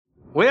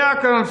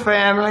Welcome,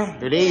 family.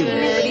 Good evening.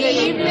 Good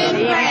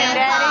evening,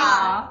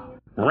 Grandpa.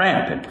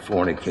 Rampant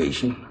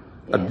fornication,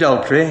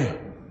 adultery,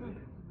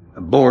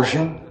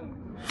 abortion,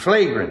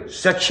 flagrant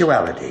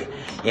sexuality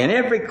in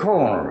every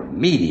corner of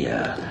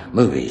media,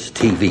 movies,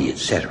 TV,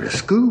 etc.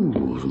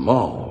 Schools,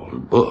 malls,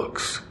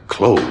 books,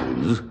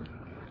 clothes,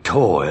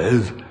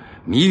 toys,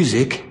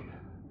 music,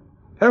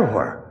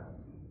 everywhere.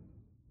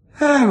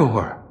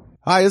 Everywhere.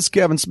 Hi, it's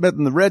Kevin Smith,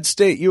 and the Red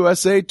State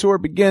USA Tour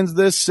begins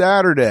this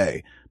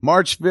Saturday,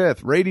 March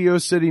 5th, Radio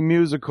City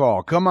Music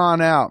Hall. Come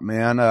on out,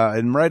 man.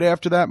 And right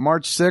after that,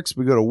 March 6th,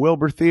 we go to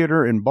Wilbur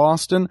Theater in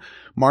Boston.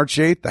 March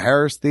 8th, the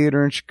Harris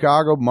Theater in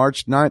Chicago.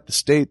 March 9th, the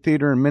State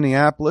Theater in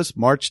Minneapolis.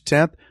 March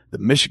 10th, the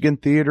Michigan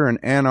Theater in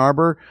Ann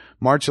Arbor.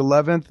 March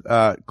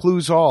 11th,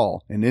 Clues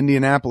Hall in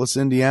Indianapolis,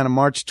 Indiana.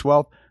 March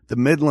 12th, the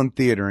Midland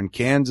Theater in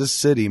Kansas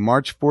City.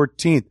 March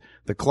 14th,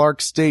 the Clark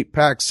State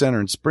Pack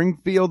Center in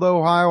Springfield,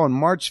 Ohio, and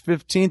March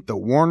 15th, the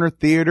Warner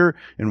Theater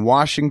in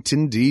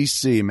Washington,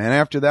 D.C. Man,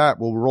 after that,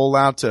 we'll roll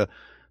out to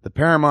the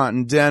Paramount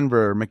in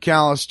Denver,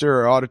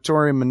 McAllister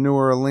Auditorium in New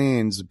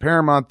Orleans, the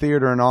Paramount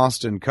Theater in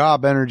Austin,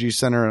 Cobb Energy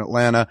Center in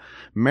Atlanta,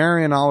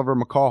 Marion Oliver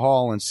McCall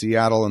Hall in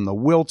Seattle, and the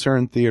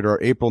Wiltern Theater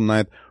April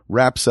 9th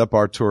wraps up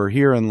our tour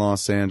here in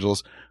Los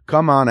Angeles.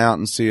 Come on out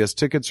and see us.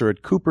 Tickets are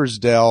at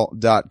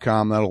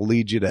coopersdale.com. That'll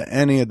lead you to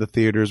any of the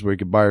theaters where you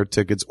can buy your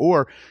tickets.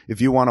 Or if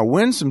you want to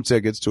win some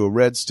tickets to a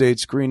Red State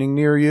screening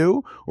near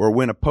you or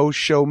win a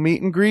post-show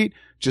meet and greet,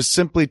 just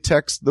simply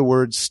text the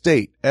word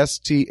STATE,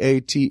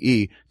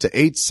 S-T-A-T-E, to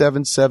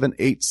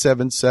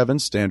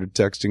 877-877. Standard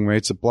texting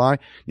rates apply,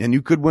 and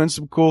you could win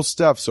some cool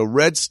stuff. So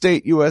Red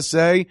State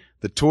USA,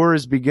 the tour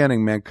is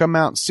beginning, man. Come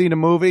out and see the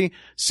movie.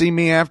 See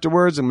me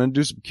afterwards. I'm going to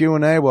do some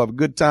Q&A. We'll have a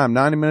good time.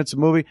 90 minutes of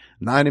movie,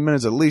 90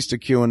 minutes at least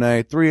of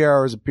Q&A, 3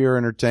 hours of pure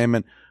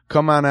entertainment.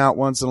 Come on out,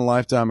 once in a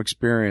lifetime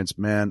experience,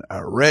 man.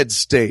 A Red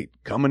State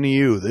coming to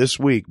you this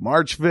week,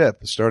 March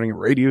 5th, starting at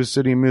Radio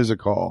City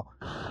Music Hall.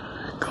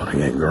 Gonna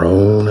get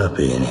grown up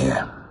in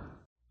here.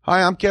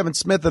 Hi, I'm Kevin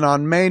Smith, and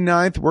on May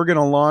 9th, we're going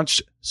to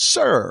launch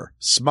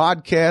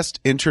Smodcast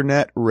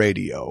Internet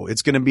Radio.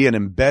 It's going to be an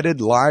embedded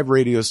live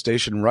radio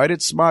station right at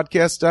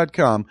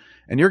smodcast.com,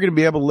 and you're going to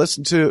be able to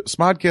listen to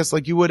Smodcast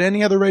like you would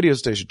any other radio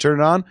station.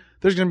 Turn it on,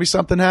 there's going to be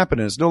something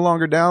happening. It's no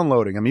longer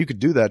downloading. I mean, you could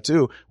do that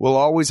too. We'll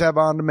always have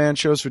on-demand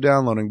shows for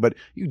downloading, but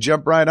you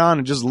jump right on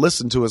and just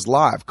listen to us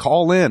live.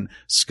 Call in,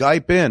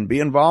 Skype in, be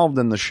involved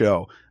in the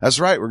show. That's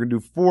right. We're going to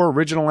do 4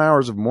 original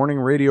hours of morning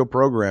radio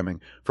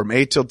programming. From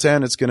 8 till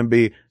 10, it's going to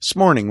be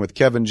S'Morning with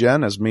Kevin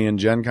Jen, as me and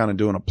Jen kind of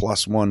doing a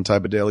 +1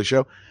 type of daily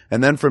show.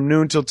 And then from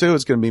noon till 2,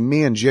 it's going to be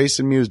me and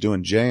Jason Mewes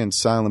doing Jay and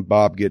Silent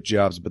Bob Get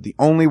Jobs. But the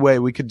only way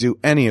we could do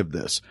any of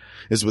this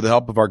is with the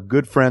help of our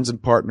good friends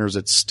and partners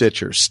at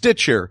Stitcher.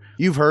 Stitcher,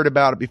 you've heard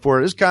about it before.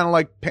 It's kind of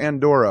like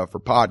Pandora for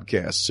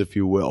podcasts, if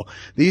you will.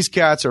 These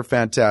cats are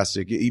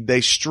fantastic.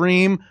 They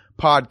stream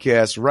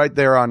podcasts right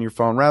there on your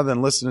phone rather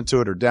than listening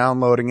to it or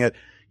downloading it.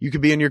 You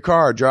could be in your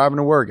car driving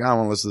to work. I don't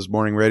want to listen to this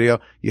morning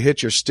radio. You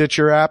hit your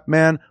Stitcher app,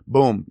 man.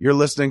 Boom. You're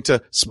listening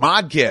to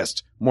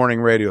Smodcast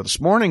morning radio, this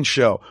morning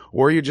show,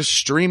 or you're just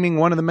streaming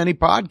one of the many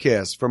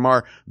podcasts from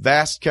our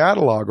vast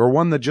catalog, or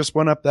one that just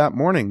went up that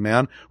morning,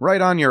 man.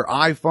 Right on your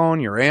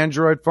iPhone, your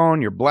Android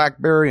phone, your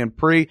BlackBerry and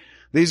Pre.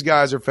 These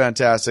guys are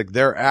fantastic.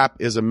 Their app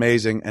is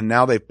amazing. And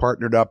now they've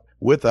partnered up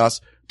with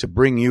us to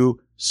bring you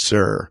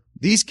Sir.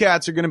 These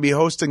cats are going to be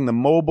hosting the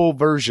mobile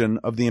version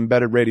of the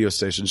embedded radio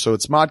station. So at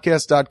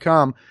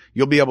smodcast.com,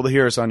 you'll be able to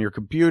hear us on your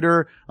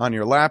computer, on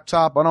your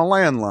laptop, on a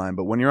landline.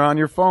 But when you're on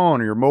your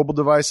phone or your mobile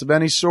device of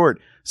any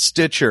sort,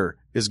 Stitcher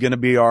is going to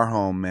be our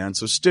home, man.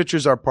 So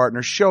Stitcher's our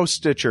partner. Show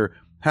Stitcher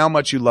how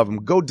much you love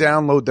them. Go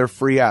download their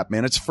free app,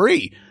 man. It's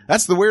free.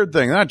 That's the weird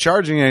thing. They're not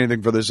charging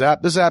anything for this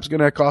app. This app's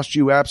going to cost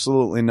you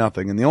absolutely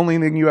nothing. And the only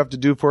thing you have to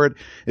do for it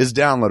is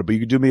download it. But you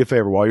can do me a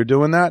favor while you're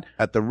doing that.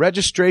 At the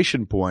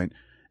registration point,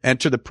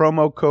 enter the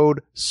promo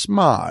code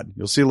SMOD.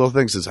 You'll see a little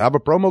thing that says, have a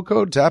promo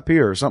code? Tap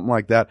here or something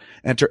like that.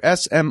 Enter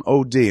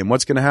SMOD. And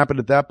what's going to happen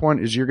at that point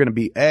is you're going to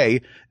be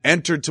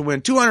entered to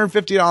win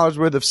 $250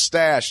 worth of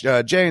stash,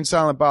 Jay and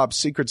Silent Bob's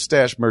secret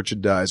stash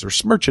merchandise, or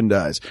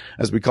smerchandise,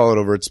 as we call it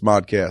over at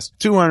Smodcast.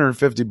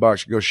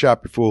 $250. You go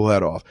shop your fool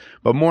head off.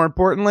 But more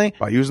importantly,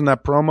 by using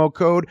that promo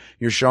code,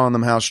 you're showing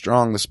them how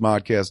strong the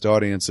Smodcast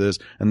audience is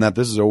and that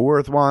this is a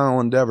worthwhile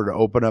endeavor to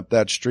open up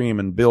that stream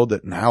and build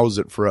it and house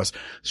it for us.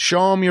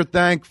 Show them you're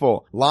thankful.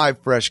 Live,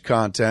 fresh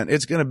content.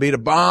 It's going to be the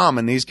bomb,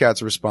 and these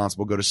cats are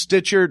responsible. Go to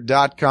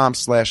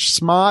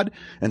Stitcher.com/Smod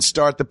and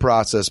start the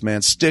process,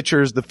 man.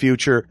 Stitcher's the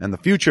future, and the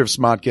future of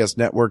Smodcast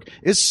Network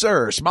is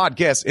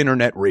Smodcast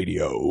Internet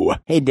Radio.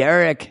 Hey,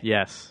 Derek.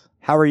 Yes.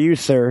 How are you,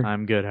 sir?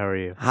 I'm good. How are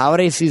you?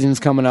 Holiday season's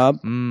coming up.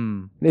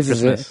 This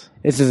Christmas.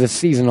 is a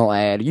seasonal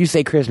ad. You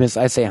say Christmas,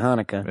 I say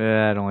Hanukkah.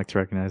 I don't like to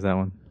recognize that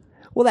one.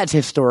 Well, that's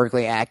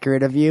historically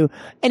accurate of you.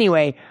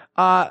 Anyway,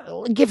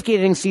 gift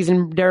getting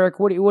season, Derek.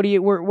 What are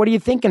you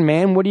thinking,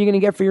 man? What are you gonna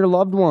get for your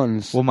loved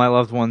ones? Well, my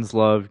loved ones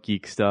love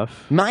geek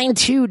stuff. Mine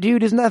too,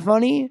 dude. Isn't that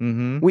funny?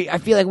 Mm-hmm. I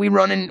feel like we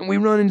run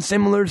in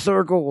similar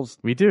circles.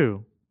 We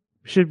do.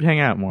 We should hang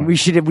out more. We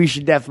should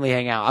definitely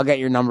hang out. I'll get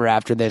your number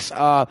after this.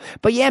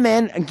 But yeah,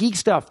 man, geek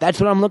stuff. That's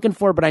what I'm looking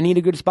for, but I need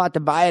a good spot to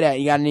buy it at.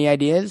 You got any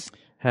ideas?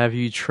 Have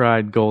you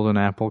tried Golden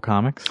Apple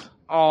Comics?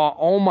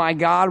 Oh my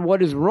God,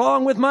 what is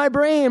wrong with my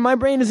brain? My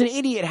brain is an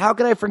idiot. How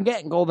could I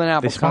forget Golden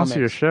Apple They sponsor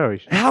your Comics? show. You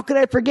should- How could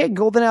I forget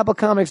Golden Apple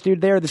Comics,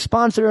 dude? They are the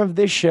sponsor of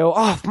this show.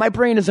 Oh, my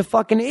brain is a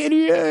fucking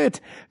idiot.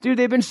 Dude,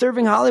 they've been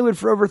serving Hollywood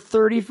for over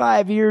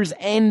 35 years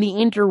and the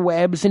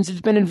interweb since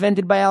it's been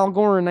invented by Al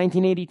Gore in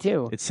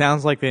 1982. It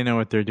sounds like they know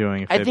what they're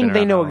doing. If I they've think been they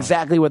around know that long.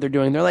 exactly what they're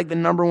doing. They're like the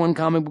 #1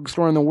 comic book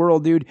store in the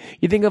world, dude.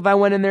 You think if I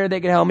went in there, they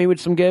could help me with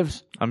some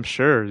gifts? I'm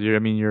sure.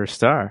 You're a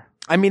star.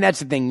 I mean, that's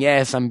the thing.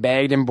 Yes, I'm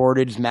Bagged and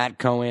Boarded's Matt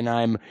Cohen.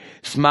 I'm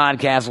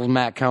Smodcastle's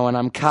Matt Cohen.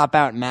 I'm Cop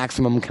Out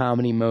Maximum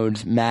Comedy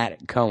Mode's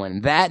Matt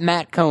Cohen. That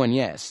Matt Cohen,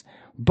 yes.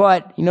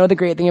 But, you know the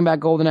great thing about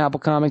Golden Apple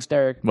Comics,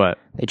 Derek? What?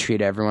 They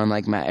treat everyone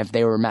like Matt. If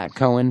they were Matt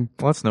Cohen,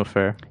 Well, that's no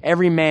fair.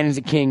 every man is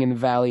a king in the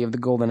Valley of the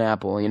Golden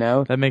Apple, you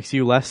know? That makes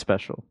you less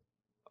special.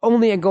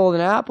 Only a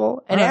Golden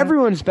Apple. And All right.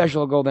 everyone's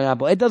special at Golden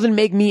Apple. It doesn't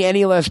make me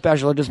any less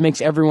special. It just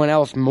makes everyone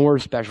else more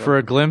special. For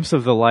a glimpse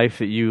of the life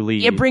that you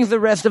lead. It brings the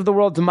rest of the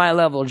world to my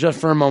level just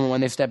for a moment when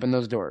they step in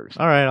those doors.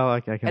 All right, I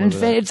can And live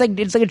with that.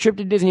 it's like a trip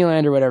to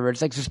Disneyland or whatever.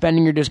 It's like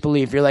suspending your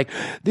disbelief. You're like,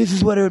 this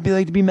is what it would be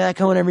like to be Matt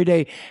Cohen every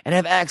day and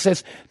have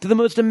access to the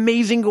most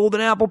amazing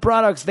Golden Apple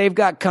products. They've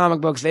got comic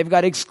books. They've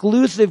got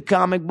exclusive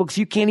comic books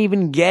you can't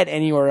even get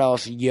anywhere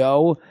else,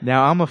 yo.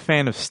 Now, I'm a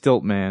fan of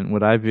Stiltman.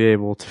 Would I be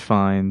able to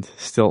find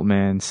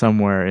Stiltman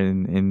somewhere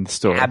in the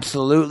store?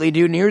 Absolutely,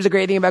 dude. And here's the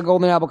great thing about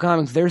Golden Apple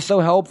Comics. They're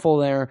so helpful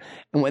there.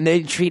 And when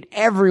they treat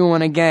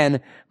everyone again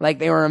like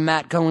they were a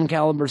Matt Cohen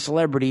caliber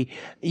celebrity,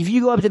 if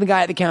you go up to the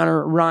guy at the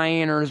counter,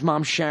 Ryan or his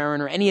mom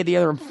Sharon or any of the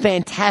other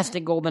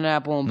fantastic Golden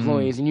Apple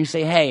employees, and you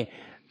say, hey,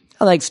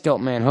 I like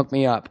Stiltman, hook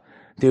me up.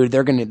 Dude,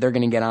 they're gonna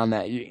get on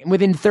that.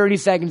 Within 30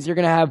 seconds, you're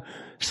gonna have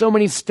so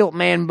many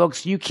Stiltman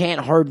books, you can't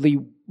hardly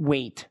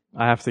wait.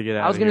 I have to get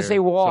out I was of gonna here say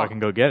walk, so I can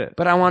go get it.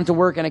 but I want to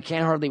work and I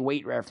can't hardly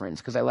wait reference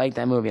because I like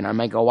that movie and I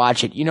might go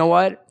watch it. You know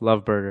what?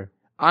 Love Burger.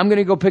 I'm going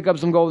to go pick up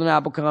some Golden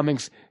Apple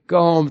Comics, go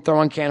home, throw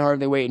on Can't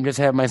Hardly Wait, and just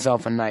have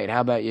myself a night. How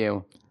about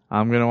you?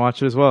 I'm going to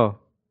watch it as well.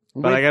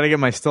 But With- I got to get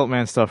my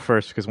Stiltman stuff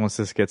first because once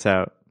this gets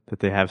out that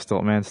they have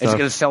Stiltman It's stuff.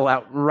 going to sell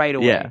out right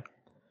away. Yeah.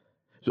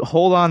 So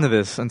hold on to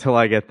this until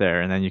I get there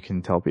and then you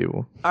can tell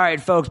people. All right,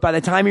 folks, by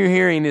the time you're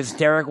hearing this,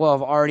 Derek will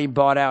have already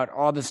bought out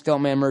all the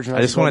Stillman merchandise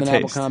I just of wanna Golden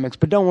Apple taste. Comics.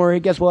 But don't worry,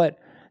 guess what?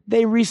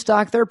 They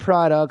restock their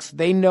products.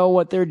 They know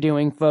what they're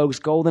doing, folks.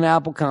 Golden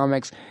Apple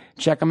Comics.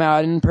 Check them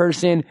out in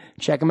person.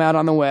 Check them out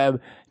on the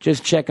web.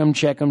 Just check them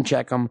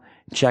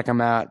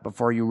out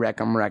before you wreck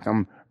them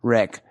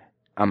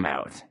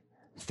out.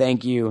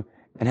 Thank you,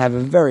 and have a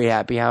very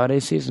happy holiday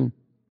season.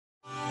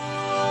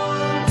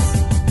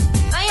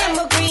 I am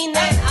a green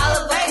knight,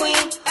 Oliver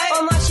Queen.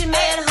 A Martian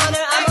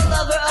manhunter, I'm a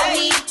lover of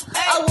weed. A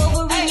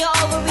Wolverine, your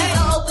ovaries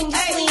are open, you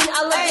clean.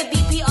 I love the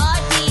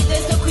BPRD,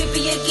 there's no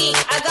creepier geek.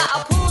 I got a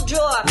pool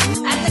drawer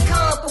at the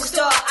comic book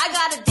store. I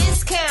got a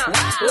discount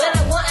when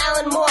I want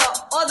Alan Moore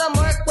or the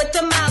Merc with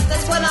the mouth.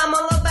 That's what I'm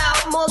all about.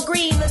 More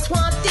green, the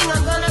Swamp Thing.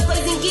 I'm gonna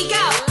blaze and geek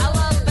out. I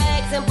love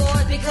bags and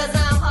boards because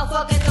I'm a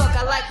fucking dork.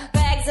 I like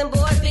bags and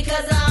boards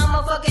because I'm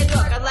a fucking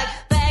dork. I like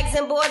bags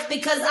and boards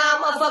because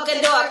I'm a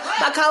fucking dork.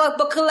 My comic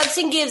book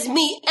collection gives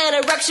me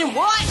an erection.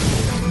 What?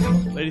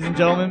 Ladies and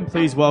gentlemen,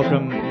 please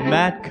welcome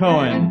Matt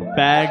Cohen,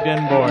 Bagged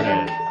and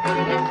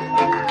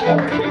Boarded.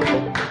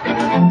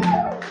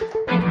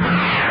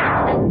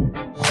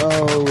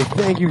 Oh,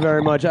 thank you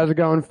very much. How's it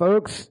going,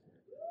 folks?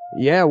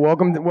 Yeah,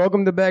 welcome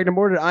to Bagged and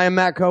Boarded. I am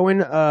Matt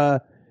Cohen.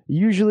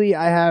 Usually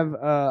I have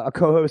a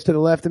co-host to the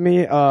left of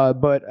me,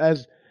 but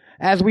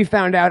as we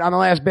found out on the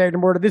last Bagged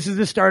and Boarded, this is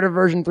the start of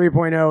version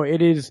 3.0.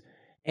 It is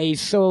a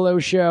solo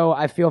show.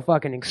 I feel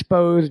fucking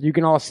exposed. You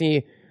can all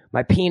see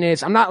my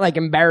penis. I'm not like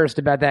embarrassed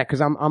about that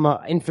because I'm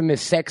a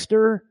infamous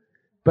sexter,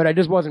 but I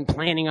just wasn't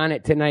planning on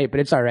it tonight. But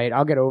it's all right.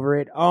 I'll get over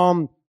it.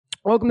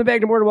 Welcome to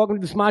Bagged and Boarded. Welcome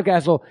to the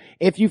Smodcastle.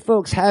 If you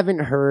folks haven't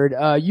heard,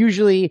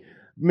 usually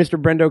Mr.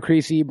 Brendo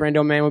Creasy,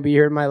 Brendo Man would be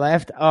here to my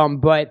left.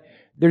 But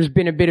there's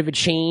been a bit of a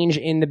change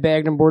in the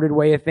Bagged and Boarded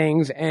way of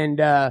things. And,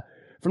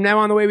 from now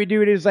on, the way we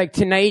do it is like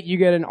tonight you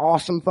get an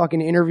awesome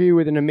fucking interview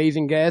with an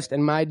amazing guest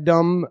and my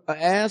dumb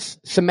ass,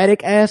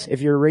 Semitic ass,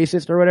 if you're a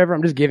racist or whatever,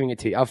 I'm just giving it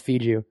to you. I'll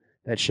feed you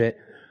that shit.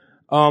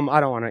 I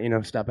don't want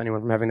to, stop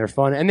anyone from having their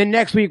fun. And then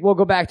next week we'll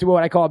go back to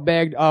what I call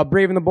Bagged,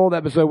 Brave and the Bold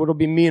episode, which will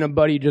be me and a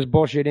buddy just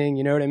bullshitting,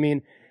 you know what I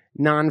mean?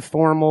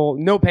 Non-formal,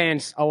 no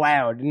pants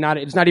allowed.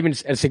 It's not even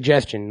a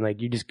suggestion.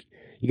 Like you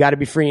gotta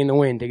be free in the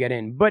wind to get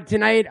in. But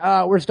tonight,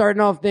 we're starting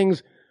off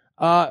things,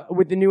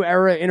 with the new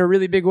era in a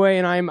really big way.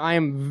 And I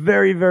am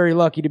very, very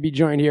lucky to be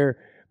joined here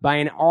by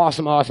an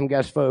awesome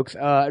guest, folks.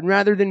 And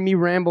rather than me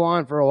ramble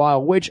on for a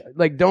while, which,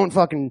 like,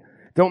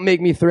 don't make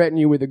me threaten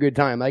you with a good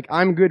time. Like,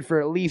 I'm good for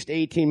at least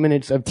 18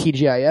 minutes of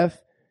TGIF,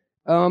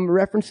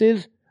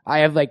 references. I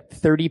have like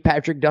 30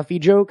 Patrick Duffy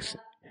jokes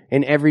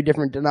in every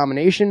different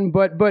denomination,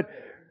 but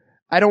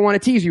I don't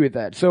want to tease you with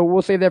that. So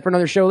we'll save that for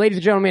another show. Ladies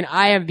and gentlemen,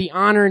 I have the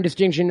honor and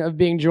distinction of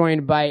being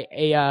joined by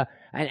a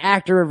an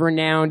actor of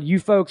renown. You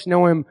folks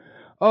know him.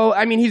 Oh,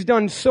 I mean, he's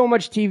done so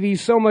much TV,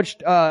 so much,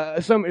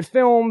 some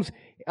films,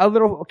 a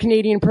little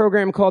Canadian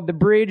program called The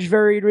Bridge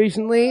very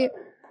recently.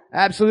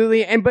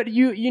 Absolutely. But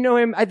you know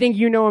him, I think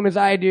you know him as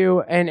I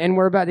do, and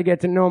we're about to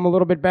get to know him a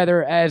little bit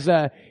better as,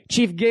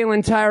 Chief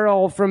Galen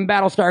Tyrell from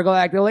Battlestar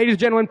Galactica. Ladies and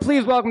gentlemen,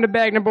 please welcome to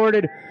Bagged and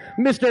Boarded,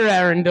 Mr.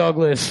 Aaron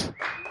Douglas.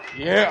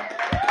 Yeah.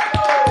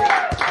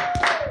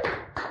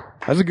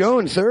 How's it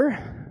going,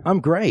 sir? I'm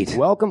great.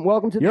 Welcome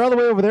to You're all the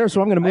way over there,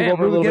 so I'm going to move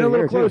over a little get bit a little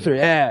here, too. closer.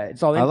 Yeah,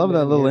 it's all. I love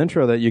that little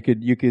intro that you could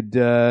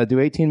do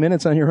 18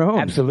 minutes on your own.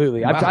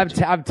 Absolutely. Wow.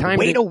 I've time.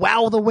 Way to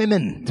wow the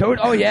women.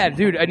 Oh yeah,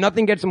 dude.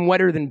 Nothing gets them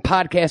wetter than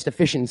podcast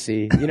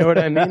efficiency. You know what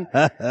I mean?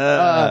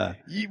 How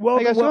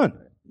you guys doing?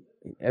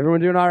 Everyone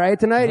doing all right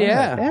tonight?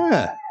 Yeah.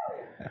 Yeah.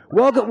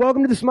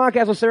 Welcome to the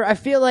Smodcastle, sir. I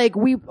feel like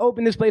we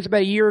opened this place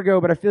about a year ago,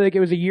 but I feel like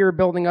it was a year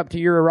building up to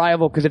your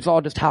arrival because it's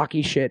all just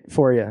hockey shit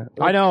for you.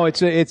 I know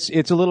it's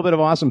a little bit of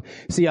awesome.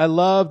 See, I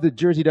love the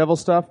Jersey Devil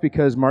stuff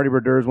because Marty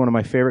Brodeur is one of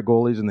my favorite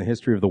goalies in the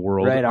history of the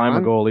world. Right on.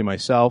 I'm a goalie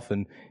myself,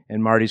 and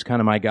Marty's kind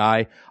of my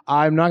guy.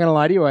 I'm not gonna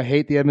lie to you, I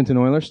hate the Edmonton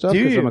Oilers stuff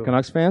because I'm a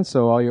Canucks fan.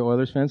 So all you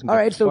Oilers fans, can all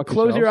right. So fuck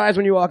close your yourselves. eyes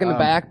when you walk in the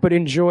back, but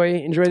enjoy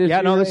this.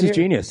 Yeah, no, view this right is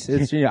here. genius.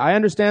 It's genius. I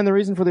understand the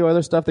reason for the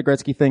Oilers stuff, the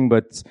Gretzky thing,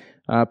 but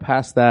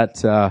past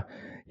that,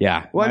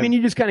 yeah. Well, I mean,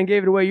 you just kind of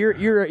gave it away.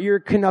 You're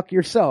a Canuck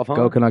yourself, huh?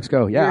 Go Canucks,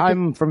 go! Yeah,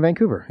 I'm from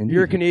Vancouver. Indeed.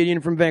 You're a Canadian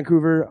from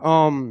Vancouver.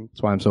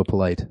 That's why I'm so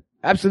polite.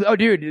 Absolutely. Oh,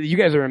 dude, you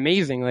guys are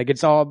amazing. Like,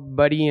 it's all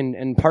Buddy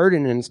and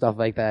Pardon and stuff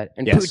like that.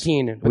 And Yes.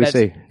 poutine. But We that's,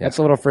 say, yeah. that's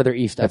a little further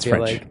east, That's I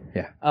feel French.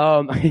 like.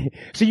 Yeah.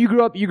 So you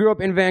grew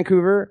up in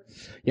Vancouver,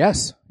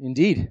 Yes,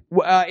 indeed.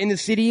 in the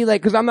city,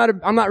 like, cause I'm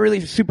not really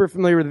super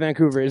familiar with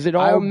Vancouver. Is it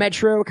all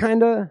metro,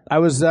 kinda? I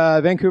was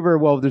Vancouver.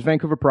 Well, there's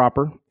Vancouver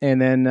proper,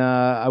 and then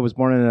I was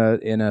born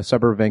in a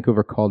suburb of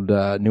Vancouver called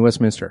New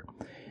Westminster,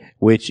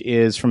 which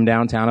is from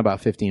downtown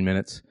about 15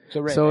 minutes.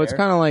 So it's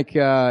kind of like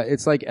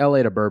it's like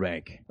LA to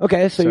Burbank.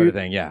 Okay, so sort of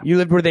thing, yeah. You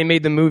lived where they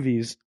made the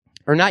movies.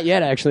 Or not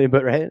yet, actually,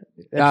 but right?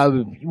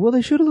 Well,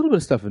 they shoot a little bit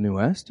of stuff in New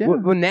West. Yeah.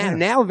 Well,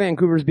 now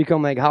Vancouver's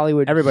become like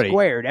Hollywood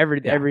squared.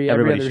 Every everybody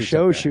other shoots show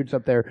up there. shoots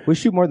up there. We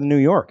shoot more than New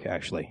York,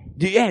 actually.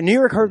 Yeah, New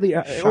York hardly,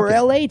 or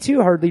LA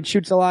too, hardly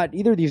shoots a lot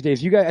either these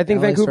days. You guys, I think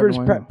LA 's Vancouver's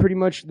starting to wind up. pretty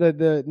much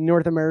the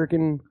North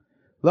American.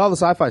 All the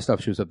sci-fi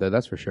stuff shoots up there,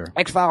 that's for sure.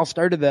 X-Files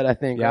started that, I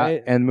think, Yeah,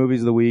 right? and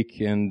movies of the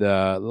week and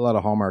a lot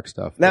of Hallmark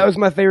stuff. That was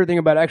my favorite thing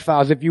about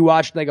X-Files. If you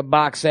watched like a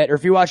box set, or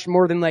if you watched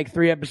more than like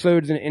 3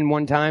 episodes in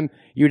one time,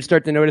 you would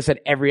start to notice that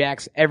every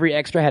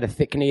extra had a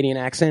thick Canadian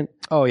accent.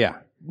 Oh yeah.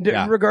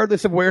 Yeah.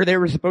 Regardless of where they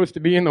were supposed to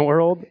be in the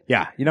world.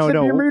 Yeah, you It's know, the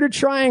no. Bermuda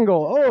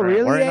Triangle. Oh,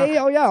 really? we're Eh?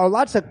 Oh, yeah.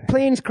 Lots of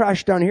planes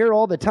crash down here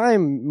all the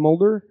time,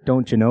 Mulder.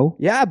 Don't you know?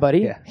 Yeah,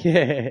 buddy.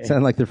 Yeah.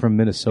 Sound like they're from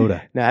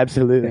Minnesota. No,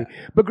 absolutely.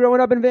 But growing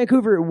up in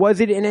Vancouver,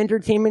 was it an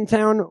entertainment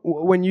town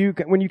when you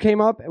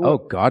came up? Oh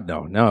God,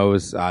 no, no. It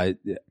was.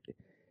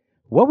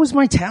 What was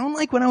my town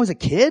like when I was a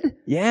kid?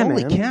 Yeah,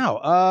 Holy man. cow!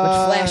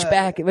 Let's flash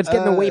back. Let's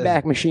get in the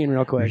Wayback Machine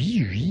real quick.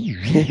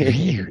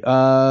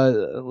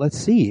 Let's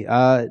see.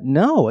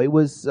 No, it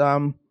was.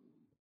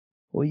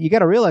 Well, you got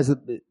to realize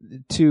that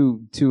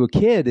to a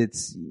kid,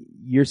 it's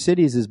your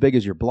city is as big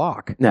as your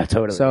block. No,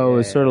 totally. So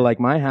it's sort of like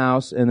my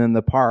house, and then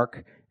the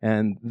park,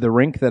 and the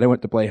rink that I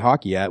went to play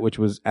hockey at, which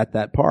was at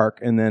that park,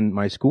 and then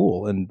my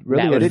school. And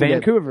really, that I was didn't get-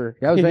 Vancouver.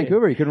 Yeah, it was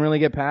Vancouver. You couldn't really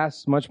get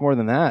past much more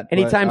than that.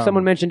 Anytime But,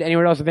 someone mentioned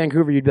anywhere else in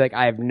Vancouver, you'd be like,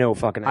 I have no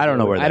fucking idea. I don't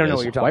know where that I don't know is.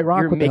 what you're talking White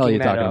Rock? You're What the hell are you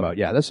making that talking up. about?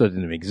 Yeah, that sort of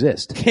didn't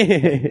exist.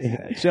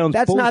 Sounds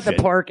That's not the bullshit.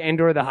 park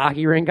and or the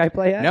hockey rink I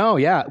play at. No,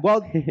 yeah.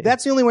 Well,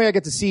 that's the only way I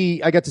get to see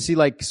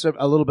like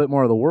a little bit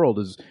more of the world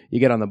is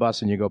you get on the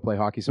bus and you go play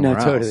hockey somewhere No,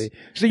 else. totally.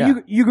 So Yeah.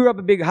 you grew up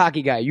a big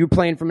hockey guy. You were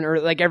playing from an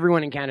early, like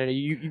everyone in Canada.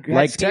 You had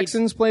Like skates,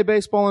 Texans play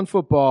baseball and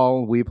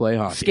football, we play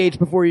hockey. skates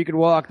before you could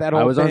walk. That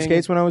whole I was on thing.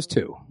 skates when I was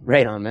 2.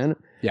 Right on, man.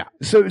 Yeah.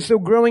 So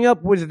growing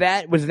up, was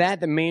that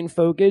the main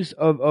focus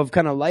of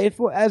kind of life,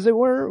 as it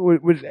were?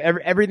 Was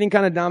everything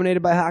kind of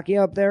dominated by hockey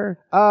up there?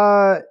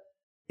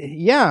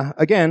 Yeah.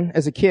 Again,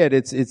 as a kid,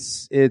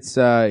 it's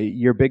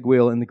your big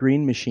wheel and the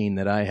green machine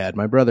that I had.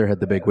 My brother had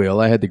the big wheel.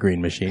 I had the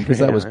green machine because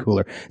that was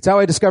cooler. It's how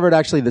I discovered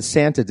actually that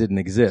Santa didn't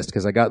exist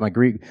because I got my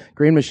green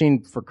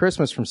machine for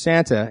Christmas from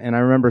Santa, and I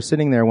remember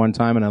sitting there one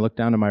time and I looked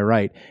down to my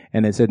right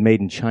and it said "Made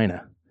in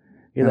China."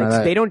 You're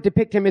like, they don't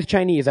depict him as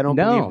Chinese. I don't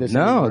believe this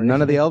anymore.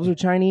 None of the elves are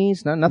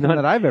Chinese. Nothing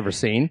that I've ever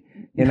seen.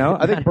 You know,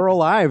 I think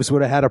Burl Ives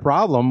would have had a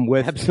problem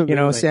with,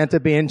 Absolutely. Santa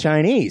being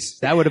Chinese.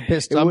 That would have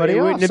pissed It somebody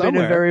off wouldn't have been a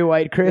somewhere. very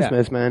white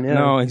Christmas, man. Yeah.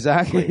 No,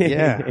 exactly.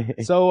 Yeah.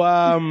 So, would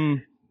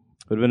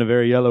have been a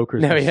very yellow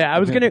Christmas. No, yeah, I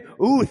was gonna.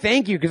 Ooh,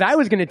 thank you, because I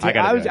was gonna.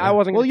 I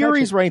wasn't. Well, gonna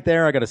Yuri's touch right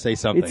there. I got to say it.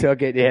 something. He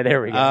took it. Yeah,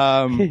 there we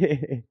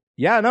go.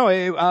 Yeah, no.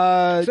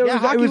 So yeah,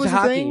 it hockey was was a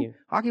hockey. thing.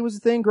 Hockey was a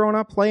thing growing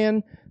up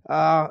playing.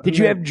 Did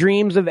you have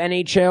dreams of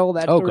NHL?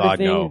 That Oh sort God, of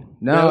thing?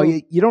 no.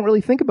 You don't really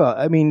think about.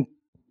 I mean,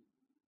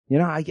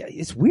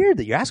 it's weird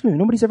that you're asking me.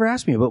 Nobody's ever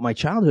asked me about my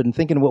childhood and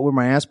thinking what were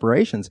my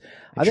aspirations.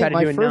 I Try think to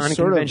my do a first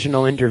sort of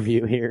non-conventional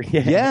interview here.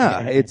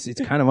 yeah, it's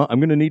kind of. I'm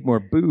going to need more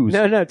booze.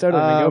 No, totally.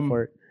 Go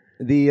for it.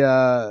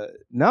 I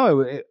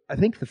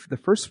think the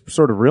first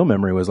sort of real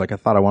memory was like I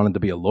thought I wanted to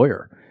be a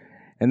lawyer.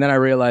 And then I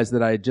realized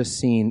that I had just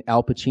seen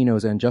Al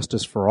Pacino's And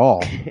Justice for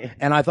All.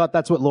 And I thought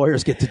that's what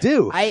lawyers get to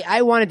do.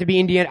 I wanted to be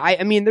Indiana.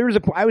 I mean,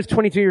 I was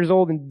 22 years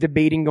old and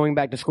debating going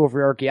back to school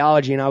for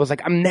archaeology, and I was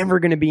like, I'm never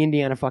going to be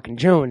Indiana fucking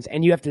Jones.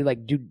 And you have to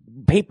like do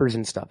papers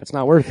and stuff. It's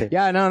not worth it.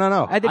 Yeah,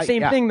 no. I had the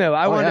same thing though.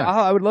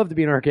 I would love to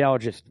be an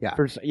archaeologist. Yeah.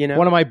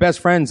 One of my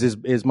best friends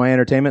is my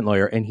entertainment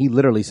lawyer, and he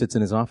literally sits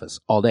in his office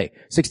all day,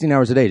 16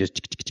 hours a day,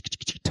 just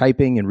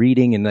typing and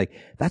reading, and like,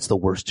 that's the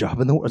worst job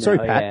in the world. Sorry,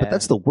 Pat, but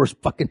that's the worst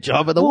fucking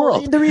job in the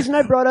world. The reason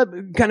I brought up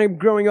kind of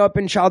growing up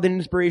and childhood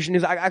inspiration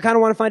is I kind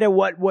of want to find out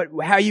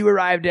how you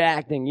arrived at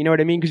acting. You know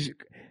what I mean? Because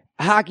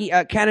hockey,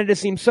 Canada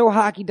seems so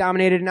hockey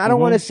dominated, and I don't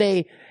want to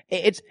say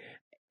it's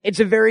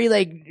a very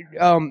like,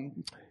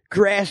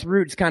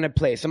 grassroots kind of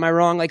place. Am I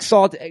wrong? Like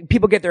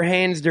people get their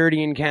hands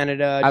dirty in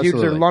Canada.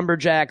 Absolutely. Dudes are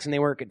lumberjacks and they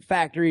work at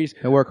factories.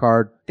 They work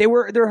hard.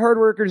 They're hard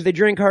workers. They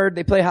drink hard.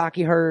 They play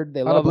hockey hard.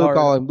 They love hard. A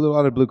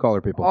lot of blue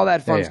collar people. All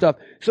that fun stuff.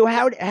 So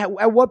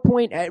at what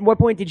point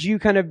did you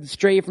kind of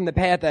stray from the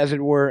path, as it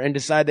were, and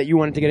decide that you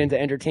wanted to get into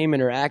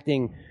entertainment or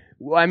acting?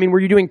 I mean, were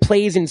you doing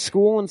plays in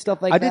school and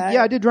stuff like that?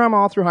 I did drama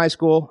all through high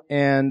school,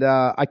 and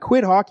I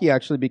quit hockey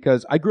actually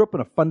because I grew up in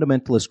a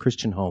fundamentalist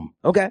Christian home.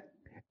 Okay.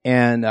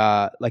 And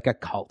like a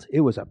cult. It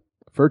was a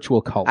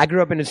virtual cult. I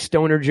grew up in a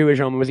stoner Jewish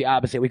home. It was the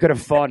opposite. We could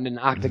have fought in an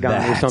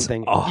octagon or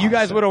something. Awesome. You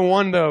guys would have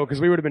won though, because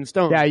we would have been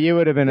stoned. Yeah, you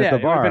would have been at the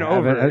bar. Been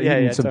over.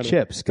 Eating some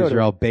chips because you're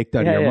all baked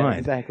out of your mind.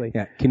 Exactly.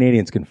 Yeah,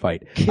 Canadians can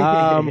fight.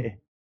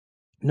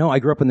 No, I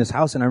grew up in this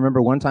house, and I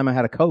remember one time I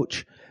had a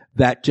coach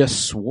that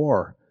just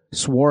swore,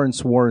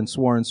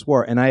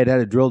 and I had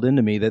it drilled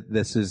into me that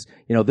this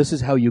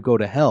is how you go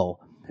to hell,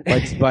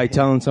 by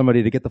telling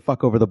somebody to get the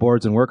fuck over the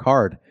boards and work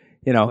hard.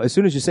 You know, as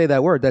soon as you say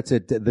that word, that's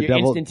it. The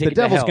devil's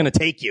going to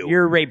take you.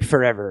 You're raped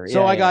forever.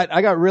 So I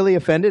got really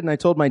offended, and I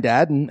told my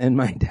dad, and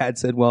my dad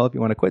said, "Well, if you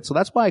want to quit," so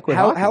that's why I quit.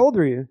 How old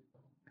were you?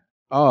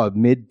 Oh,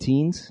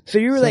 mid-teens. So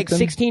you were like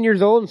 16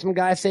 years old, and some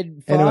guy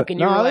said "fuck," and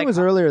you were like, "No, I think it was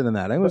earlier than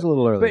that. I think it was a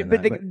little earlier."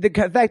 But the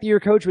fact that your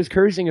coach was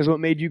cursing is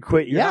what made you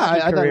quit. Your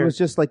I thought it was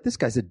just like, this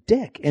guy's a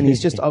dick, and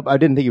he's just. I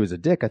didn't think he was a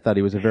dick. I thought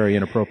he was a very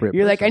inappropriate.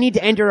 You're person. like, I need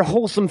to enter a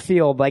wholesome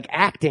field, like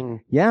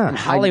acting. Yeah, and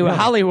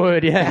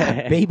Hollywood.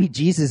 Yeah. Baby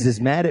Jesus is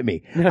mad at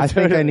me. I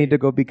think I need to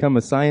go become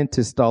a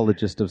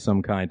scientistologist of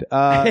some kind.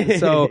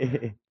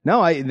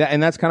 No,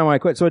 and that's kind of why I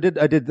quit. So I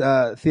did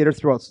theater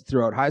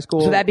throughout high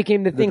school. So that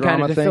became the thing,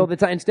 kind of to fill the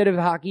time instead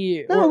of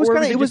hockey. No, it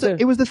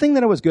was the thing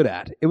that I was good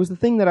at. It was the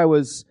thing that I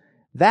was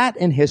that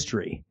and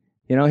history.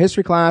 You know,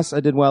 history class I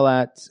did well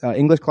at,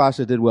 English class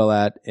I did well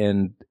at,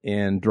 and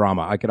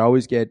drama. I could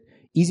always get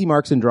easy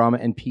marks in drama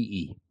and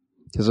PE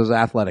because I was an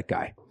athletic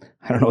guy.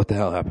 I don't know what the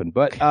hell happened,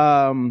 but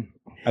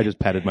I just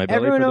patted my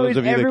belly.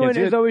 Everyone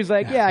is always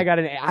like, yeah,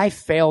 I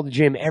failed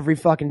gym every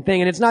fucking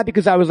thing. And it's not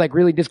because I was like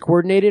really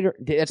discoordinated.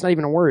 That's not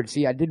even a word.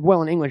 See, I did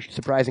well in English,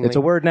 surprisingly. It's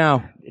a word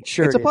now. It's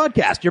a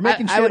podcast. You're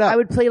making shit up. I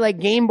would play like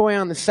Game Boy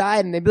on the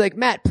side, and they'd be like,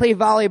 Matt, play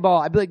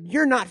volleyball. I'd be like,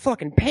 you're not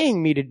fucking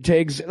paying me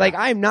like,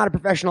 I'm not a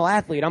professional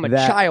athlete. I'm a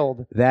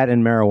child. That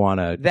and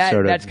marijuana.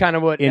 That's kind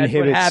of what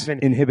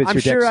happened. Inhibits I'm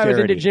your sure dexterity. I was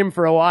into gym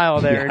for a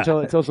while there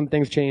until some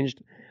things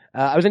changed.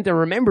 I was into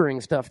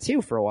remembering stuff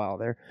too for a while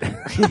there.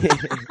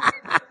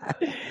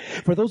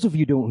 For those of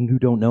you who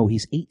don't know,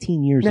 he's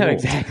 18 years old. No,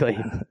 exactly.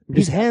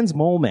 He's Hans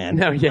Moleman.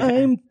 No, yeah.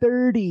 I'm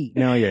 30.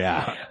 No, you're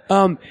out.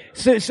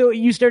 So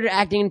you started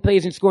acting in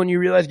plays in school, and you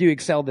realized you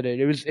excelled at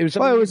it. It was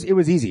something. Well, it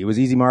was easy. It was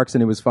easy marks,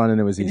 and it was fun,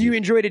 and it was easy. You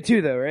enjoyed it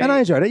too, though, right? And I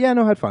enjoyed it. Yeah,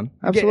 no, I had fun.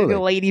 Absolutely. The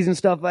ladies and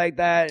stuff like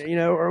that, you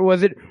know, or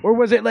was it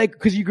like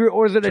because you grew,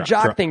 or was it a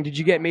jock thing? Did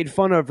you get made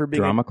fun of for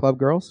being drama club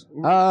girls?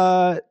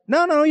 No,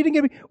 you didn't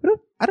get me.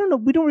 I don't know.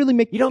 We don't really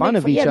make fun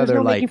of each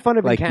other like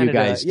you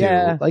guys do.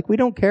 Yeah. Like we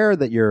don't care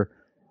that you're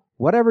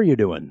whatever you're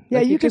doing. Yeah,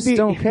 like, you just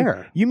don't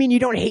care. You mean you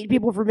don't hate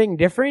people for being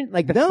different?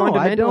 Like the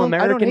fundamental American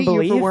I don't hate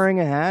belief? You for wearing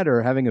a hat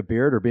or having a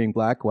beard or being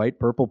black, white,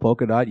 purple,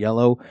 polka dot,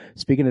 yellow,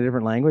 speaking a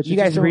different language. You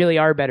guys really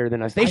are better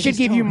than us. They should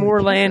give you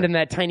more land in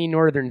that tiny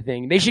northern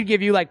thing. They should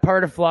give you like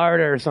part of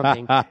Florida or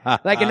something.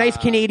 Like a nice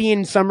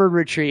Canadian summer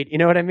retreat. You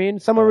know what I mean?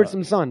 Somewhere with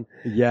some sun.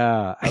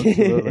 Yeah,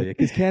 absolutely.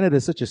 Because Canada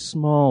is such a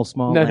small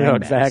No,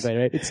 exactly,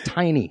 right? It's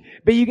tiny.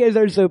 But you guys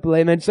are so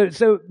polite, man. So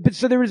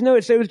there was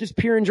it was just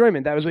pure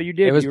enjoyment. That was what you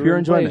did. It was pure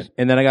enjoyment.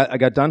 And then I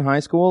got done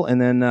high school,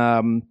 and then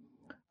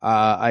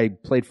I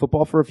played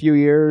football for a few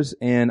years,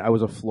 and I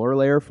was a floor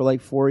layer for like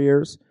 4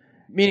 years.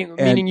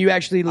 Meaning you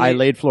actually I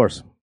laid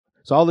floors.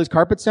 So all these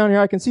carpets down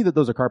here, I can see that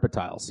those are carpet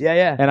tiles.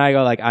 Yeah. And I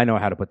go like, I know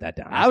how to put that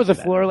down. I was a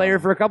floor layer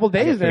for a couple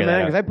days there,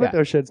 man, because I put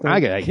those shits down.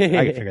 I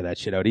could figure that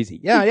shit out easy.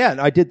 Yeah.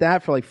 And I did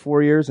that for like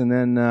 4 years, and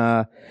then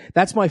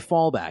that's my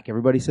fallback.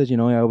 Everybody says, I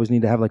always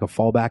need to have like a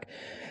fallback.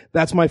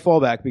 That's my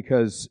fallback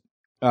because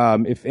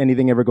if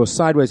anything ever goes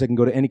sideways, I can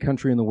go to any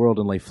country in the world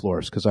and lay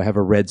floors because I have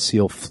a Red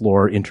Seal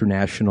floor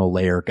international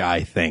layer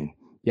guy thing.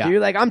 Yeah. So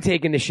you're like, I'm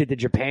taking this shit to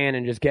Japan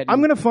and just getting.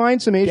 I'm gonna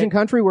find some Asian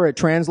country where it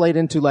translates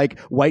into like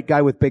white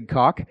guy with big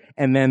cock,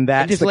 and then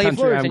that's just the lay country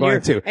floors, I'm and going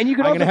you're- to. and you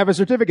can I'm also- gonna have a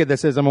certificate that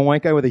says I'm a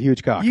white guy with a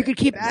huge cock. You could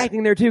keep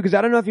acting there too, because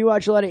I don't know if you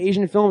watch a lot of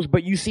Asian films,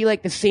 but you see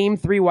like the same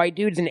 3 white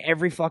dudes in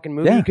every fucking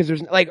movie. Yeah. Because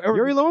there's like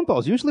Yuri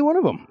Lowenthal's usually one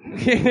of them.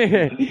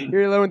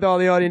 You're alone with all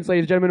the audience,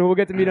 ladies and gentlemen. We'll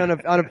get to meet on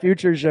a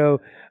future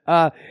show.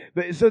 But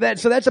so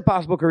that's a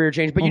possible career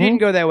change. But you didn't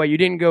go that way. You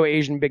didn't go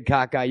Asian big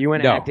cock guy. You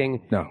went No,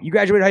 acting. no. You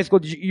graduated high school.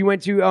 You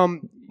went to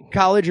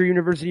college or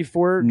university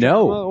for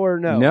drama or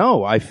no?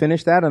 No, I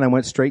finished that and I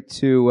went straight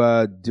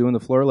to doing the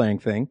floor laying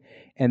thing.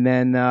 And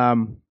then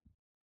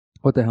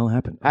what the hell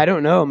happened? I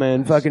don't know,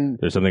 man. Fucking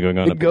There's something going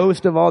on. the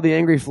ghost of all the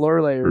angry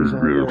floor layers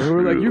out there who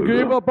were like, you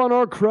gave up on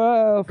our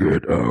craft.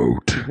 Get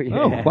out. Yeah.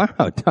 Oh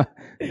wow,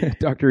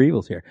 Dr.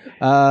 Evil's here.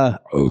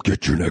 I'll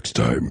get you next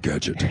time,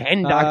 Gadget.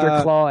 And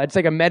Dr. Claw. It's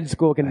like a med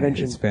school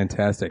convention. It's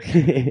fantastic.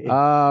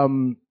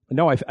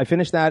 No, I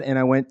finished that and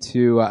I went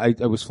to, I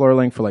was floor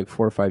laying for like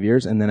 4 or 5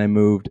 years and then I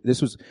moved,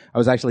 I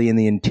was actually in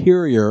the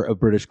interior of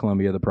British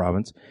Columbia, the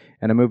province,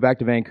 and I moved back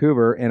to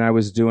Vancouver and I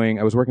was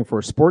working for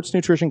a sports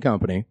nutrition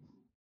company.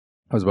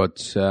 I was about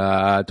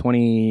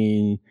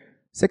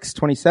 26,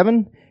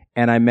 27,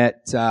 and I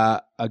met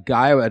a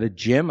guy at a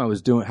gym. I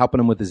was helping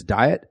him with his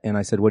diet, and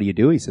I said, "What do you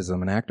do?" He says,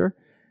 "I'm an actor,"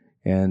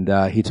 and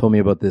he told me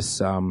about this.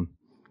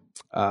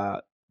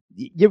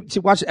 You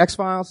watch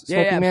X-Files,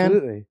 Yeah, Smoking Man?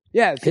 absolutely.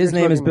 Yeah, His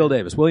name is Bill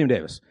Davis, William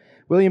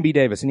B.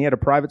 Davis, and he had a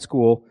private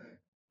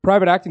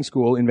acting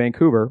school in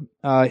Vancouver.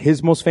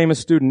 His most famous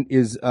student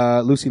is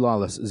Lucy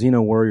Lawless,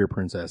 Xena Warrior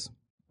Princess.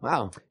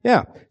 Wow.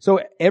 Yeah. So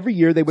every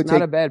year they would It's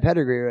take. not a bad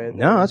pedigree, right?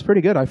 No, that's pretty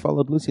good. I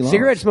followed Lucy Lawless.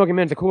 Cigarette smoking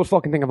man's the coolest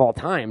fucking thing of all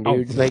time,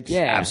 dude. Like,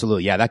 yeah.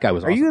 Absolutely. Yeah, that guy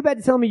was Are awesome. you about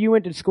to tell me you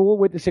went to school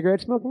with the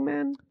cigarette smoking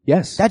man?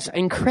 Yes. That's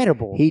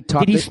incredible. He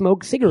taught Did he the-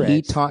 smoke cigarettes?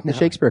 He taught in the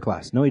Shakespeare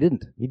class. No, he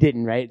didn't. He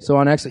didn't, right? So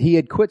on he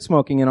had quit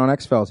smoking, and on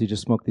X-Files, he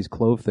just smoked these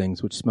clove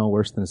things, which smell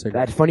worse than a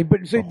cigarette. That's funny.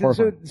 But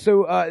horrifying.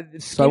 Skinner,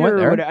 I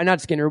went there.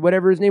 not Skinner,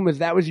 whatever his name was.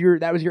 That was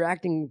your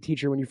acting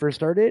teacher when you first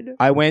started.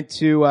 I went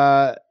to,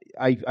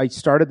 I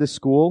started this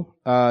school.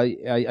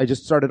 I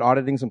just started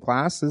auditing some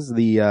classes.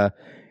 The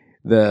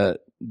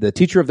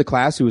teacher of the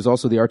class, who was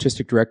also the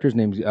artistic director, his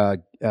name's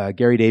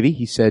Gary Davey.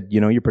 He said,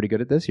 "You're pretty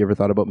good at this. You ever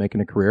thought about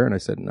making a career?" And I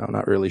said, "No,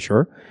 not really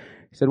sure."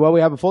 He said, "Well, we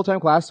have a full-time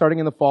class starting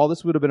in the fall."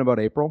 This would have been about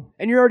April.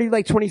 And you're already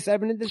like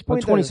 27 at this Well,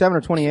 point. 27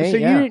 or 28. So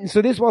yeah. you didn't.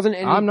 So this wasn't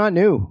any. I'm not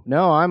new.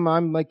 No, I'm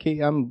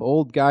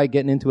old guy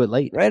getting into it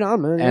late. Right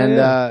on, man. And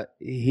Yeah.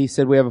 he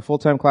said, "We have a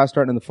full-time class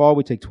starting in the fall.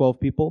 We take 12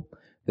 people.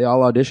 They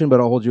all audition, but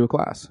I'll hold you a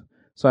class."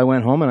 So I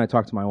went home and I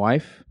talked to my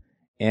wife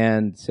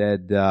and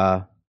said,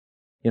 I'm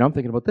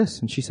thinking about this.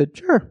 And she said,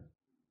 "Sure.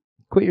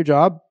 Quit your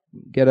job.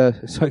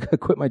 So I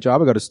quit my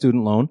job. I got a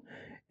student loan.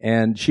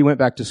 And she went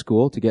back to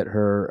school to get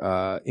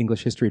her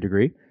English history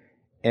degree.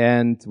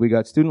 And we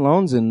got student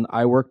loans, and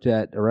I worked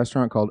at a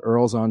restaurant called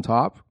Earl's on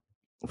Top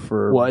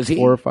for Was he?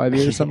 4 or 5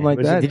 years, something like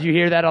that. Did you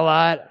hear that a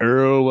lot?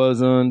 Earl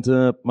was on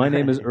top. My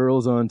name is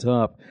Earl's on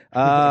top.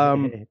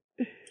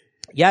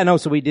 Yeah, no,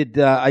 so we did,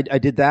 I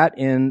did that,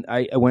 and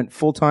I went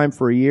full-time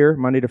for a year,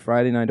 Monday to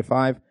Friday, 9 to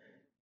 5.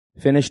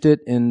 Finished it,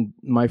 and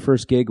my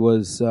first gig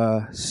was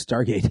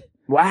Stargate.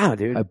 Wow,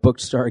 dude. I booked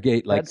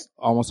Stargate That's-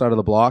 almost out of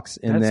the blocks,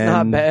 and That's then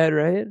not bad,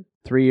 right?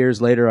 3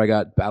 years later I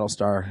got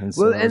Battlestar. And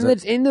so Well, that was and it.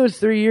 that's in those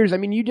 3 years. I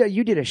mean, you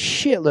did a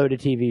shitload of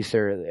TV,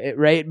 sir,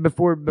 right?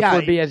 Before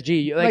Yeah,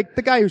 BSG, You, like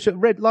the guy who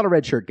a lot of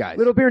red shirt guys.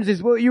 little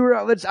appearances. Well, you were.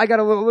 I got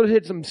a little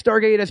hit some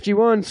Stargate,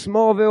 SG-1,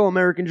 Smallville,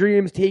 American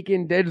Dreams,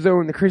 Taken, Dead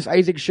Zone, the Chris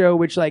Isaac Show,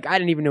 which like I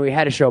didn't even know he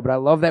had a show, but I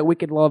love that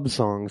Wicked Love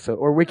song,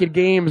 or Wicked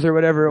Games or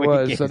whatever it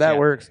was. So Games, that yeah.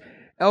 works.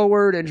 L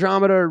Word,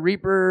 Andromeda,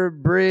 Reaper,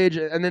 Bridge,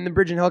 and then the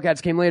Bridge and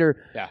Hellcats came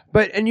later. Yeah.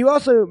 And you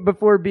also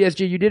before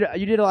BSG, you did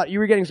a lot. You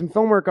were getting some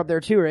film work up there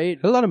too, right?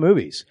 A lot of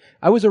movies.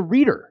 I was a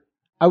reader.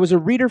 For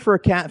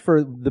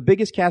the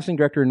biggest casting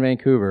director in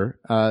Vancouver,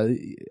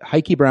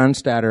 Heike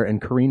Brownstatter and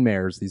Corrine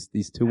Mayers.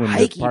 These two women.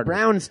 Heike partners.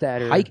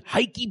 Brownstatter.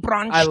 Heike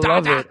Brownstatter. I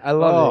love it. I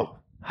love it.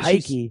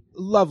 She's Heike.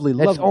 Lovely,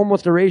 That's lovely.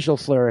 almost a racial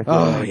slur. I feel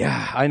Oh like.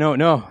 yeah, I know.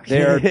 No,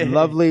 they are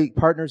lovely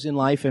partners in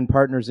life and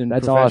partners in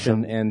That's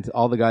profession, awesome. and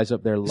all the guys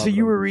up there love So you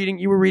them. were reading.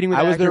 You were reading. With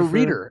I the was their actor for-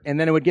 reader, and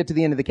then it would get to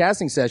the end of the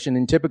casting session,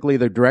 and typically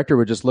the director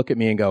would just look at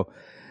me and go,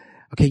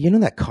 "Okay, you know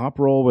that cop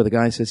role where the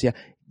guy says, 'Yeah,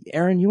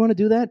 Aaron, you want to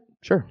do that?'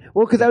 Sure."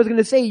 Well, because I was going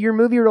to say your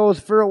movie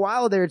roles for a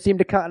while there, it seemed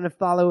to kind of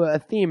follow a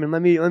theme. And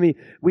let me.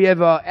 We have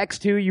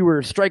X2. You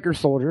were Striker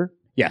Soldier.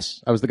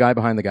 Yes, I was the guy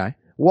behind the guy.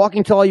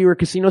 Walking Tall. You were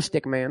Casino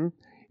Stickman.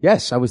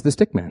 Yes, I was the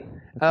stick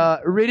man.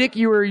 Riddick.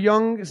 You were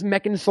Young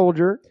Meccan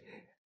Soldier.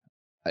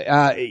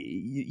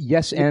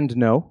 Yes and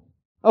no.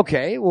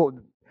 Okay. Well,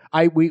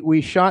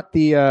 We shot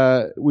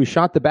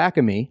the back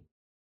of me,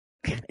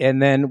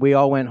 and then we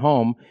all went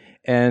home,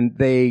 and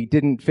they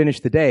didn't finish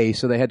the day,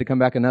 so they had to come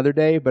back another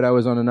day. But I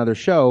was on another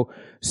show,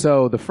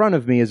 so the front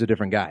of me is a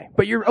different guy.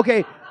 but you're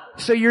okay.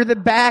 So you're the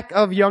back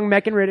of Young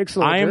Meccan Riddick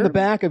Soldier. I am the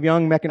back of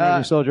young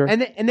Mechan Soldier,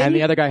 and then the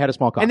you- other guy had a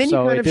small cock, And then you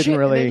so kind it of didn't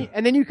really.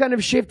 and then you kind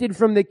of shifted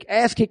from the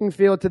ass kicking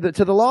field to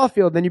the law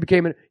field. Then you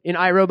became in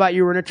iRobot.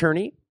 You were an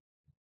attorney.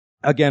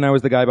 Again, I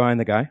was the guy behind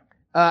the guy.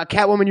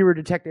 Catwoman, you were a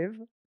detective.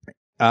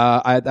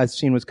 That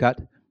scene was cut.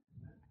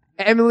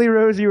 Emily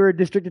Rose, you were a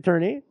district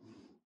attorney.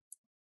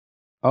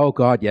 Oh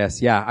God,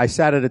 yes, yeah. I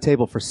sat at a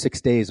table for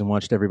 6 days and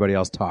watched everybody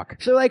else talk.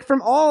 So like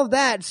from all of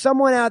that,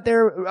 someone out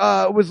there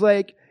was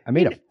like, I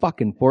made a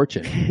fucking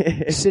fortune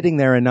sitting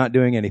there and not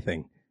doing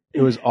anything.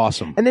 It was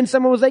awesome. and then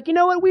someone was like, you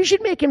know what? We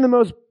should make him the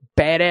most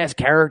badass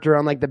character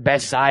on like the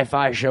best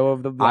sci-fi show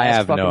of the I last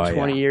have fucking no idea.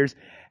 20 years.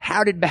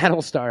 How did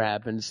Battlestar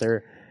happen,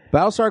 sir?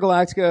 Battlestar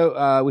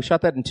Galactica, we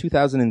shot that in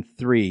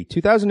 2003.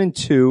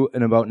 2002,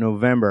 in about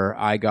November,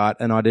 I got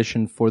an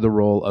audition for the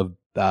role of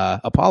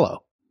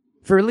Apollo.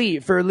 For Lee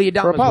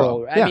Adama's For Apollo.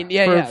 role. I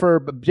mean,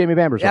 for Jamie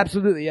Bamber's role.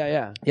 Absolutely,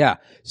 yeah. Yeah.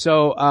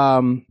 So,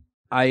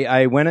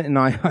 I went and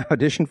I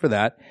auditioned for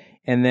that,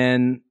 and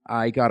then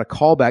I got a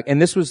call back,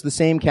 and this was the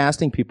same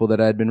casting people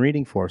that I had been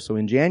reading for. So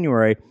in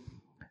January,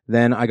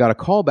 then I got a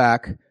call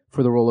back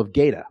for the role of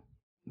Gaeta,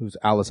 who's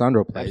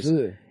Alessandro plays.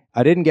 Absolutely.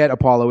 I didn't get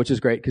Apollo, which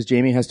is great because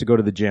Jamie has to go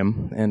to the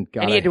gym, and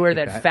he had to wear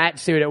that fat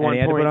suit at one and he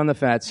had to point. put on the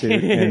fat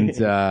suit,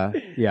 and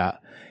yeah.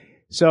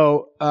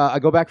 So I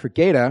go back for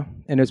Gaeta,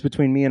 and it's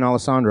between me and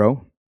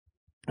Alessandro,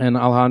 and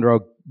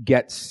Alejandro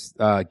gets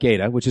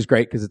Gaeta, which is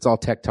great because it's all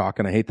tech talk,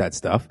 and I hate that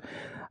stuff,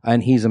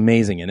 and he's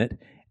amazing in it.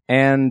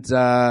 And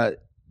Ty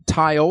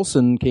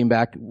Olsson came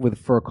back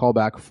for a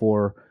callback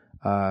for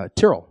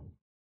Tyrell,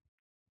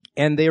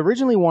 and they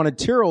originally wanted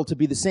Tyrell to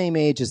be the same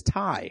age as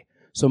Ty.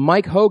 So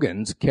Mike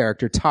Hogan's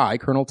character, Ty,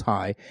 Colonel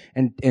Ty,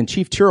 and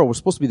Chief Tyrell were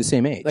supposed to be the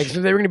same age. Like, so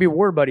they were going to be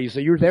war buddies.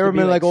 So you were They were supposed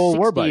to be like old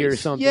war 60 buddies or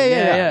something.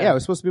 Yeah. It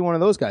was supposed to be one of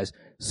those guys.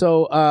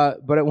 So,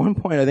 but at one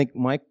point, I think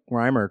Mike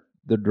Reimer,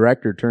 the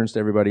director, turns to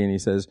everybody and he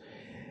says,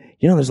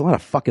 "You know, there's a lot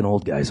of fucking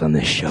old guys on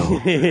this show."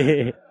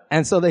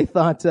 And so they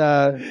thought,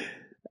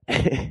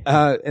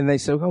 and they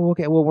said, "Oh,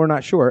 okay. Well, we're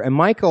not sure." And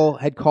Michael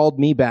had called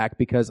me back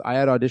because I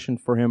had auditioned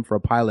for him for a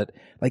pilot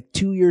like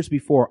 2 years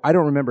before. I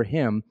don't remember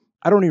him.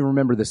 I don't even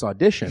remember this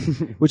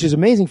audition, which is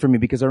amazing for me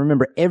because I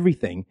remember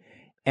everything.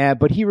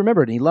 But he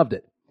remembered and he loved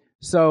it.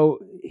 So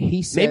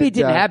he said, Maybe it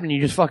didn't happen.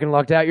 You just fucking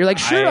lucked out. You're like,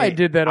 sure, I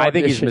did that audition. I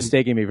think he's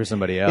mistaking me for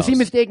somebody else. Is he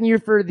mistaking you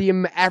for the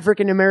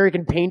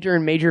African-American painter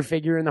and major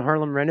figure in the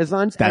Harlem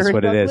Renaissance? That's Aaron what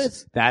Douglas? it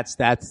is.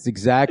 That's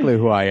exactly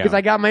who I am. Because I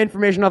got my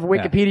information off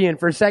Wikipedia, and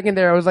for a second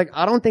there, I was like,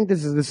 I don't think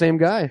this is the same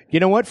guy. You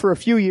know what? For a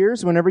few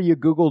years, whenever you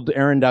Googled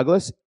Aaron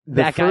Douglas, the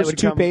That guy first would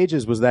 2 come.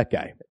 pages was that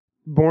guy.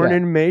 Born Yeah.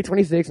 in May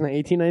 26,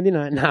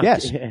 1899. No,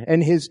 Yes. yeah.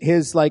 And his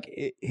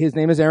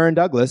name is Aaron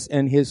Douglas,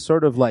 and his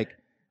sort of like,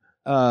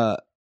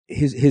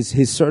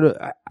 his sort of,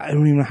 I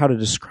don't even know how to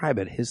describe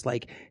it.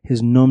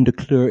 His nom de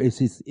clue is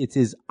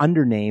his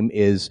undername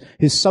is,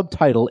 his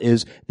subtitle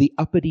is the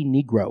uppity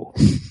Negro.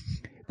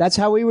 That's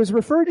how he was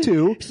referred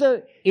to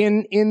So,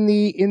 in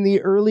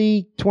the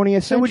early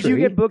 20th century. so would you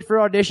get booked for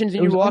auditions and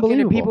It you was walk in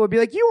and unbelievable. people would be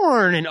like, you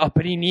aren't an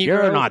uppity Negro.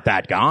 You're not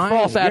that guy.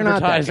 False You're not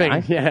that advertising.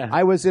 guy. Yeah.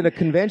 I was at a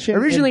convention.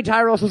 Originally,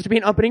 Tyrell was supposed to be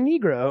an uppity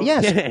Negro.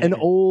 Yes, an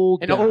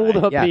old guy.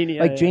 uppity,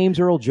 like yeah. James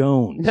Earl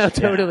Jones. No,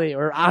 totally.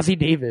 Or Ozzie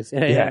Davis.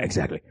 Yeah,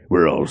 exactly.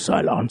 We're all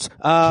silence.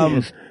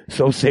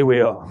 So say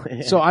we all.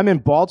 So I'm in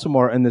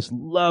Baltimore, and this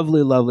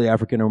lovely, lovely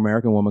African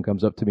American woman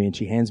comes up to me, and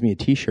she hands me a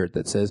T-shirt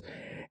that says,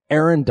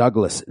 "Aaron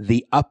Douglas,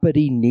 the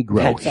uppity Negro."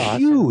 That's awesome.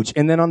 Huge.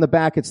 And then on the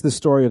back, it's the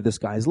story of this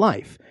guy's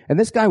life. And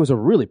this guy was a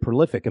really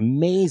prolific,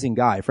 amazing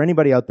guy. For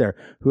anybody out there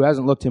who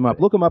hasn't looked him up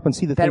and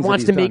see the That things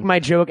wants that to he's make done. my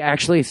joke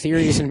actually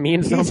serious and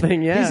mean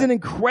something. Yeah. He's an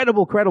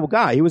incredible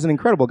guy. He was an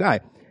incredible guy.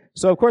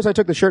 So of course I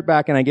took the shirt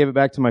back and I gave it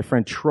back to my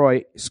friend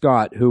Troy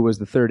Scott, who was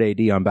the third AD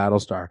on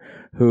Battlestar,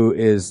 who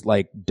is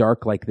like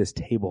dark like this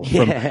table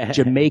from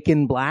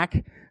Jamaican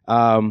black.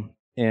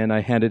 And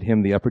I handed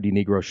him the uppity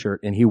Negro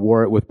shirt, and he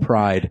wore it with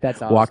pride. That's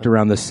awesome. Walked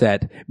around the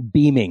set,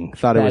 beaming.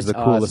 Thought it was the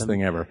That's coolest awesome.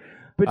 thing ever.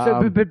 But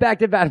back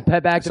to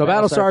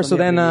Battlestar. So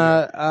then,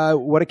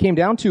 what it came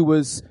down to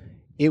was,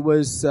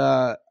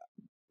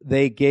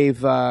 they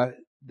gave,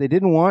 they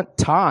didn't want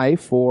Ty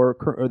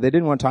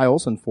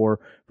Olsson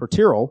for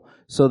Tyrell.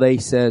 So they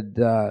said,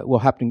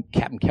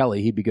 Captain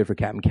Kelly, he'd be good for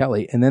Captain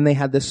Kelly. And then they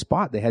had this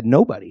spot. They had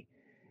nobody.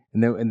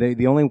 And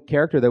the only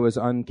character that was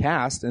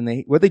uncast,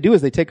 and what they do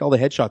is they take all the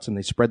headshots and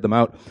they spread them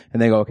out,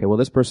 and they go, okay, well,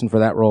 this person for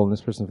that role and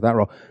this person for that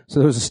role. So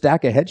there was a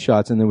stack of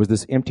headshots and there was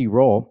this empty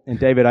role, and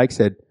David Icke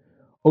said,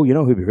 "Oh, you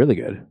know who'd be really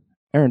good?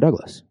 Aaron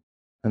Douglas."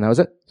 And that was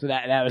it. So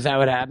that was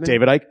how it happened.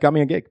 David Icke got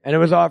me a gig. And it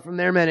was off from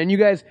there, man. And you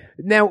guys,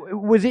 now,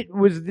 was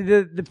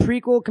the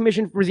prequel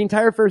commission, was the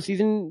entire first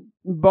season,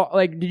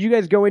 like, did you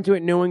guys go into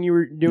it knowing you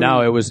were doing?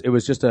 No, it was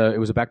just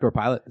a backdoor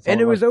pilot. That's all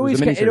And it was always,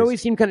 a it miniseries.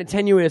 always seemed kind of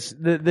tenuous,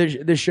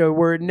 the show,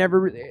 where it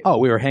never, Oh,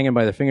 we were hanging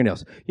by the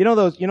fingernails. You know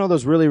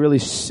those really, really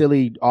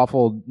silly,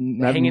 awful,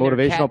 Hanging their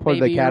motivational cat points,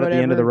 the baby cat or at the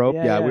end of the whatever. rope.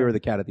 Yeah, Yeah, yeah. we were the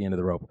cat at the end of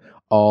the rope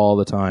all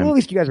the time. well, at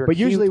least you guys were But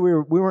cute. usually we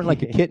weren't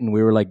like a kitten.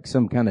 We were like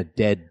some kind of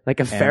dead Like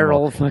a animal.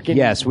 feral fucking.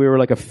 Yes, we were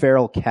like a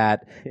feral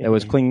cat that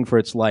was clinging for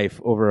its life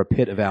over a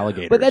pit of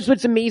alligators. But that's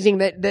what's amazing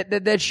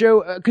that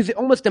show, because it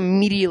almost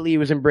immediately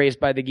was embraced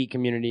by the geek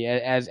community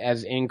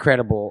as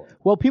incredible.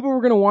 Well, people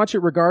were going to watch it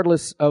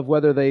regardless of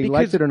whether they Because-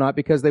 liked it or not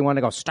because they want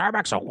to go,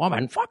 Starbuck's a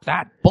woman, fuck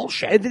that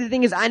bullshit. And the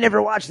thing is, I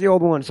never watched the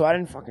old one, so I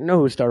didn't fucking know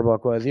who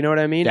Starbuck was. You know what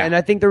I mean? Yeah. And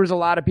I think there was a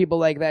lot of people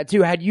like that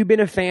too. Had you been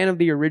a fan of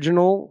the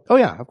original? Oh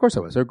yeah, of course I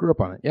was. I grew up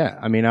on it. Yeah.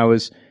 I mean, I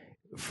was,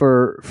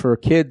 for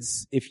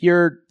kids, if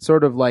you're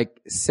sort of like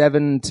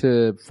 7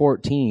 to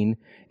 14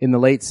 in the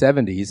late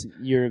 70s,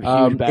 You're a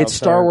huge it's Battlestar.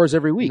 Star Wars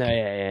every week.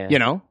 Yeah. You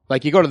know,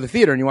 like you go to the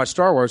theater and you watch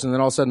Star Wars, and then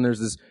all of a sudden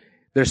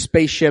there's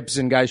spaceships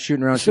and guys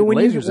shooting around shooting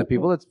lasers at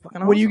people. That's fucking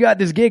awesome. When you got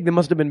this gig, that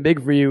must have been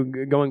big for you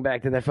going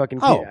back to that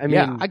fucking kid. Oh, I mean,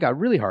 yeah, I got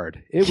really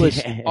hard. It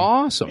was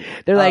awesome.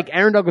 they're like,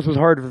 Aaron Douglas was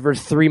hard for the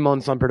first 3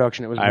 months on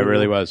production. It was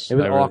brutal. It was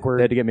awkward.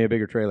 They had to get me a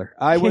bigger trailer.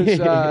 I was,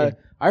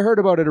 I heard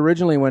about it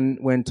originally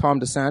when Tom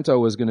DeSanto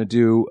was going to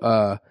do,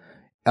 not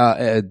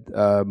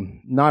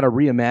a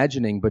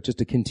reimagining, but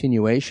just a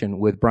continuation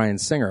with Bryan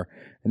Singer.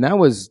 And that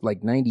was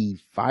like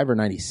 95 or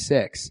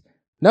 96.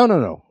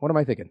 No. What am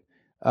I thinking?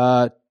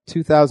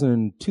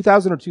 2000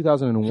 or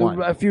 2001.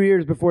 So a few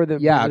years before the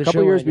Yeah, the a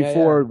couple show years went.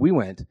 before we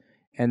went,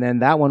 and then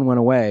that one went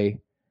away,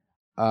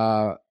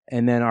 and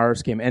then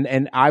ours came.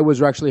 And I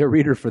was actually a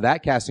reader for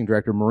that casting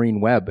director, Maureen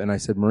Webb, and I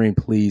said, Maureen,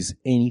 please,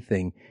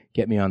 anything,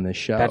 get me on this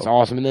show. That's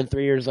awesome. And then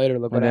 3 years later,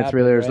 look what And then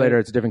happened. 3 years right? later,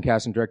 it's a different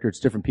casting director, it's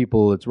different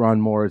people, it's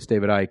Ron Moore, it's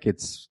David Icke,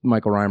 it's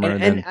Michael Reimer,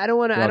 and And then I don't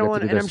want we all get to to,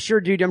 do and I'm this. sure,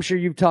 dude,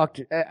 you've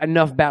talked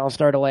enough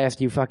Battlestar to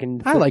last you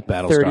fucking I like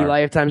Battlestar. 30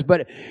 lifetimes,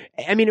 but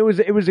I mean, it was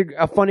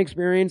a fun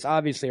experience,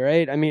 obviously,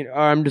 right? I mean,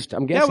 I'm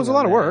guessing. Yeah, it was a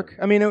lot of work.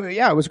 I mean,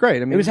 it was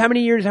great. I mean, It was how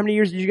many years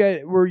did you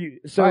guys, were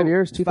you, so 5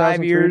 years, 2003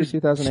 5 years to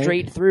 2008.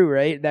 straight through,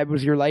 right? That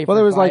was your life well,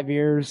 for there was 5 like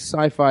years.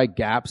 sci-fi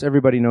gaps.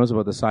 Everybody knows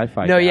about the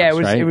sci-fi No, gaps, yeah,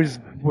 right?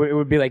 it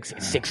would be like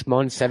 6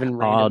 months, 7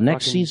 random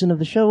Next fucking- season of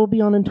the show will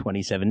be on in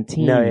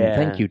 2017. No, yeah.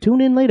 Thank you. Tune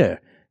in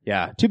later.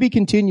 Yeah. To be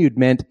continued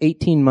meant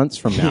 18 months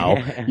from now,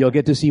 you'll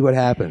get to see what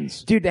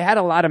happens. Dude, they had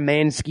a lot of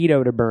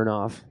Mansquito to burn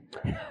off.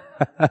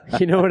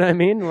 You know what I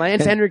mean?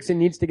 Lance Henriksen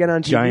needs to get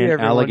on TV Giant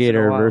every alligator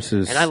once in a while.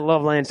 versus and I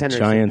love Lance Henriksen.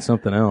 Giant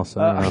something else.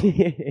 I don't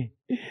know.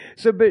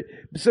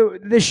 So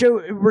the show,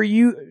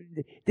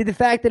 did the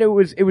fact that it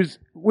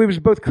was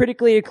both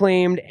critically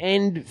acclaimed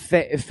and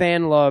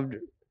fan loved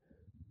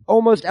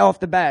almost off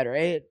the bat,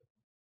 right?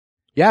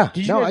 Yeah.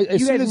 Did you no, guys, as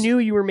you soon guys as- knew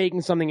you were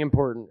making something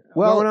important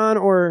Well, going on,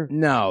 or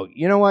No.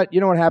 You know what? You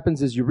know what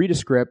happens is you read a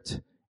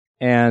script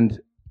and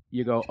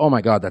you go, oh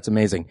my God, that's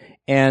amazing.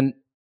 And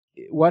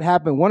what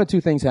happened, one of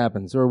two things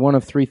happens, or one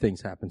of three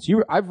things happens.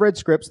 I've read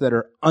scripts that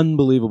are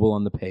unbelievable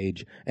on the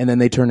page, and then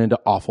they turn into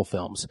awful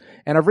films.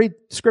 And I've read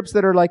scripts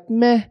that are like,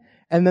 meh,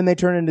 and then they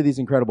turn into these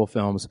incredible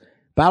films.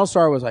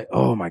 Battlestar was like,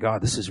 oh my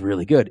God, this is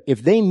really good.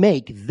 If they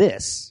make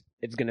this,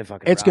 it's gonna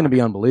it's going to be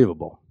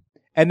unbelievable.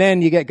 And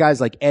then you get guys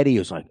like Eddie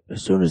who's like,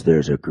 as soon as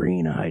there's a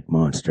green-eyed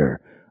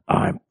monster,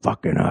 I'm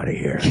fucking out of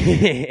here.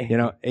 You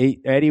know,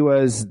 Eddie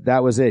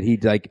that was it.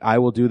 He'd like, I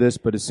will do this,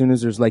 but as soon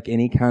as there's like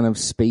any kind of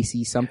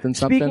spacey something,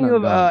 Speaking I'm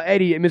of done.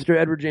 Eddie, Mr.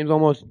 Edward James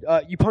Olmos,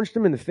 you punched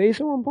him in the face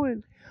at one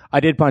point. I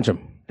did punch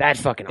him. That's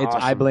fucking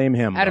awesome. I blame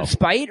him. Out though. of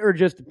spite or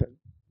just?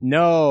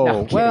 No. No,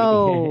 I'm kidding.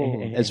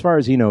 Well, as far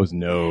as he knows,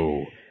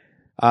 no.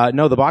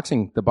 No, the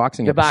boxing The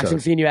episode. boxing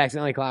scene, you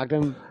accidentally clocked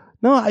him.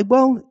 No,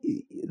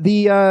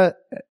 the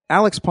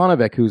Alex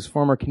Ponovic, who's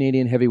former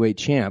Canadian heavyweight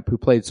champ, who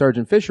played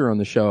Sergeant Fisher on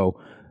the show,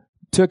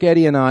 took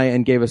Eddie and I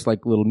and gave us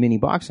like little mini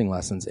boxing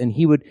lessons. And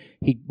he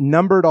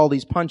numbered all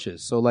these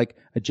punches. So like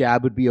a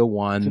jab would be a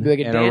 1, it'd be like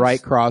a and a dance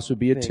right cross would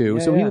be a 2. Yeah,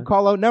 so he yeah. would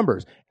call out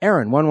numbers.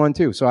 Aaron, 1, 1,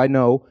 2. So I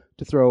know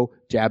to throw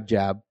jab,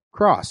 jab,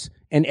 cross.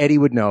 And Eddie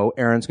would know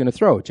Aaron's going to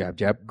throw jab,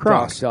 jab,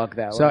 cross. Duck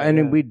that So, way, and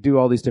yeah. then we'd do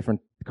all these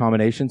different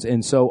combinations.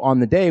 And so on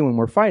the day when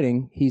we're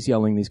fighting, he's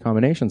yelling these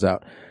combinations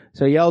out.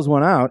 So he yells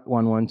one out,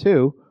 1, 1,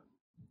 2,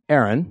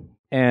 Aaron,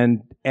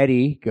 and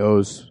Eddie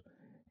goes,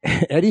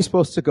 Eddie's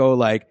supposed to go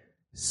like,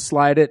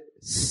 slide it,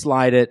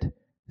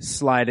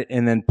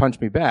 and then punch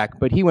me back.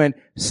 But he went,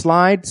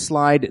 slide,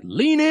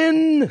 lean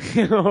in.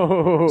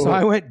 So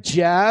I went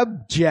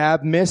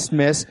jab, miss,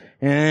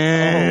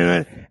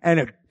 and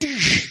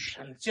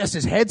just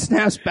his head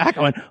snaps back.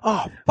 I went,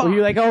 oh, fuck. Well,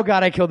 you're like, oh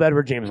God, I killed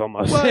Edward James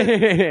almost.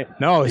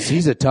 No,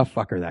 he's a tough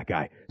fucker, that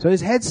guy. So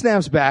his head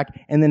snaps back,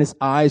 and then his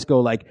eyes go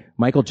like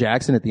Michael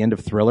Jackson at the end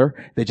of Thriller.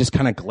 They just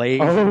kind of glaze.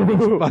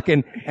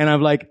 Fucking, and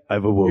I'm like,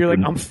 I've awoken. You're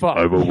like, I'm fucked.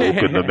 I've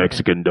awoken the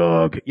Mexican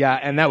dog. Yeah,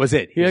 and that was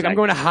it. You're He's like, I'm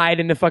going to hide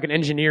in the fucking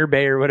engineer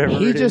bay or whatever.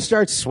 He it just is.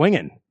 starts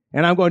swinging,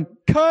 and I'm going,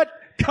 cut.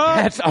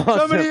 That's awesome.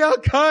 Somebody else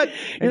cut.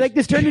 You're like,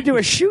 this turned into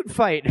a shoot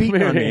fight.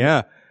 Beating on me,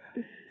 yeah.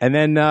 And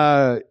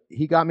then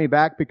he got me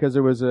back because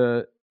there was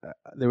a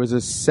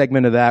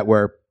segment of that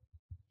where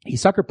he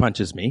sucker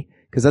punches me,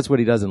 because that's what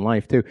he does in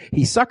life too.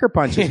 He sucker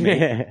punches me,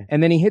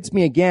 and then he hits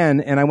me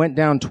again, and I went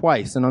down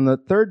twice. And on the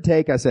third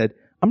take, I said,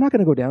 I'm not going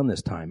to go down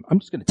this time. I'm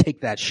just going to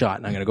take that shot,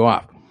 and I'm going to go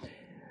off.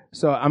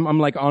 So I'm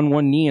like on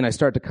one knee, and I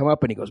start to come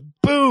up, and he goes,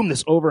 boom,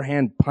 this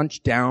overhand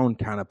punch down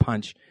kind of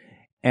punch.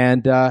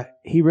 And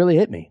he really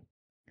hit me.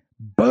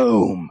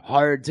 boom,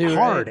 Hard too.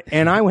 hard. Right?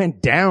 And I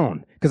went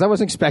down because I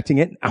wasn't expecting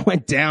it. I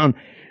went down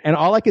and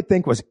all I could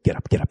think was get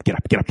up, get up, get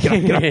up, get up, get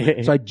up, get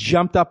up. So I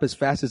jumped up as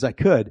fast as I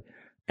could.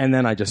 And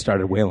then I just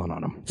started wailing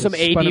on him. Some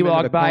Just spun him AD into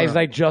walked the by. He's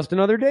corner. like, just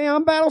another day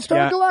on Battlestar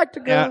Yeah.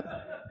 Galactica. Yeah.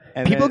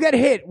 And People then- get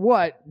hit.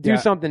 What? Do Yeah.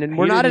 something. And He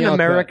we're not didn't in yell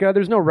America.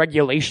 There's no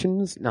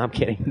regulations. No, I'm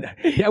kidding.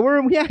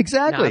 Yeah,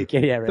 exactly. No, I'm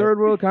kidding. Yeah, right. Third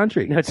world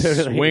country. No,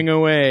 totally. Swing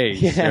away,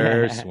 Yeah.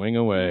 sir. Swing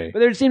away. But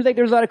there seems like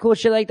there's a lot of cool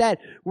shit like that.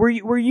 Were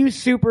you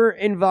super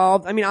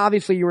involved? I mean,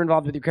 obviously you were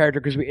involved with your character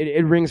because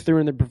it rings through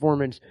in the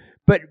performance.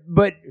 But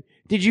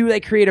did you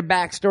like create a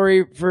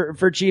backstory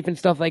for Chief and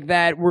stuff like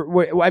that?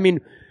 I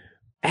mean,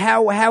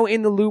 how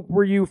in the loop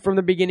were you from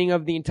the beginning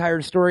of the entire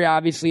story?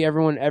 Obviously,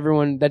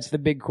 everyone. That's the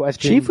big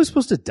question. Chief was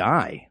supposed to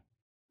die.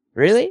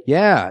 really?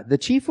 Yeah, the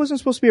Chief wasn't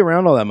supposed to be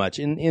around all that much.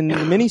 In the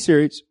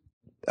miniseries,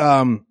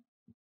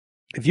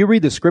 if you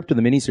read the script of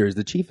the miniseries,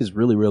 the Chief is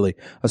really, really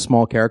a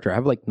small character. I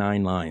have like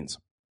 9 lines.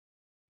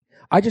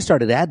 I just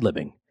started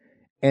ad-libbing.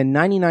 And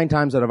 99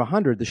 times out of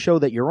 100, the show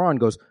that you're on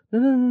goes,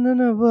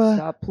 no,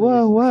 Stop, please.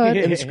 what?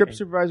 And the script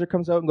supervisor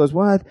comes out and goes,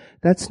 what?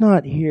 That's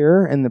not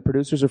here. And the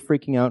producers are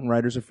freaking out and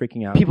writers are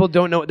freaking out. People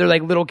don't know. They're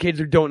like little kids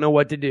who don't know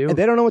what to do. And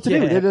they don't know what to do.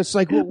 Yeah. They're just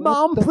like, well,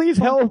 Mom, what the please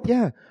fuck? help.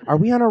 Yeah. Are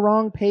we on a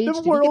wrong page? The Did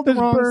we get world the is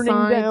wrong burning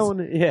signs?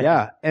 down. Yeah.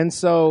 Yeah. And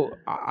so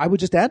I would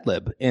just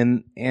ad-lib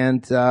and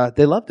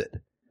they loved it.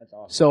 That's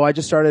awesome. So I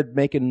just started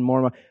making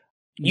more.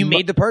 You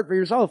made the part for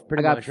yourself,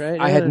 pretty much, right?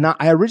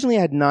 I originally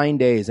had 9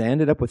 days. I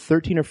ended up with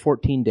 13 or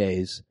 14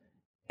 days.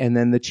 And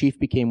then the Chief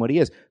became what he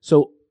is.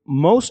 So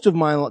most of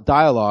my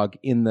dialogue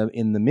in the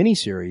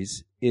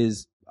miniseries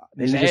is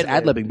just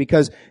ad-libbing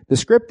because the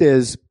script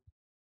is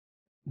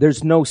it's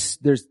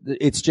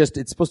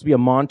supposed to be a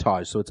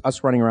montage. So it's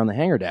us running around the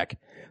hangar deck.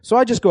 So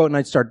I just go out and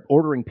I'd start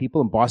ordering people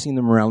and bossing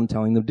them around and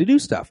telling them to do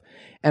stuff.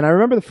 And I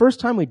remember the first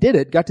time we did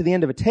it, got to the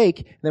end of a take,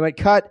 and they might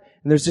cut,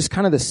 and there's just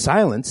kind of this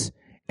silence,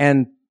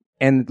 and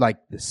like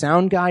the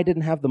sound guy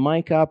didn't have the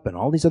mic up, and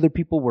all these other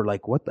people were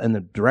like, what? And the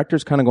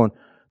director's kind of going,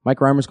 Mike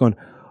Reimer's going,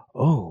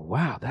 oh,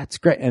 wow, that's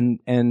great.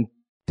 And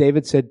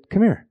David said,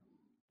 come here.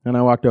 And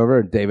I walked over,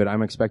 and David,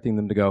 I'm expecting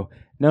them to go,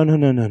 no.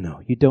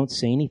 You don't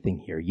say anything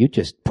here. You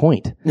just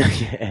point.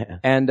 Yeah.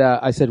 And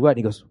I said, what? And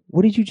he goes,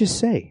 what did you just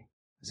say?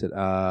 I said,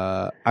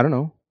 I don't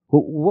know.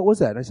 What was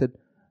that? And I said,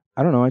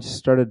 I don't know. I just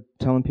started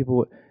telling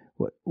people,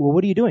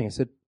 what are you doing? I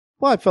said,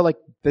 well, I felt like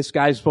this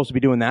guy's supposed to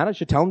be doing that. I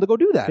should tell him to go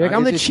do that. You're like,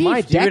 I'm the It's Chief,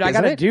 my dude. deck, I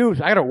isn't it?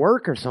 gotta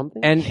work or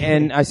something.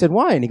 And I said,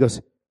 why? And he goes,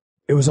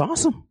 it was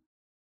awesome.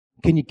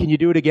 Can you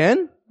do it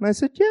again? And I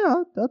said, yeah,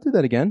 I'll do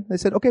that again. They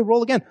said, okay,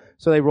 roll again.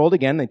 So they rolled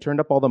again. They turned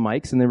up all the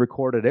mics and they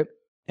recorded it.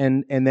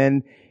 And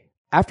then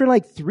after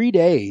like 3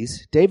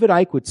 days, David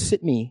Icke would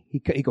sit me.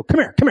 He'd go, come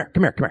here.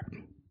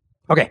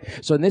 Okay.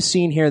 So in this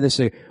scene here,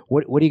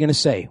 what are you going to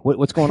say?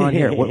 What's going on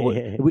here?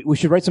 We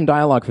should write some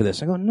dialogue for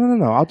this. I go,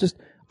 no. I'll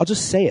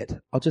just say it.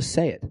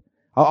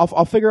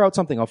 I'll figure out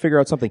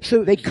something.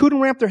 So they couldn't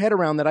wrap their head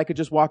around that I could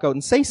just walk out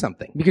and say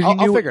something. Because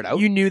I'll figure it out.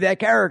 You knew that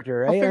character,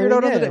 right? I'll figure it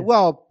out. Yeah.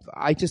 Well,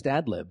 I just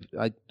ad-lib.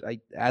 I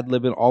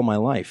ad-lib it all my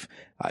life.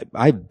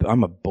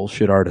 I'm a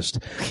bullshit artist.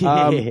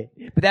 But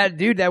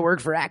that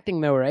worked for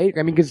acting though, right?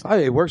 I mean, because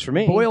It works for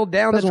me. boiled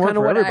down, that's Doesn't work kind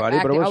of for what everybody, but it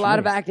acting, works a lot for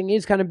of me. acting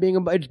is kind of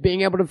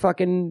being able to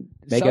fucking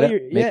Make sell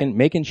it up,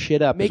 making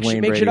shit up. make as Wayne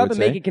shit Brady up would and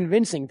say. make it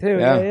convincing too.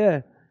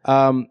 Yeah.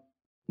 Yeah.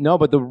 No,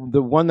 but the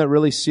one that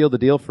really sealed the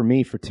deal for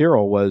me for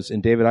Tyrrell was,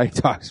 and David Icke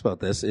talks about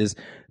this, is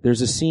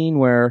there's a scene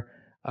where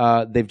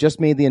they've just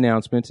made the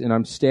announcement, and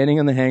I'm standing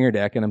on the hangar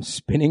deck, and I'm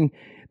spinning,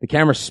 the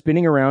camera's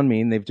spinning around me,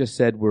 and they've just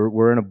said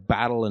we're in a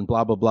battle, and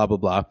blah blah blah blah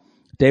blah.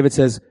 David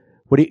says,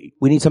 we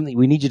need something.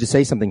 We need you to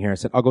say something here. I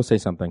said, I'll go say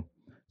something.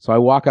 So I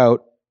walk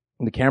out,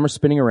 and the camera's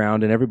spinning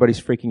around, and everybody's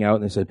freaking out,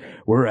 and they said,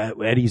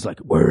 Eddie's like,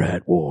 we're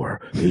at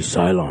war. These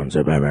Cylons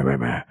are blah blah blah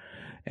blah.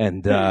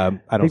 And I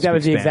don't think that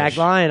was the speak exact Spanish.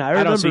 line.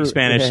 I don't speak remember-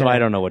 Spanish, so I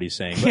don't know what he's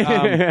saying.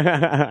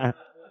 But,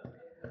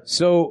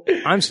 so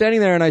I'm standing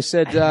there, and I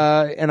said,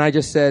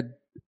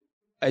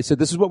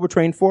 this is what we're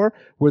trained for.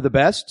 We're the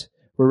best.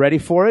 We're ready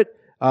for it.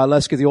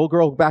 Let's get the old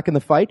girl back in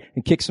the fight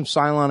and kick some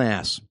Cylon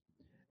ass.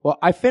 Well,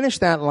 I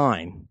finished that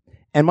line,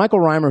 and Michael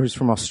Reimer, who's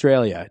from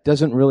Australia,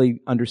 doesn't really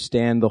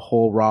understand the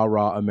whole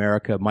rah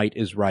America, might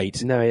is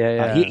right. No,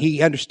 yeah.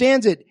 He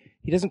understands it.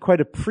 He doesn't quite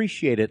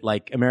appreciate it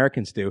like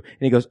Americans do. And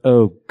he goes,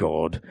 oh,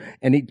 God.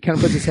 And he kind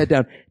of puts his head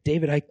down.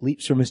 David Icke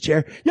leaps from his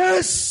chair.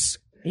 Yes!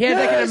 He had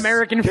like an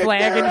American Kick flag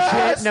their and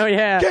ass! shit. No,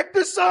 yeah. Kick the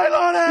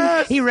Cylon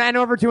ass! He ran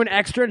over to an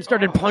extra and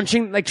started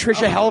punching like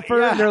Trisha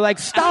Helfer, and they're like,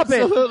 "Stop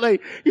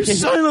Absolutely. You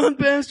Cylon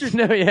bastard! it!"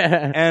 No,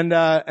 yeah. And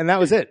that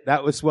was it.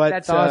 That was what.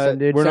 That's awesome,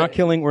 dude. We're So-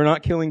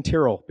 not killing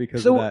Tyrrell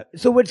because of that.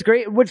 So what's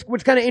great, what's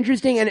kind of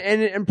interesting,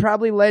 and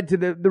probably led to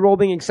the role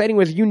being exciting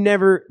was you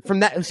never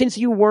since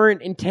you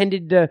weren't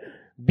intended to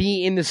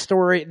be in the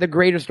story, the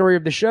greater story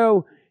of the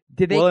show.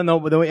 Did they? Well, in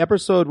the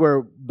episode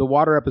the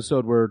water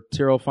episode where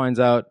Tyrrell finds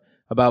out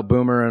about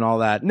Boomer and all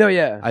that. No,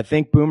 yeah. I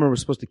think Boomer was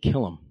supposed to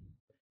kill him.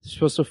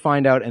 Supposed to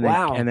find out and then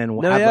Wow. and then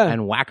No, yeah.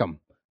 and whack him.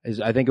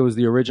 I think it was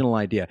the original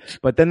idea.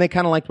 But then they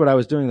kind of liked what I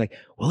was doing. Like,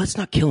 well, let's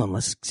not kill him.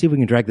 Let's see if we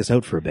can drag this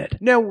out for a bit.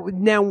 Now,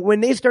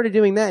 when they started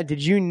doing that,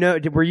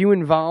 were you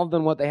involved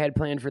in what they had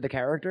planned for the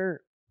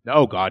character?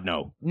 Oh God,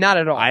 no. Not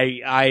at all.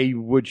 I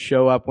would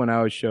show up when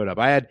I showed up.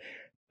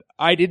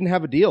 I didn't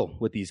have a deal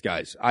with these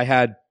guys. I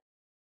had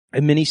a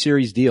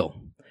miniseries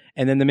deal.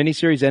 And then the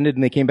miniseries ended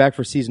and they came back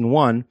for season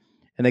 1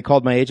 and they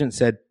called my agent and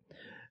said,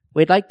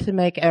 we'd like to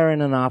make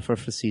Aaron an offer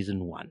for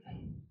season 1.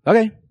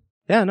 Okay.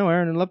 Yeah, no,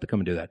 Aaron would love to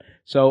come and do that.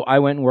 So I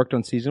went and worked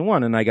on season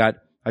 1 and I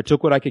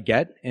took what I could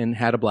get and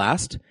had a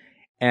blast.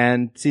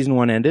 And season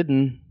 1 ended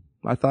and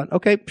I thought,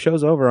 okay,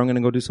 show's over. I'm going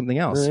to go do something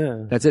else.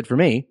 Yeah. That's it for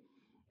me.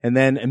 And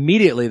then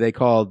immediately they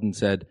called and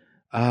said,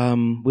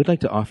 we'd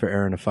like to offer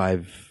Aaron a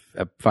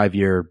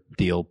 5-year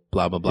deal,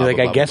 blah, blah, blah. You're like,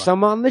 blah, I blah, guess blah.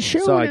 I'm on the show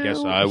So I now. guess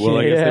I will.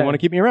 I guess they want to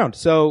keep me around.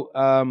 So,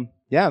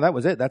 yeah, that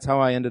was it. That's how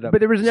I ended up. But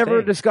there was never a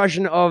staying.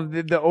 discussion of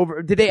the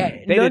over. Did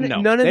they? They didn't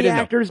know. None of They the didn't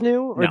know. actors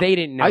knew, or No. they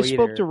didn't know. I either?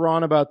 spoke to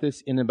Ron about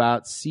this in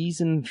about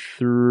season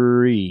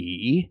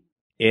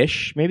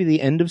 3-ish, maybe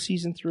the end of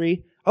season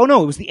 3. Oh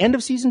no, it was the end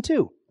of season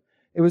 2.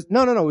 It was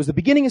no. It was the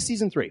beginning of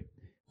season 3.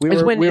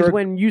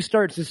 When you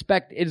start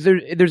suspect.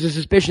 There's a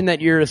suspicion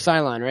that you're a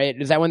Cylon, right?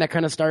 Is that when that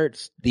kind of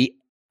starts? The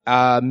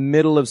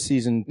middle of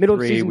season 3. Middle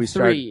of season we 3.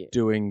 started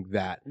doing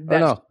that.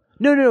 That's-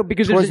 No,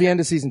 because towards there's the end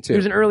of season 2.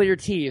 There's an earlier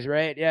tease,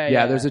 right? Yeah.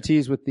 Yeah, there's a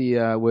tease with the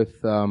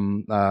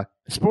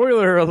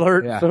spoiler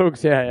alert, Yeah.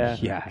 folks. Yeah.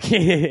 yeah.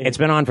 It's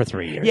been on for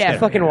 3 years. Yeah,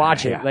 fucking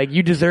watch it. Yeah. Like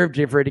you deserved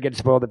it for it to get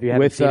spoiled if you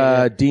haven't With seen it.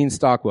 Yet. Dean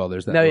Stockwell.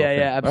 There's that. No, little yeah, thing.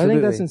 yeah, I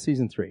think that's absolutely. in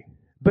season 3.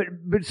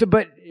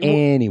 But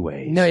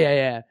Anyways. no,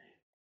 yeah.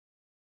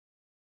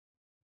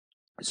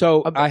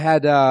 So I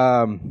had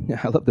I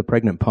love the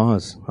pregnant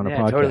pause on a Yeah,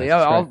 podcast. totally.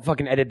 I'll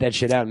fucking edit that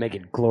shit out and make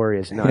it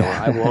glorious. No,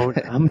 I won't.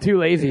 I'm too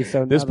lazy.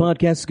 So This no.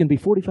 podcast is going to be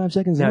 45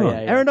 seconds No, long.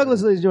 yeah, yeah. Aaron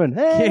Douglas is doing.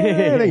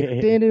 Hey,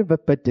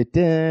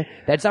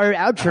 That's our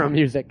outro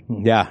music.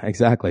 yeah,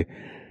 exactly.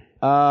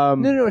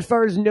 No. As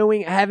far as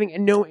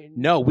having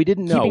No, we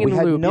didn't know. Keeping in We the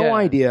had loop, no yeah.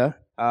 idea.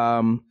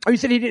 Oh, you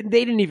said they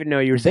didn't even know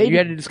you were saying. You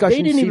had a discussion.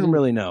 They didn't even season-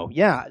 really know.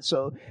 Yeah.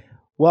 So,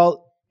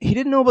 well, he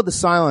didn't know about the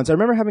Cylons. I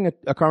remember having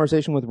a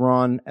conversation with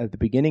Ron at the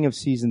beginning of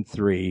season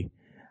 3.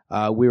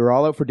 We were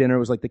all out for dinner. It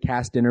was like the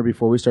cast dinner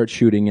before we start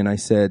shooting. And I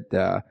said,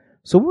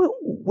 so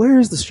where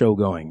is the show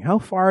going? How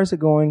far is it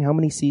going? How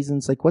many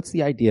seasons? Like, what's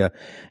the idea?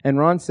 And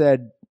Ron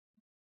said,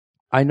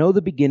 I know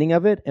the beginning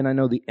of it and I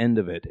know the end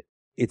of it.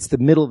 It's the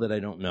middle that I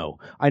don't know.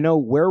 I know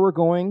where we're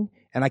going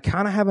and I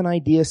kind of have an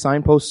idea,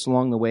 signposts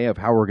along the way of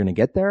how we're going to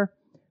get there,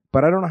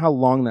 but I don't know how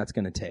long that's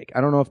going to take.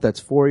 I don't know if that's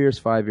 4 years,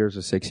 5 years,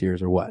 or 6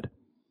 years or what.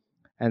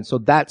 And so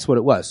that's what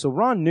it was. So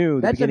Ron knew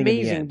the That's beginning and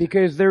the amazing end.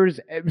 because there was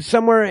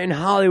somewhere in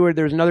Hollywood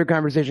there was another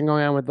conversation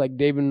going on with like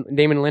Damon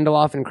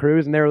Lindelof and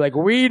Cruise, and they were like,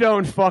 "We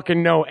don't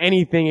fucking know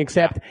anything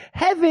except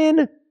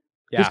heaven."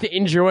 Yeah. Just to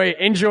enjoy it,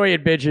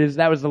 bitches.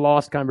 That was the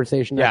lost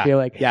conversation. I feel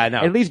like. Yeah, I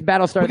know. At least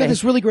Battlestar. We got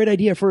this really great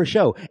idea for a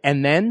show.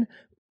 And then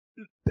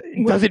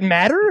Does it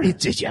matter?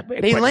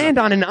 They land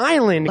on an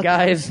island, Look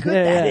guys. how good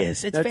that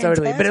is. It's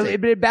Totally. fantastic.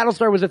 But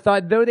Battlestar was a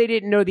thought, though they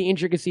didn't know the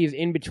intricacies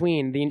in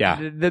between. Yeah.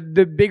 The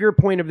bigger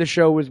point of the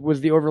show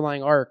was the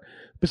overlying arc.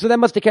 But so that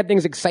must have kept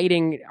things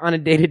exciting on a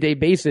day-to-day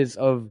basis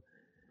of.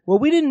 Well,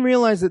 we didn't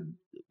realize that.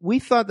 We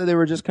thought that they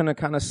were just going to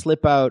kind of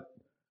slip out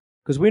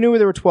because we knew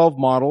there were 12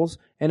 models,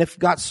 and it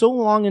got so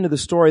long into the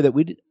story that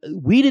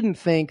we didn't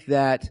think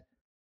that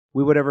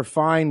we would ever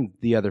find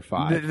the other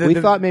 5. We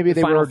thought maybe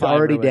they final were 5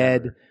 already or whatever.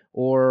 dead,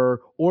 or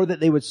that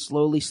they would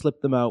slowly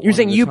slip them out. You're one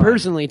saying at a you time.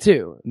 personally,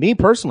 too. Me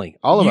personally,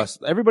 all of You- us,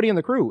 everybody in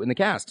the crew, in the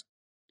cast.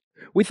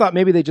 We thought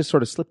maybe they just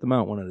sort of slipped them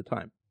out one at a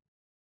time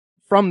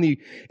from the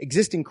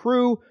existing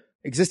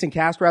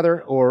cast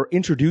rather, or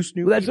introduce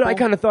new Well, that's people. what I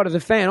kind of thought as a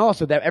fan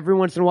also, that every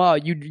once in a while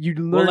you'd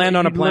learn. We'll land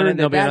on a you'd learn planet and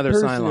there'll be that another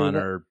person Cylon is-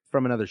 or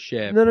from another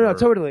ship. No, or,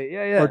 totally.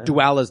 Yeah. Or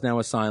Duala's now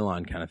a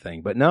Cylon kind of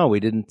thing. But no, we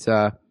didn't,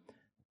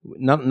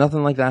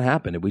 nothing like that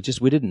happened. We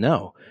didn't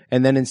know.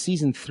 And then in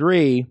season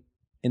 3,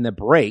 in the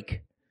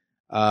break,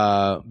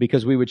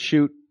 because we would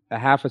shoot a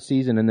half a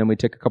season and then we'd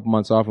take a couple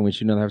months off and we'd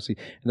shoot another half a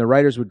season. And the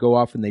writers would go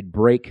off and they'd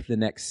break the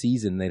next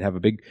season. They'd have a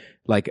big,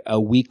 like a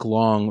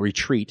week-long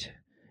retreat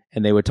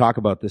and they would talk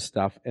about this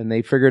stuff and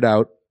they figured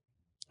out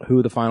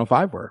who the final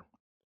 5 were.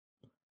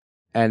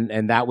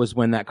 And that was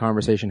when that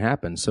conversation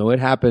happened. So it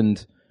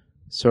happened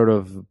sort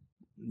of,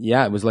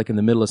 yeah, it was like in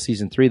the middle of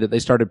season 3 that they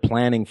started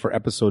planning for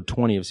episode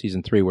 20 of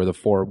season 3 where the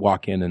 4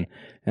 walk in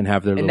and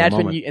have their And little that's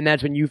moment. when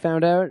that's when you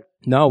found out.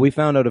 No, we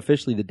found out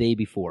officially the day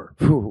before.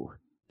 Whew.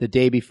 The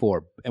day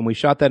before. And we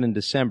shot that in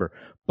December.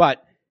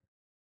 But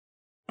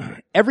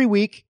every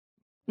week,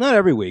 not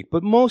every week,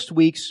 but most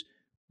weeks,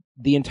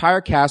 the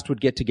entire cast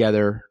would get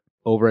together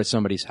over at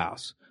somebody's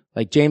house.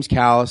 Like James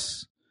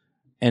Callis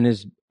and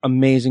his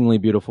amazingly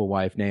beautiful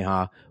wife,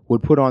 Neha,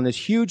 would put on this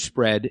huge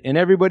spread, and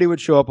everybody would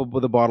show up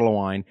with a bottle of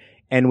wine,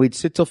 and we'd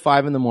sit till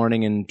 5 a.m.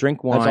 and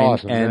drink wine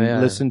awesome. and Yeah.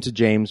 listen to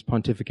James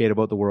pontificate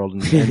about the world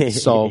and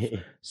solve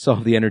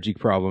the energy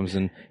problems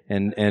and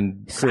Sign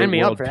create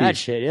me up world for peace. that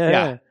shit.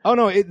 Yeah. Oh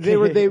no,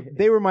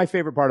 they were my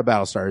favorite part of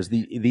Battlestars.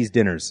 These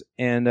dinners,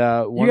 and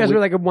You guys were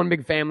like a one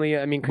big family.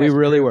 I mean, We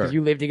really were.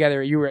 You lived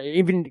together. You were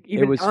even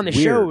was on the show.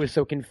 weird. It was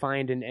so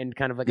confined and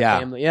kind of like Yeah. a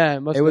family. Yeah,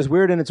 it was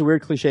weird, and it's a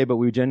weird cliche, but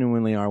we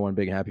genuinely are one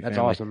big happy That's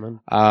family. awesome,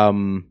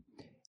 man.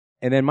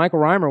 And then Michael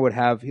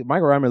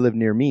Reimer lived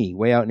near me,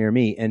 way out near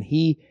me, and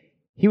he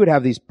would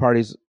have these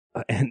parties,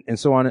 and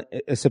so on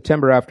a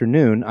September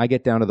afternoon, I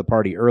get down to the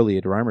party early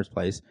at Reimer's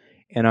place,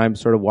 and I'm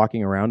sort of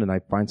walking around, and I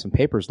find some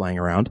papers laying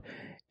around,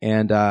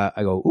 and I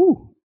go,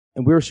 ooh,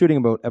 and we were shooting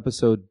about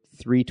episode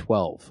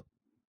 312.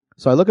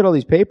 So I look at all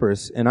these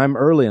papers, and I'm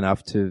early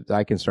enough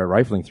I can start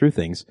rifling through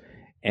things,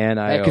 and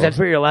I Because that's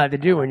what you're allowed to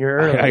do when you're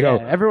early. I go-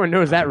 Yeah, everyone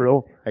knows that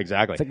rule.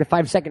 exactly. It's like the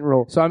 5-second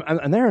rule. So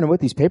I'm there and I'm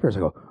with these papers. I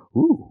go,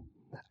 ooh,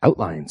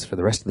 outlines for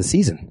the rest of the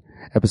season.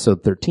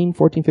 Episode 13,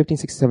 14, 15,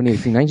 16, 17,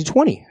 18, 19,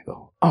 20. I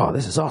go, oh,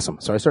 this is awesome.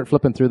 So I start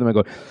flipping through them. I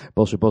go,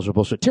 bullshit, bullshit,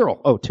 bullshit. Tyrrell.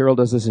 Oh, Tyrrell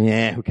does this.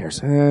 Yeah, who cares?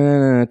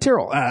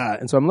 Tyrrell.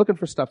 And so I'm looking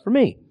for stuff for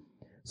me.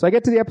 So I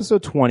get to the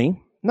episode 20.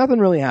 Nothing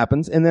really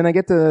happens. And then I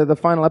get to the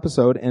final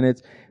episode and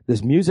it's,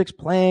 this music's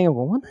playing. I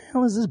go, what the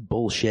hell is this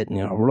bullshit? And,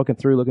 we're looking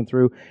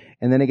through.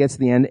 And then it gets to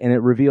the end and it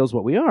reveals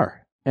what we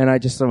are. And I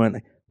just went,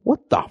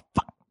 what the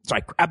fuck? So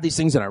I grab these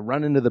things and I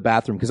run into the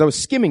bathroom because I was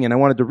skimming and I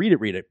wanted to read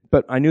it,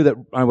 but I knew that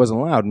I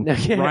wasn't allowed. And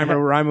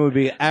Reimer would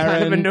be, Aaron,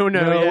 Kind of a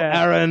no-no,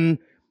 yeah. Aaron.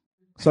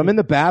 So I'm in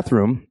the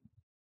bathroom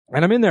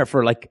and I'm in there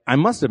for I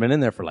must have been in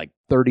there for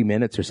 30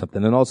 minutes or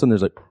something. And all of a sudden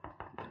there's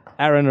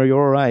Aaron, are you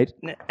all right?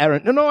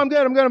 Aaron, no, I'm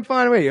good. I'm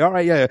fine. Wait, all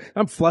right, yeah.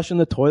 I'm flushing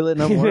the toilet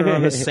and I'm watering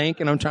on the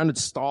sink and I'm trying to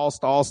stall.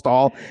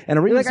 And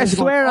I'm You're I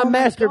swear I'm my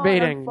God, I'm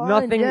masturbating.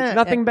 fine.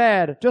 Nothing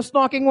bad. Just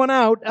knocking one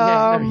out.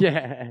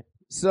 Yeah.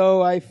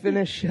 So I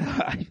finish,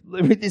 I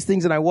read these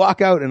things and I walk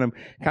out and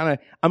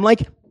I'm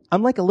like a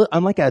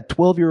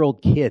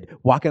 12-year-old kid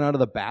walking out of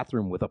the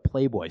bathroom with a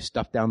Playboy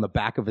stuffed down the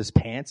back of his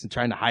pants and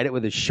trying to hide it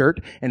with his shirt.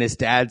 And his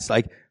dad's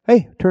like,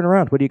 hey, turn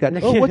around. What do you got?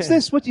 Oh, what's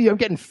this? I'm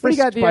getting frisked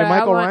What do you got, by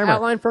Michael Reimer.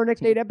 outline for our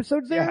next 8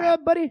 episodes there,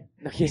 buddy?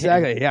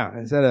 Exactly. Yeah.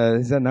 Is that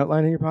an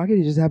outline in your pocket?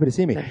 You're just happy to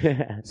see me.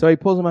 So he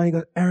pulls them out. And he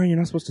goes, Aaron, you're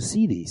not supposed to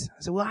see these.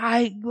 I said,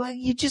 well,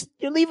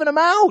 you're leaving them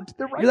out.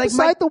 They're right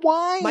beside the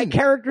wine. My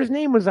character's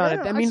name was on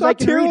it. That means I I saw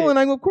can read Tyrrell, it. and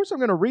I go, of course I'm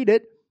going to read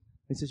it.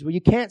 He says, well,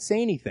 you can't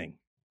say anything.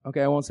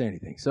 Okay, I won't say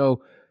anything.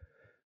 So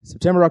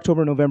September,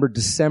 October, November,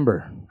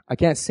 December. I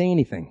can't say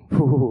anything.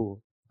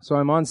 So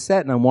I'm on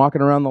set and I'm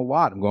walking around the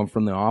lot. I'm going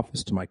from the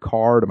office to my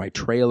car to my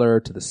trailer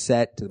to the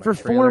set to my For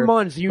trailer. 4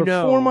 months, For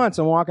 4 months,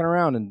 I'm walking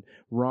around and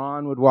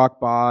Ron would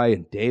walk by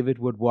and David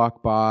would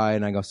walk by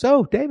and I go,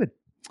 so David,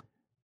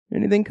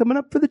 anything coming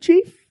up for the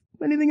chief?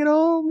 Anything at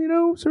all?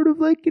 Sort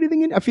of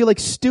anything I feel like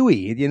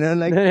Stewie,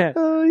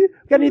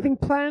 Got anything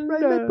planned?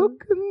 write my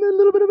book and a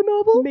little bit of a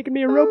novel. Making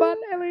me a robot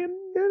alien?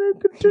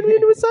 Turn me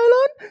into a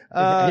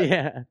Cylon?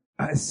 Yeah.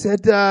 I said,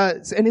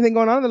 is anything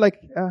going on? They're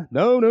like,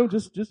 no,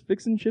 just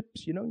fixing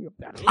ships, you're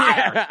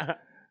liar.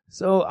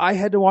 So I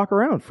had to walk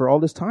around for all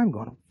this time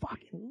going,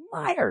 fucking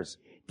liars.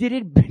 Did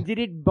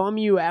it bum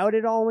you out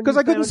at all? Because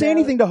I couldn't say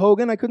anything to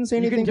Hogan. I couldn't say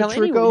You anything to couldn't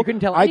tell anyone. Trico. You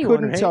couldn't tell I anyone,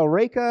 couldn't right? tell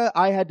Reka.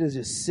 I had to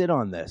just sit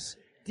on this.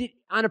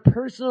 On a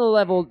personal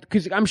level,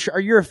 because I'm sure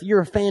you're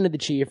a fan of the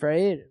Chief,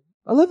 right?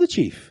 I love the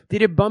chief.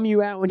 Did it bum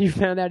you out when you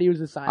found out he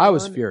was a Cylon? I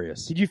was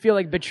furious. Did you feel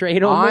like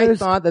betrayed I almost?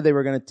 thought that they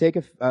were going to take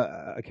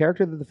a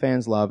character that the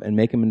fans love and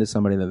make him into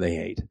somebody that they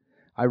hate.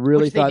 I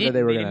really Which thought they that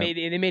they were going didn't.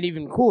 to. They made it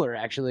even cooler,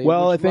 actually.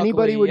 Well, which if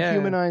anybody luckily, would yeah.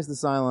 humanize the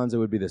Cylons, it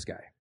would be this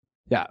guy.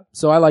 Yeah.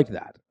 So I liked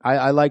that.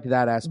 I liked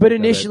that aspect. But of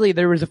it. initially,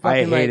 there was a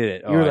fucking I hated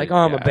it. You were like, "Oh,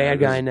 I'm a yeah, bad it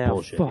was guy now."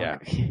 bullshit, Fuck. yeah.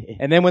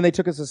 And then when they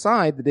took us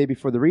aside the day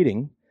before the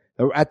reading,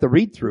 or at the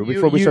read through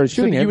before we started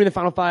shooting you it, were the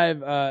final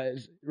 5,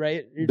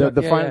 right?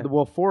 the final,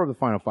 well, 4 of the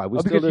final 5. We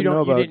still because didn't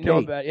know about. you didn't know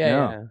Kate. about.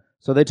 Yeah.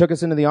 So they took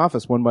us into the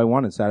office one by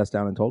one and sat us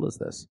down and told us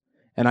this.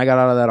 And I got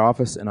out of that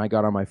office and I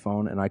got on my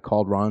phone and I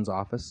called Ron's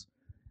office.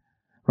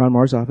 Ron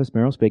Moore's office,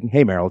 Meryl speaking.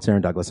 Hey, Meryl, it's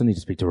Aaron Douglas. I need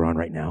to speak to Ron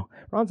right now.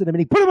 Ron's in a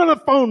meeting. Put him on the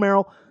phone,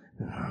 Meryl.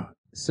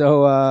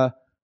 So,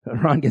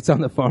 Ron gets on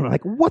the phone. I'm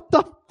like, what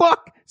the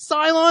fuck?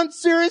 Cylon?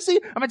 Seriously?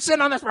 I've been sitting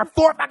on this for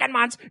 4 fucking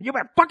months. You've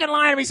been fucking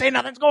lying to me saying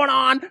nothing's going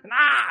on. And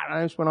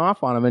I just went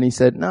off on him and he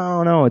said,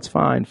 no, it's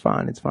fine,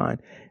 it's fine.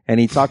 And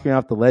he talked me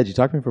off the ledge. He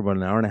talked to me for about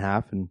an hour and a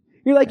half and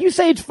You're like, you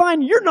say it's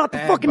fine. You're not the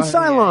fucking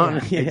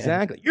Cylon. Yeah,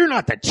 exactly. You're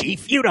not the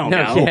chief. You don't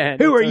No, know. yeah,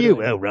 Who are totally. you?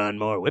 Well, Ron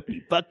Moore. What do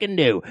you fucking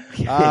do?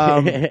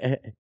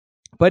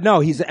 But no,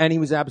 he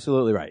was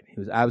absolutely right. He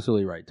was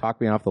absolutely right.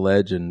 Talked me off the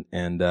ledge and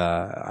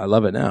I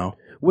love it now.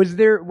 Was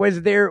there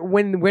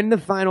when the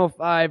final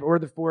 5 or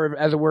the 4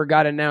 as it were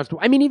got announced?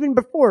 I mean, even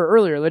before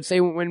earlier, let's say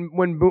when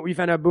we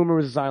found out Boomer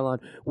was a Cylon,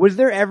 was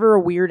there ever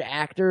a weird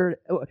actor?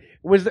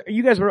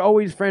 You guys were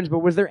always friends, but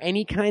was there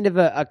any kind of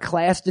a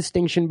class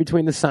distinction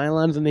between the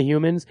Cylons and the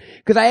humans?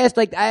 Because I asked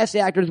the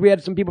actors, we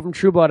had some people from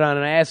True Blood on,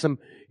 and I asked them,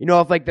 you know,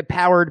 if like the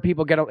powered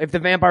people if the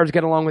vampires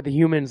get along with the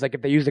humans, like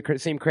if they use the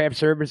same craft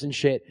service and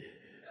shit.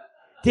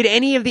 Did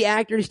any of the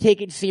actors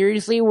take it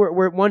seriously?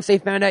 Where once they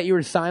found out you were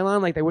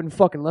Cylon, like they wouldn't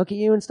fucking look at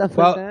you and stuff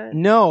like that?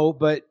 No,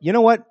 but you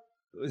know what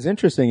was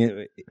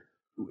interesting?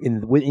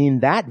 In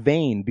that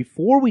vein,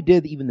 before we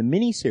did even the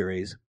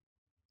miniseries,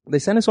 they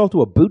sent us all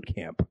to a boot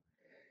camp,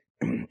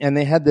 and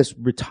they had this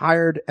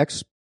retired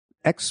ex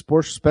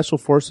Special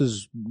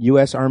Forces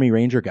U.S. Army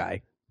Ranger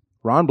guy,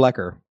 Ron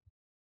Blecker,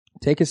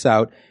 take us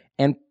out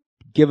and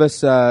give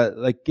us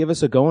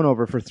a going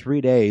over for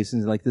 3 days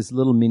in like this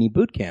little mini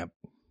boot camp.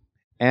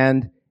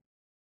 And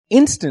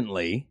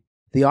instantly,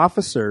 the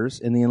officers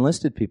and the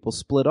enlisted people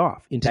split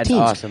off into That's teams.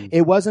 awesome.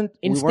 It wasn't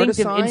we weren't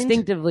assigned.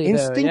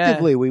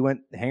 Instinctively, we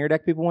went. Hangar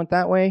deck people went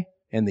that way,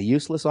 and the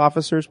useless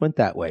officers went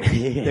that way.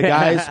 The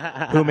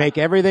guys who make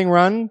everything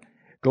run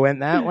went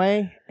that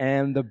way,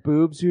 and the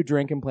boobs who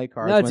drink and play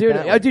cards went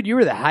that way. Dude, you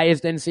were the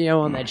highest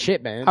NCO on that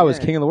shit, man. I was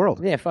king of the world.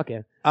 Yeah, fuck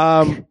yeah.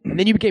 And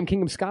then you became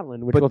king of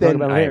Scotland, which we'll talk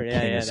about later.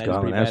 King of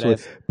Scotland,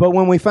 absolutely. But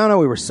when we found out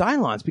we were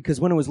Cylons, because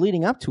when it was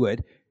leading up to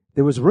it,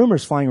 there was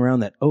rumors flying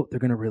around that, they're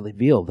going to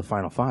reveal the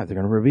final 5. They're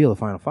going to reveal the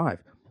final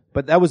 5.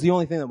 But that was the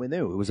only thing that we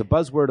knew. It was a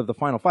buzzword of the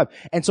final 5.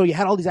 And so you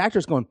had all these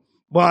actors going,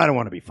 well, I don't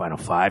want to be final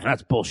 5.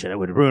 That's bullshit. It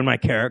would ruin my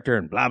character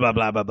and blah, blah,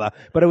 blah, blah, blah.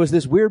 But it was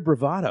this weird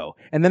bravado.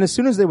 And then as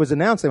soon as it was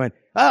announced, they went,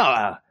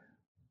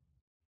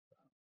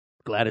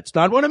 glad it's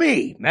not one of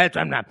me.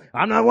 I'm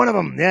not one of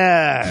them.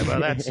 Yeah,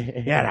 well, that's,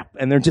 yeah.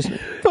 And they're just,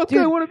 fuck,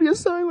 I want to be a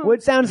Cylon.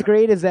 What sounds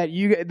great is that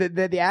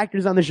the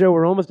actors on the show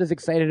were almost as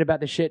excited about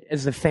the shit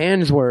as the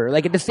fans were.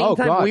 Like at the same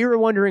time, God. we were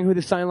wondering who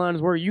the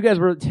Cylons were. You guys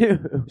were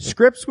too.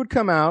 Scripts would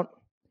come out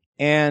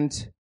and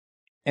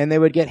they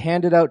would get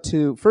handed out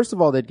to, first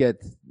of all, they'd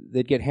get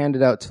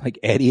handed out to like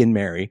Eddie and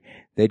Mary.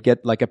 They'd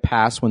get like a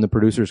pass when the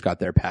producers got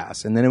their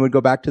pass. And then it would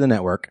go back to the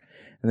network.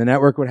 And the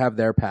network would have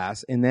their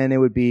pass, and then it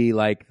would be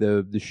like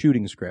the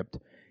shooting script,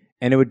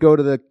 and it would go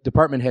to the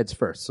department heads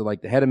first. So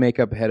like the head of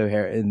makeup, head of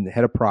hair, and the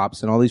head of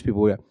props, and all these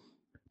people would.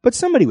 But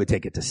somebody would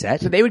take it to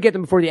set. So they would get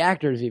them before the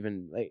actors,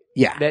 even. Like,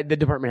 yeah, the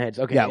department heads.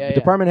 Okay, yeah,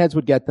 department heads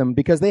would get them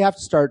because they have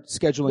to start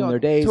scheduling their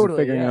days and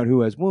figuring out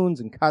who has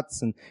wounds and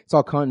cuts, and it's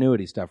all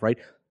continuity stuff, right?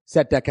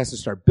 Set deck has to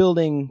start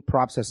building,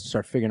 props has to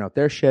start figuring out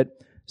their shit.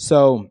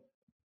 So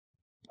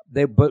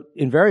but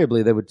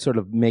invariably they would sort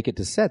of make it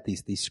to set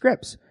these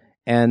scripts.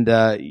 And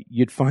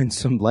you'd find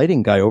some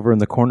lighting guy over in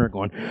the corner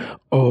going,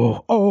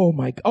 oh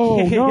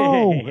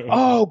no,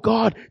 oh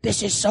God,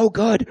 this is so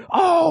good,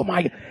 oh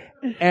my.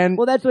 And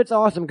well, that's what's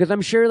awesome, because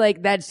I'm sure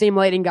like that same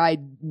lighting guy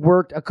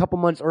worked a couple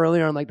months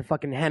earlier on like the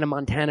fucking Hannah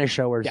Montana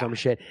show or some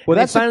shit. Well,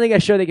 that's finally got a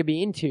show they could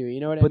be into,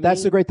 you know what I mean? But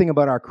that's the great thing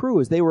about our crew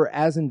is they were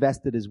as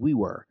invested as we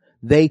were.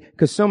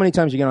 Because so many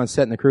times you get on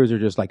set and the crews are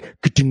just like,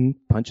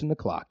 punching the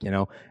clock, you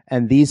know?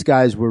 And these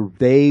guys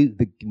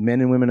the men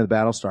and women of the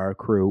Battlestar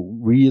crew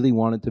really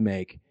wanted to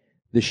make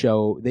the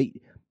show.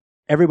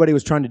 Everybody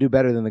was trying to do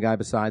better than the guy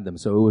beside them.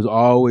 So it was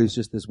always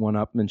just this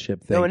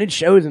one-upmanship thing. No, and it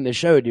shows in the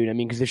show, dude. I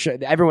mean, because the show,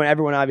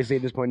 everyone obviously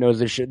at this point knows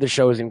the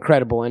show is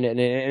incredible, and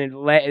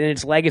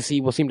its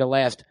legacy will seem to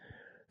last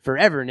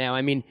forever now.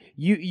 I mean,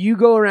 you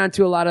go around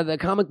to a lot of the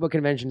comic book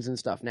conventions and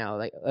stuff now,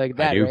 like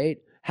that, right?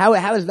 How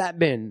has that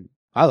been?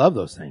 I love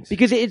those things.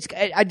 Because I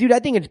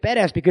think it's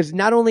badass because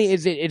not only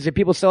is it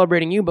people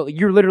celebrating you, but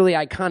you're literally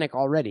iconic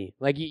already.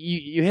 Like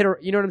you hit,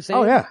 you know what I'm saying?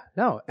 Oh yeah.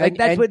 No. Like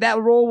that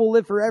role will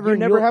live forever. You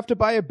never have to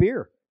buy a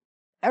beer.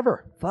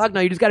 Ever. Fuck no,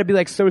 you just gotta be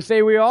like, so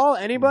say we all,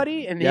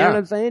 anybody? And you know what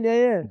I'm saying?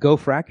 Yeah. Go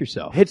frack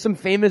yourself. Hit some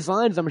famous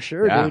lines, I'm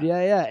sure, dude.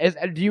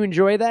 Yeah. Do you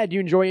enjoy that? Do you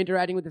enjoy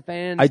interacting with the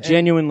fans? I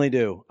genuinely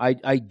do.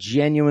 I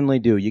genuinely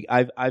do.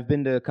 I've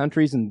been to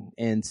countries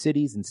and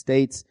cities and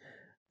states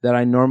that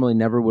I normally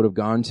never would have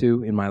gone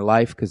to in my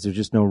life because there's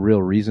just no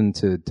real reason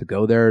to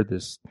go there.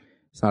 It's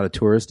not a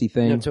touristy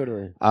thing. No,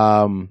 totally.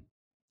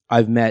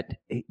 I've met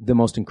the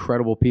most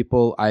incredible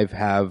people.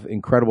 Have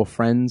incredible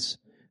friends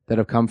that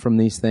have come from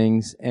these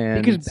things,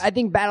 and because I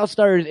think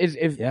Battlestar is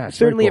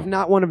certainly, cool. If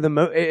not one of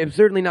the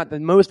certainly not the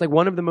most, like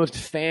one of the most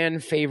fan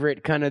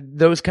favorite kind of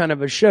those kind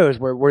of shows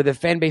where the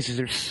fan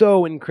bases are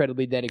so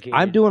incredibly dedicated.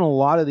 I'm doing a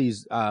lot of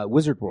these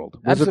Wizard World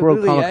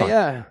Comic-Con.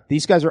 Yeah.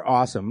 These guys are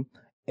awesome.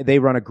 They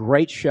run a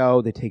great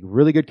show. They take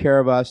really good care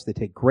of us. They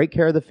take great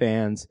care of the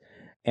fans.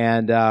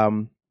 And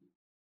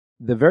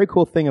the very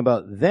cool thing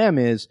about them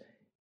is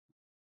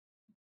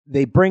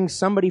they bring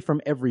somebody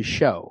from every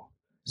show.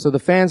 So the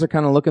fans are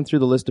kind of looking through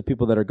the list of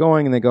people that are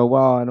going, and they go,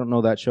 well, I don't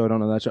know that show, I don't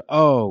know that show.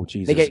 Oh,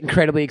 Jesus. They get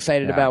incredibly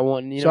excited about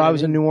one. So I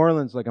was in New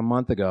Orleans like a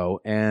month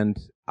ago, and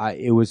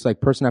it was like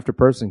person after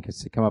person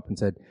come up and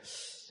said,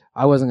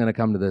 I wasn't going to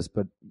come to this,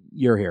 but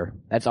you're here.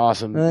 That's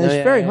awesome. It's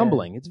Yeah, very yeah,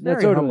 humbling. It's very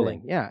totally.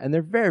 humbling. Yeah, and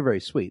they're very, very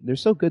sweet. They're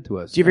so good to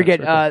us. Do you ever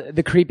get It's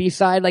the creepy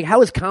side? Like,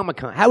 how is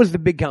Comic-Con? How is the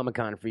big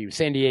Comic-Con for you,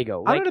 San Diego?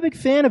 I'm Like, not a big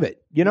fan of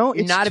it. You know,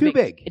 You're it's not a too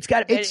big- big. it's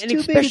got- it's and too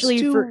especially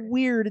big. It's too for-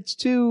 weird. It's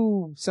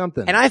too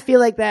something. and I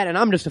feel like that, and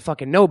I'm just a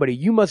fucking nobody.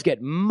 You must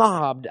get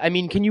mobbed. I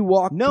mean, can you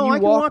walk? No, can you I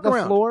can walk the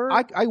around. floor?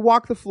 I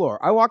walk the floor.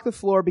 I walk the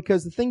floor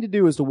because the thing to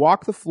do is to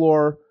walk the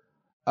floor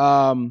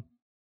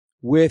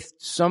with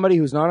somebody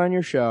who's not on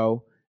your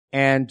show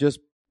and just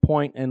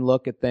point and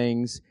look at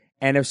things.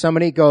 And if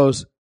somebody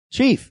goes,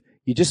 Chief,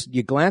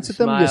 you glance at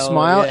them, you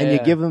smile, and you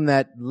give them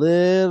that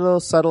little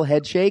subtle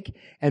head shake,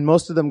 and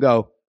most of them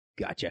go,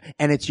 gotcha.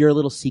 And it's your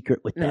little secret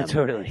with them. No,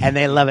 totally. And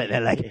they love it.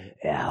 They're like,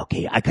 yeah,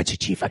 okay, I got you,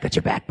 Chief. I got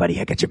your back, buddy.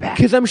 I got your back.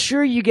 Because I'm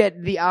sure you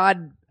get the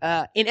odd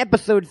in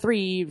episode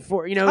 3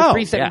 for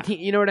 317.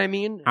 You know what I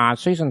mean?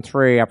 Season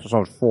 3,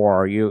 episode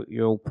 4,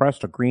 you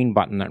pressed a green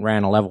button that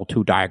ran a level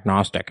 2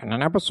 diagnostic. And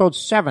in episode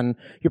 7,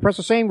 you pressed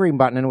the same green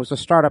button and it was a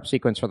startup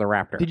sequence for the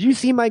Raptor. Did you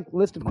see my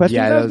list of questions?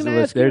 Yeah, I that was was the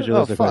gonna list. ask you? There's your Oh,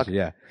 list of fuck.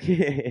 questions.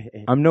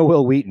 Yeah. I'm no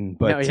Will Wheaton,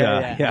 but No,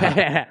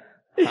 yeah.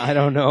 I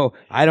don't know.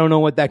 I don't know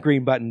what that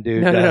green button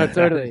do. No,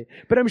 totally.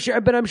 But I'm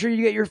sure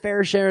you get your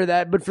fair share of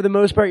that. But for the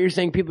most part, you're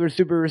saying people are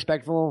super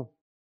respectful.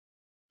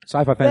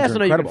 Sci-fi fans That's are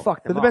not even incredible.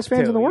 fuck them They're the best off,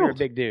 fans in the too. You're world. a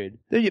big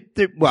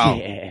dude. Well,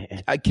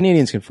 Yeah.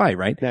 Canadians can fight,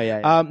 right? No,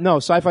 yeah. No,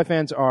 sci-fi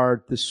fans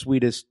are the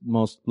sweetest,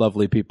 most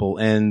lovely people.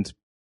 And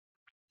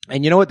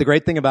you know what the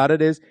great thing about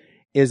it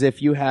is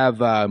if you have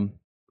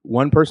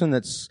one person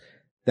that's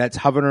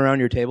hovering around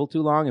your table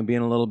too long and being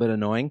a little bit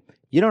annoying,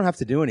 you don't have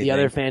to do anything. The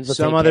other fans will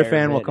Some take other care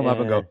fan of will it, come up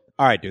and yeah. go,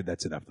 all right, dude,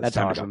 that's enough. That's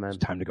time awesome, to go. man. It's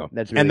time to go.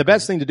 That's really and the cool.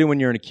 best thing to do when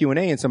you're in a Q&A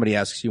and somebody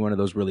asks you one of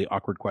those really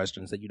awkward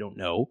questions that you don't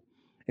know,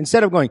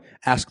 instead of going,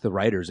 ask the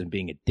writers and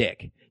being a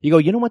dick, you go,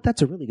 you know what?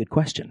 That's a really good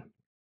question.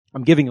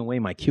 I'm giving away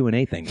my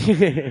Q&A thing.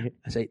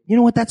 I say, you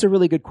know what? That's a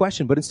really good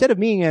question. But instead of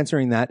me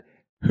answering that,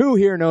 who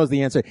here knows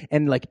the answer?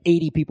 And like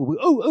 80 people,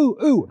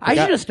 ooh. I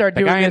should just start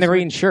the doing guy in the this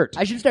green with- shirt.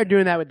 I should start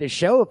doing that with this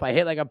show. If I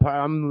hit like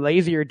I'm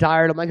lazy or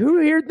tired, I'm like,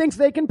 who here thinks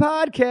they can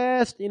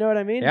podcast? You know what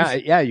I mean?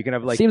 Yeah, you can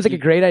have like Seems like a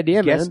great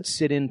idea, man. guest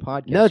sit-in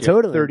podcast. No, You have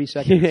totally. 30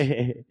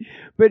 seconds.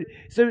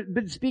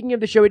 but speaking of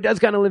the show, it does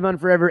kind of live on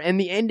forever. And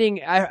the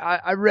ending,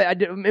 I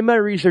read in my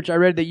research, I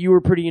read that you were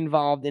pretty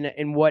involved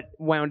in what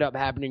wound up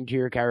happening to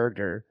your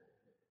character.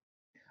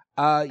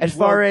 As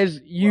far as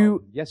you, well,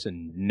 yes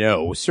and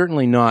no,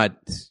 certainly not.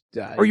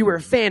 or you were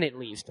a fan at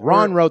least.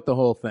 Ron Or- wrote the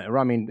whole thing.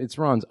 I mean, it's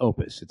Ron's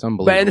opus. It's But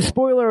unbelievable. and the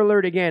spoiler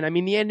alert again. I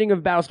mean, the ending of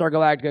Battlestar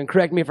Galactica. And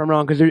correct me if I'm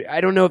wrong, because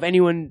I don't know if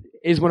anyone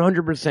is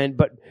 100%.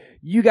 But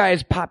you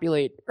guys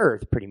populate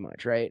Earth pretty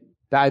much, right?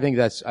 I think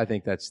that's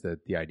the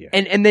idea.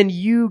 And then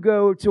you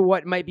go to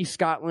what might be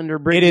Scotland or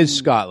Britain. It is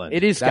Scotland.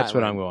 It is That's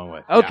what Scotland. I'm going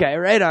with. Okay,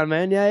 right on,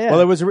 man. Yeah.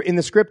 Well, it was in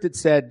the script. It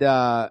said,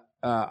 "I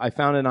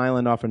found an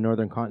island off a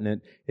northern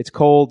continent. It's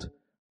cold,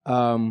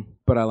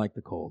 but I like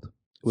the cold."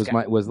 Was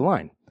the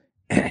line,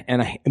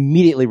 and I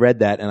immediately read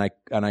that,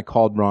 and I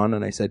called Ron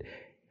and I said,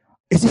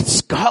 "Is it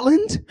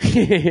Scotland?"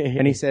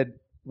 And he said,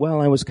 "Well,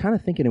 I was kind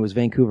of thinking it was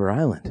Vancouver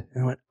Island."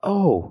 And I went,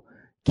 "Oh,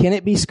 can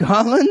it be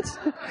Scotland?"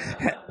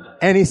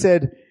 And he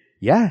said,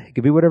 "Yeah, it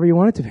could be whatever you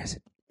want it to be." I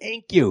said,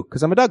 "Thank you,"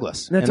 because I'm a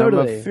Douglas. No, and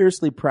totally. I'm a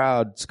fiercely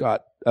proud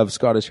Scot of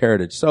Scottish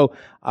heritage. So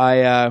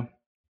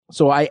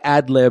I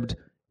ad-libbed.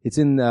 It's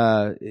in,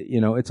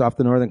 it's off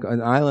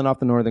an island off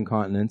the northern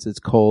continents. It's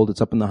cold. It's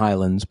up in the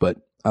Highlands, but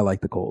I like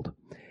the cold.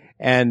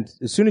 And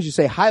as soon as you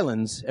say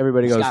Highlands,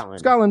 everybody goes,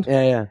 Scotland.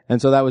 Yeah.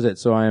 And so that was it.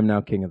 So I am now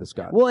king of the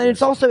Scots. Well, and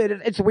it's also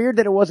it's weird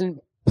that it wasn't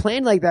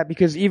planned like that,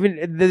 because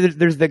even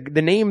there's the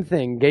name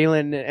thing,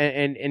 Galen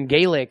and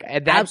Gaelic.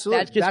 And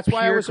Absolutely. That's just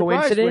why I pure was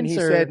surprised coincidence. when he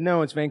said,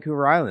 no, it's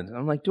Vancouver Island. And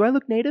I'm like, do I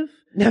look native?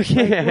 No,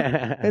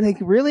 yeah. And like,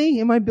 really?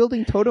 Am I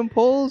building totem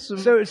poles?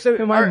 So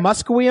Am I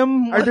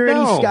Musqueam? Are there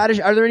No.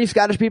 any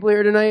Scottish people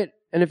here tonight?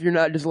 And if you're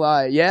not, just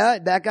lie. Yeah,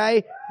 that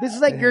guy. This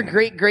is like your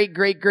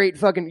great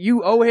fucking.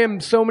 You owe him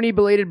so many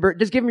belated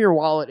Just give him your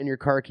wallet and your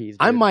car keys.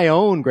 Dude. I'm my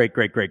own great.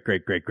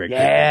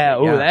 Yeah.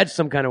 Oh, that's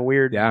some kind of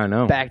weird. Yeah, I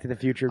know. Back to the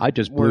Future. I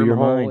just blew your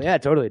wormhole. mind. Yeah,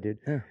 totally, dude.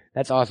 Yeah.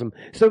 That's awesome.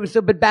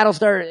 But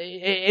Battlestar,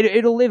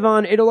 it'll live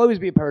on. It'll always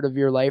be a part of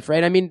your life,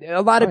 right? I mean,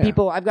 a lot of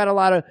people. I've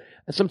got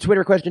some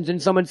Twitter questions,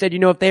 and someone said,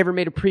 if they ever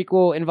made a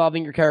prequel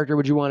involving your character,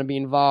 would you want to be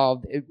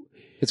involved?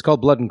 It's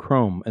called Blood and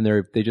Chrome, and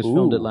they just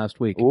filmed it last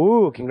week.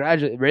 Ooh,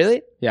 congratulations!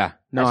 Really? Yeah.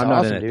 No, That's I'm not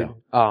awesome, in it dude.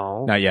 though.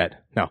 Oh, Not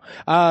yet. No.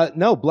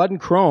 No, Blood and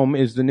Chrome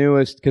is the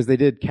newest because they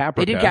did Caprica.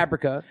 they did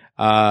Caprica.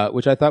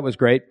 Which I thought was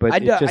great, but I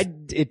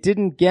it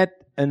didn't get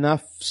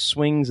enough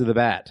swings of the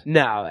bat.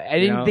 No, I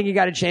didn't think you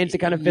got a chance. It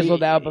kind of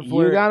fizzled out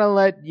before.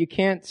 You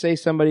can't say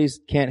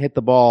somebody's can't hit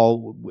the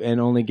ball and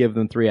only give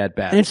them 3 at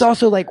bats. And it's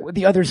also like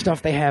the other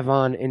stuff they have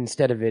on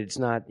instead of it. It's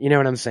not, you know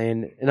what I'm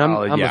saying? And I'm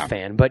a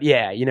fan, but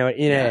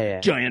yeah.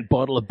 Giant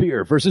bottle of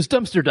beer versus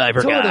dumpster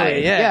diver guy.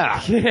 Totally,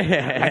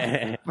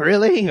 yeah.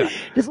 Really?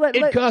 Just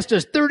It cost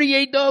us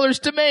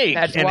 $38 to make.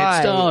 That's and why.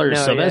 it stars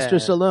No, Sylvester yeah.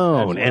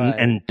 Stallone That's and why.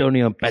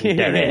 Antonio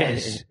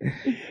Banderas.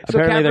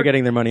 Apparently, they're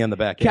getting their money on the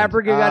back end.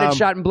 Caprica got it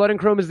shot, and Blood and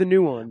Chrome is the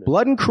new one.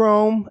 Blood and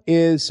Chrome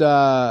is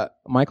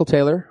Michael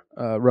Taylor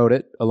wrote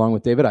it along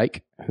with David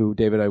Icke, who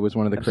David Icke was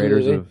one of the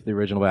creators of the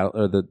original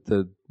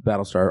the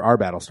Battlestar, our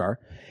Battlestar,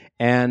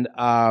 and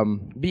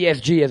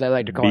BSG, as I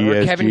like to call it.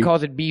 Or Kevin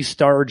calls it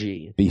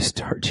B-Star-G.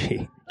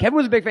 B-Star-G. Kevin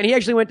was a big fan. He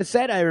actually went to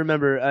set, I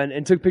remember,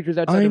 and took pictures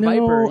outside of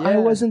Viper. Yeah. I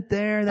wasn't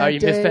there that day. Oh, you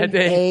missed that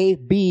day?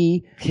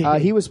 B.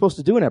 He was supposed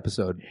to do an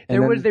episode. They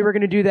were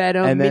going to do that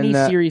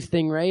mini-series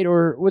thing, right?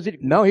 Or was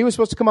it? No, he was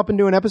supposed to come up and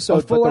do an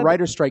episode, but the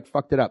writer's strike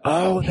fucked it up.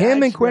 Oh,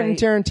 him and Quentin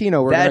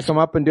Tarantino were going to come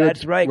up and do it.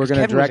 That's right. We're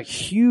going to direct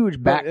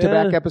huge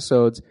back-to-back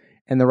episodes,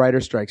 and the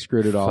writer's strike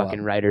screwed it all up.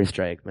 Fucking writer's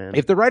strike, man.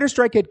 If the writer's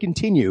strike had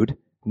continued,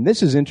 and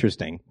this is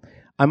interesting,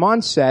 I'm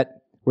on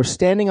set, we're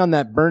standing on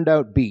that burned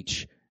out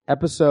beach,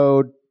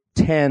 episode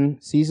 10,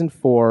 season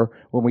 4,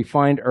 when we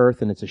find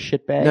Earth and it's a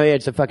shitbag. No, yeah,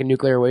 it's a fucking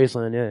nuclear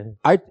wasteland,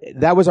 yeah.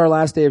 That was our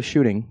last day of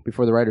shooting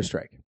before the writer's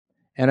strike.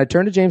 And I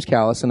turned to James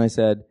Callis and I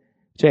said,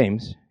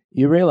 James,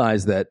 you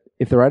realize that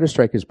if the writer's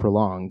strike is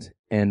prolonged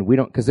and we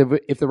don't, because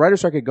if the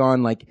writer's strike had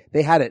gone, like,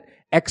 they had it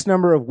X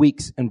number of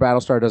weeks and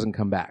Battlestar doesn't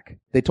come back.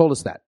 They told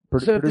us that.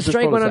 So if the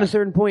strike went on a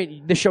certain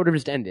point, the show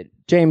just ended.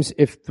 James,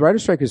 if the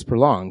writer's strike is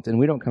prolonged and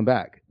we don't come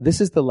back,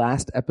 this is the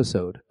last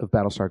episode of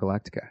Battlestar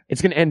Galactica.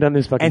 It's going to end on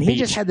this fucking And beach. he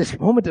just had this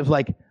moment of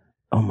like,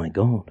 oh my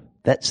God,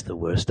 that's the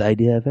worst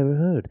idea I've ever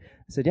heard.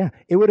 I said, yeah,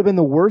 it would have been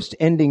the worst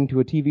ending to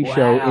a TV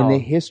show in the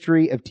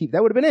history of TV.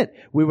 That would have been it.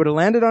 We would have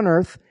landed on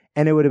Earth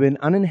and it would have been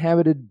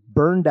uninhabited,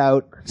 burned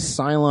out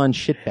Cylon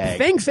shitbag.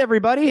 Thanks,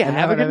 everybody.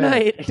 Have a good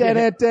night.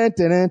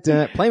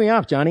 Play me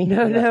off, Johnny.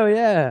 No,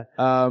 yeah.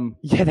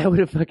 Yeah, that would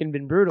have fucking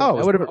been brutal. Oh,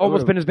 that would have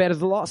almost been as bad as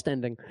the Lost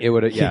ending. It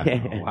would have, yeah.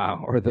 Oh,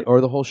 wow. Or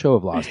the whole show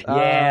of Lost.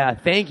 Yeah,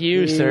 thank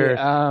you, sir.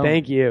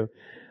 Thank you.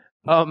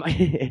 But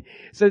it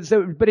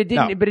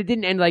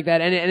didn't end like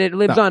that, and it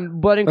lives on.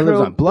 Blood and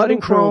Chrome. Blood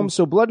and Chrome.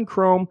 So Blood and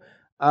Chrome,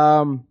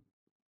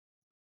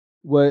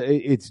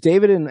 it's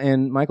David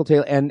and Michael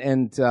Taylor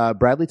and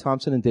Bradley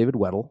Thompson and David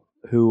Weddle,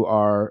 who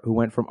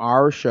went from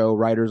our show,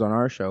 writers on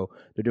our show.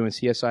 They're doing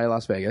CSI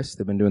Las Vegas.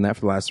 They've been doing that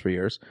for the last 3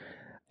 years.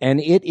 And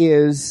it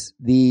is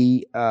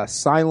the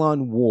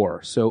Cylon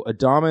War. So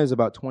Adama is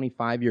about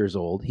 25 years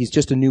old. He's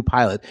just a new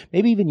pilot,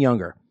 maybe even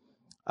younger.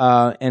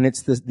 And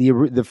it's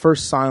the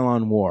first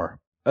Cylon War.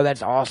 Oh,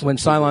 that's awesome. When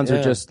Cylons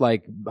are just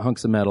like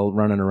hunks of metal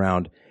running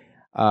around.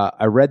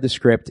 I read the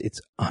script.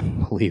 It's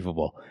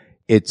unbelievable.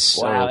 It's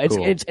so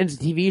cool. It's a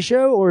TV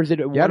show, or is it?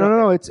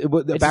 No. It's a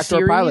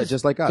backdoor pilot,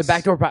 just like us. It's a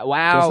backdoor pilot.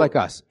 Wow, just like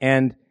us.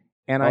 And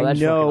I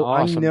know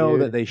awesome,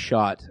 that they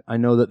shot. I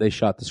know that they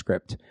shot the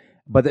script,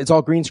 but it's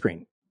all green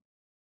screen.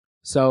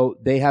 So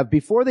they have,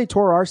 before they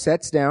tore our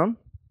sets down,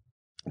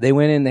 they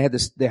went in.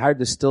 They hired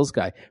this stills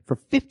guy for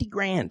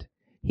 $50,000.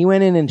 He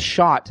went in and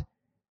shot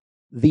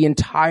the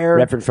entire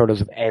reference photos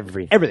of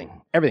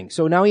everything.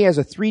 So now he has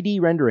a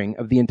 3D rendering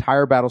of the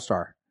entire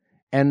Battlestar.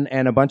 And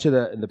a bunch of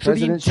the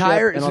president's ship.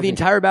 The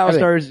entire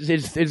Battlestar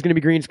is going to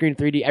be green screen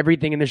 3D.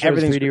 Everything in the show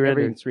is 3D rendered.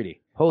 Everything's 3D.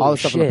 Holy all the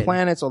stuff shit. on the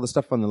planets, all the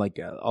stuff on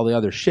the all the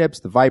other ships,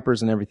 the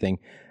Vipers and everything.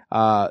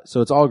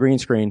 So it's all green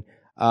screen.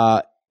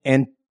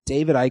 And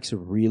David Icke's a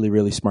really,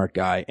 really smart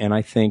guy, and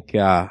I think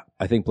Blood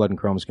and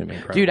Chrome is going to be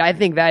incredible. Dude, I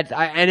think that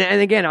and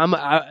again,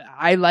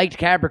 I liked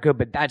Caprica,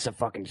 but that's a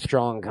fucking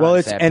strong concept. Well,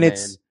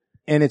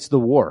 it's the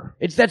war.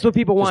 That's what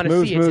people want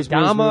to see. It's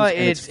Adama.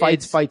 It's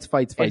fights.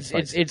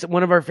 It's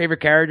one of our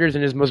favorite characters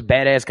in his most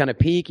badass kind of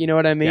peak. You know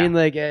what I mean? Yeah.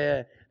 Like,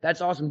 that's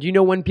awesome. Do you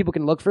know when people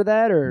can look for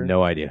that? Or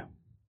no idea.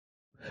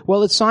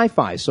 Well, it's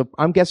sci-fi, so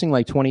I'm guessing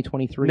like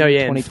 2023, no,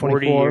 yeah, 2024.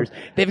 40 years.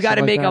 They've got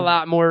to make like a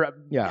lot more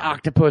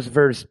octopus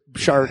versus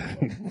shark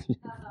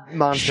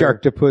monster.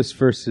 Sharktopus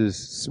versus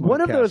Smart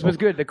One of those Castle. was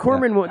good. The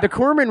Corman one. The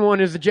Corman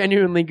one is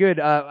genuinely good.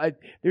 There's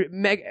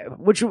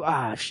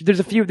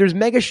a few. There's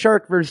Mega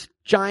Shark versus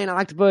Giant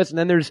Octopus, and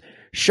then there's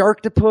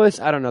Sharktopus.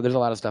 I don't know. There's a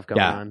lot of stuff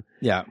going on.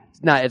 Yeah.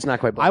 It's not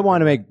quite. I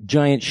want to make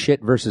giant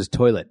shit versus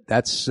toilet.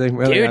 That's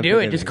really, Dude, do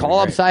it. Just call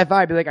up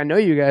Sci-Fi. Be like, I know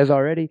you guys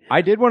already.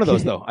 I did one of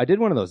those though.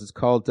 It's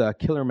called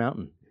Killer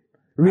Mountain.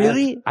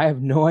 Really? I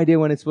have no idea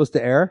when it's supposed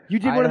to air. You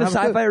did one of the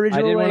Sci-Fi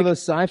original. I did one of like-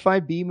 those Sci-Fi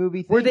B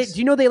movie things. Do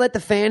you know they let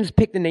the fans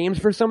pick the names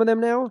for some of them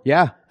now?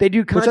 Yeah. They do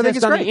Which I think contests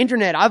is on great. the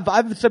internet.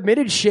 I've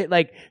submitted shit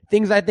like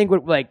things I think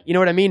would like, you know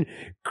what I mean?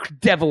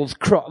 Devil's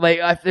Cross.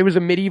 There was a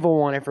medieval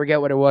one. I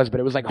forget what it was,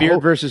 but it was like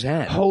Beard versus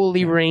Hat.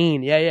 Holy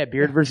Rain. Yeah.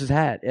 Beard versus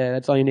Hat. Yeah,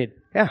 that's all you need.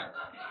 Yeah.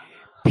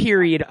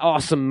 Period.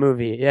 Awesome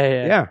movie.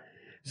 Yeah.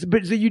 So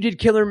you did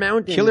Killer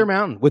Mountain. Killer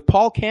Mountain with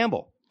Paul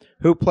Campbell,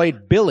 who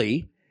played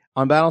Billy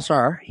on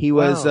Battlestar. He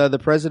was the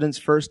president's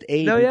first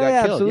aide who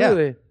got killed.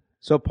 Absolutely. Yeah.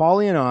 So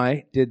Paulie and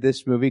I did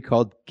this movie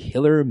called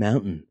Killer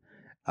Mountain.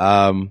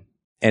 And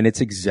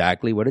it's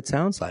exactly what it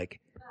sounds like.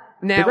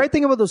 Now, the great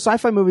thing about those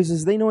sci-fi movies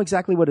is they know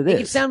exactly what it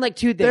is. It sound like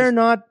two things.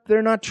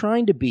 They're not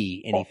trying to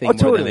be anything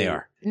more than they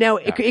are. Now,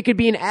 it could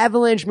be an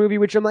Avalanche movie,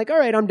 which I'm like, all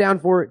right, I'm down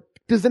for it.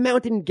 Does the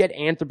mountain get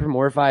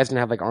anthropomorphized and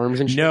have like arms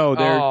and shit?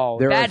 No,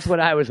 that's what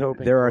I was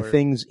hoping. There are for.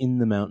 things in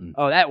the mountain.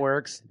 Oh, that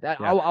works.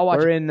 I'll watch.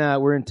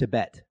 We're in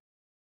Tibet.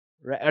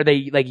 Are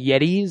they like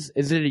Yetis?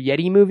 Is it a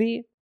Yeti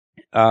movie?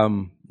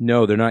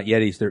 No, they're not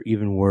Yetis. They're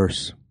even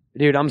worse.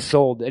 Dude, I'm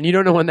sold. And you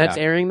don't know when that's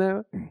Yeah. airing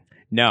though?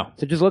 No.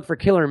 So just look for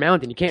Killer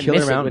Mountain. You can't Killer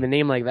miss it Mountain. with a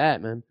name like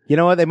that, man. You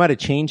know what? They might have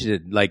changed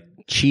it, like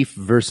Chief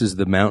versus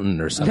the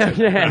Mountain or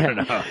something. I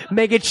don't know.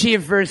 Make it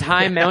Chief versus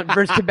High Mountain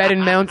versus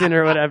Tibetan Mountain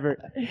or whatever.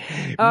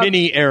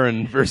 Mini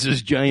Aaron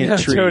versus Giant Yeah,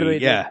 Tree. totally,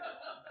 dude. Yeah.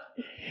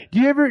 Do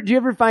you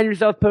ever find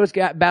yourself post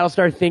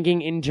Battlestar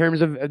thinking in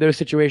terms of those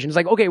situations?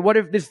 Like, okay, what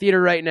if this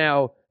theater right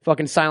now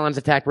fucking Cylons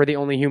attacked? We're the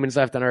only humans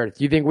left on Earth.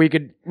 Do you think we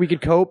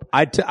could cope?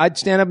 I'd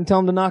stand up and tell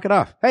him to knock it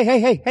off.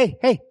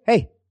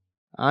 Hey.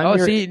 I'm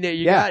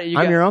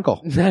I'm your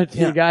uncle.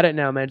 You got it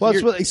now, man. So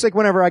Well, it's like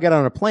whenever I get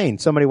on a plane,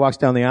 somebody walks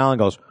down the aisle and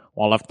goes,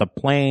 Well, if the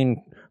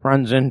plane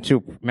runs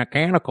into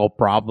mechanical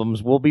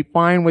problems, we'll be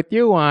fine with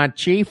you,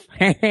 Chief.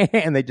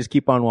 and they just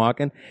keep on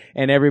walking,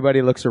 and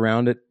everybody looks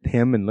around at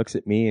him and looks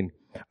at me and,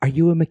 are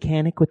you a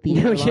mechanic with the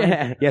No, airline?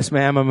 yeah. Yes,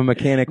 ma'am, I'm a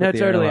mechanic No, with the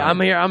totally.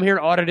 airline. I'm here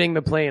auditing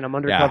the plane. I'm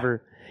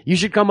undercover. You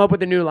should come up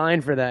with a new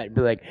line for that.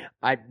 Be like,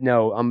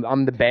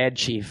 I'm the bad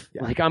chief.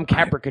 Like I'm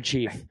Caprica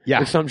chief.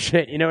 Yeah. Or some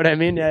shit. You know what I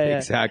mean? Yeah.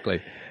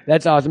 Exactly.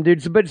 That's awesome,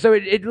 dude. So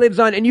it lives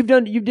on, and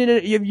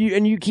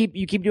you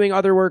keep doing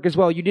other work as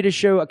well. You did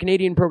a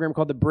Canadian program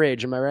called The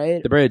Bridge. Am I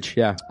right? The Bridge,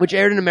 yeah. Which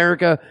aired in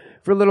America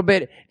for a little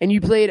bit, and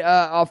you played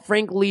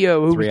Frank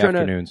Leo, who 3 was trying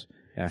afternoons.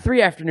 Yeah.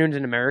 3 afternoons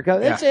in America.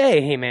 That's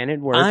hey man, it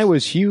works. I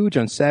was huge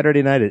on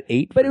Saturday night at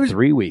 8 for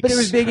 3 weeks. But it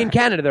was big in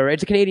Canada, though, right?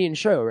 It's a Canadian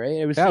show, right?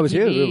 It was. Yeah, it was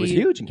CTV, huge. It was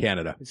huge in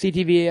Canada.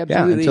 CTV, Yeah,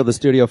 absolutely. until the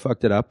studio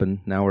fucked it up, and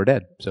now we're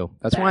dead. So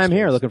that's why I'm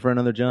here looking for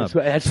another job.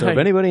 That's so right. if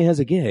anybody has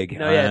a gig,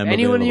 No, yeah. I'm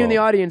Anyone of you in the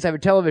available. audience have a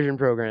television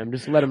program,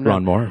 just let them know.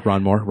 Ron Moore.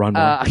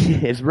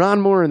 It's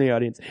Ron Moore in the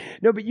audience.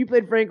 No, but you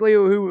played Frank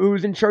Leo, who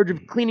was in charge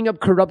of cleaning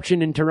up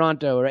corruption in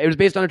Toronto, right? It was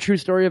based on a true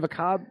story of a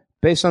cop?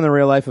 Based on the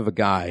real life of a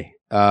guy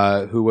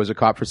who was a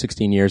cop for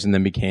 16 years and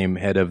then became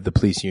head of the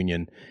police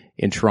union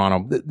in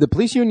Toronto. The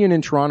police union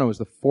in Toronto is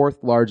the 4th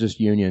largest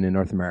union in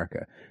North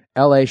America.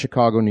 LA,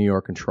 Chicago, New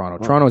York, and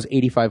Toronto. Toronto has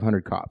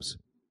 8,500 cops.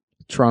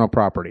 Toronto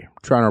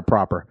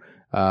proper.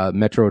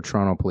 Metro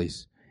Toronto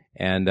Police.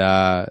 And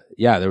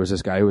there was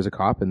this guy who was a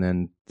cop, and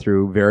then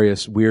through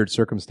various weird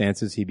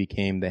circumstances, he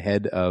became the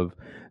head of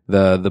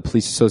the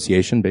police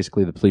association,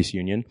 basically the police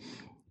union.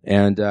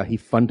 And he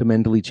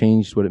fundamentally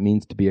changed what it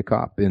means to be a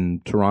cop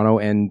in Toronto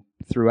and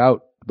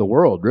throughout the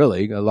world,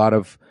 really. A lot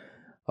of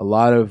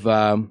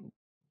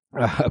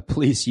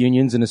police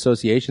unions and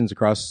associations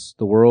across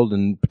the world,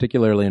 and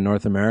particularly in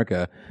North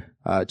America,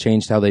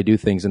 changed how they do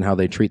things and how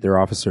they treat their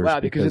officers. Wow,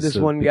 because of this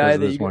one guy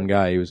that this one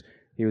guy.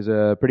 He was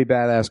a pretty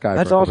badass guy.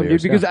 That's for a couple awesome, dude.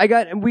 years.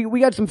 Because we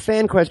got some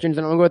fan questions,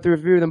 and I'm gonna go through a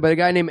few of them. But a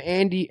guy named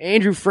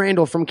Andrew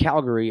Frandl from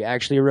Calgary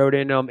actually wrote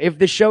in, if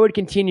the show had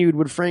continued,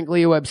 would Frank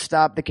Leo have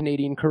stopped the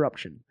Canadian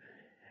corruption?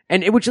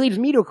 And which leads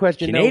me to a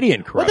question.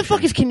 Canadian What the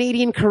fuck is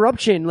Canadian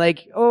corruption?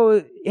 Like,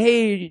 oh,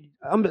 hey,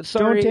 I'm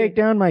sorry. Don't take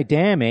down my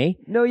dam, eh?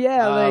 No,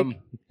 yeah,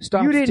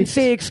 stop you didn't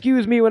say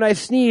excuse me when I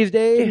sneezed,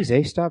 eh? Jeez,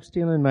 eh? Stop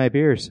stealing my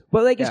beers.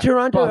 But like, is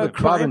Toronto a Bob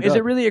crime? and Is it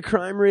Doug. really a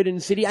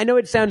crime-ridden city? I know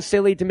it sounds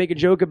silly to make a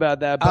joke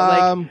about that,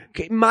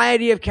 but my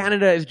idea of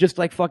Canada is just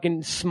like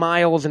fucking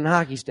smiles and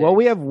hockey sticks. Well,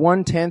 we have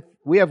 1/10.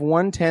 We have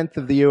 1/10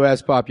 of the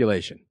U.S.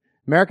 population.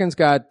 Americans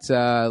got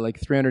like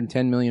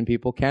 310 million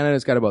people.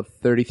 Canada's got about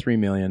 33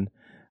 million.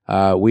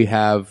 We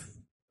have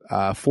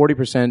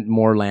 40%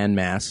 more land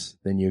mass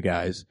than you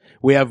guys.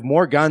 We have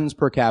more guns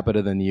per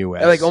capita than the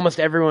U.S. like almost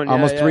everyone,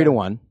 almost 3 to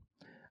 1.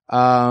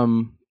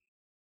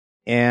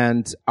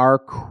 And our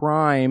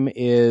crime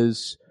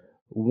is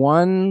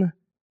one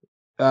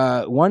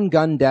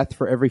gun death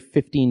for every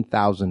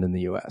 15,000 in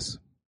the U.S.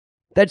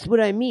 That's what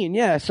I mean.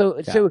 Yeah.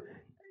 So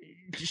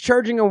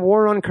charging a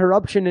war on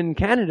corruption in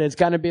Canada is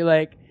going to be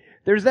like,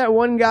 there's that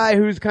one guy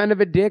who's kind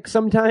of a dick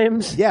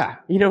sometimes. Yeah.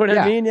 You know what I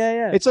Yeah. mean?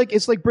 Yeah. It's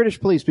like British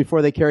police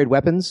before they carried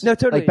weapons. No,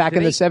 totally. Like back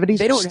in the 70s.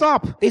 They don't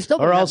stop. They still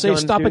don't or have I'll say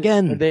guns, stop dude.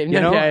 again. They,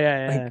 you know?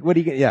 Yeah. Like, what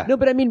do you get? Yeah. No,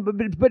 but I mean, but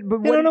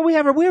what? No. We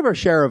have our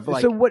share of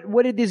like. So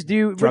what did this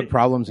do? Drug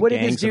problems and What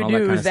did gangs this do? and all that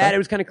kind Is of that stuff? it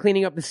was kind of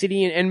cleaning up the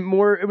city and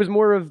more. It was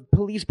more of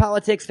police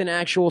politics than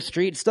actual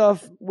street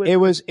stuff. It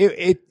was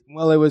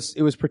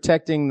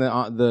protecting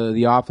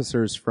the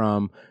officers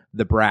from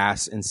the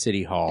brass in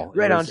City Hall.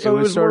 Right on. So it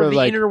was sort more of of the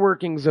like, inner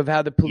workings of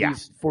how the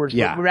police force,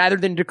 Yeah. rather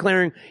than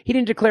he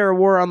didn't declare a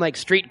war on like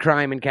street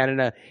crime in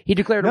Canada. He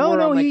declared a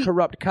war on like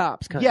corrupt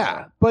cops. Kind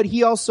yeah, of. but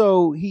he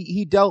also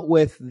he dealt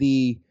with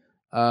the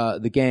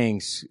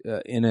gangs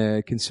in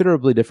a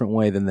considerably different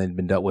way than they'd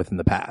been dealt with in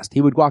the past. He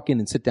would walk in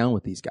and sit down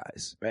with these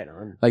guys. Right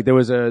on. Like there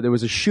was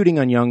a shooting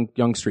on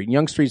Yonge Street.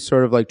 Yonge Street's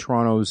sort of like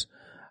Toronto's.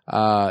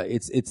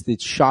 It's the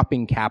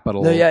shopping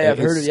capital. No, yeah, I've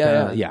heard It's it.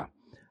 Yeah. kinda-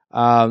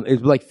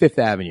 it's like Fifth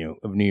Avenue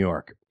of New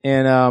York.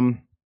 And,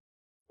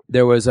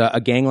 there was a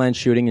gangland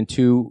shooting and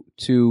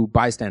two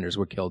bystanders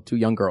were killed, 2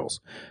 young girls.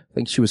 I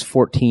think she was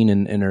 14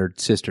 and her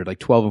sister, like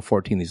 12 and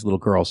 14, these little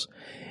girls.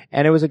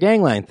 And it was a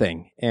gangland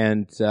thing.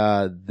 And,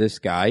 this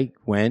guy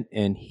went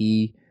and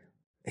he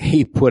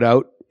put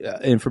out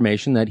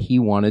information that he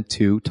wanted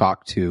to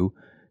talk to.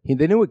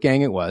 They knew what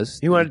gang it was.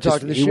 He wanted to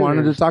talk to the He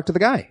wanted shooters. to talk to the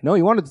guy. No,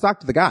 he wanted to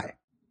talk to the guy.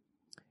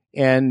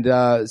 And,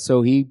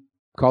 so he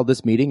called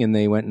this meeting, and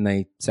they went and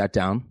they sat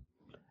down,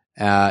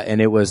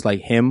 and it was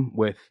like him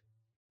with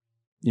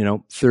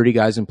 30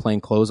 guys in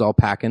plain clothes all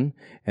packing,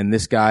 and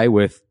this guy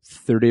with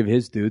 30 of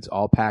his dudes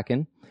all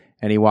packing.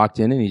 And he walked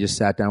in and he just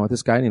sat down with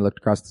this guy and he looked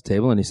across the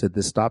table and he said,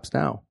 "This stops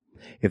now.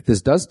 If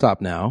this does stop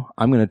now,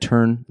 I'm going to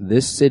turn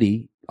this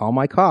city, all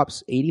my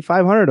cops,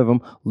 8,500 of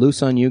them,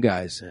 loose on you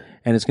guys.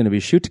 And it's going to be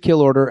shoot to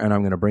kill order, and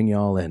I'm going to bring you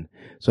all in.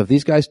 So if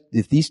these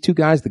two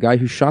guys, the guy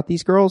who shot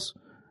these girls,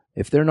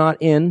 if they're not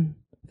in,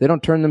 they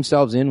don't turn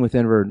themselves in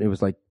within, it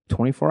was like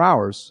 24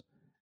 hours,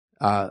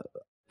 I'm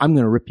going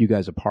to rip you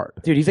guys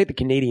apart." Dude, he's like the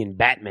Canadian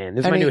Batman.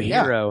 This is my new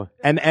hero.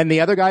 And the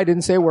other guy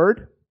didn't say a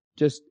word.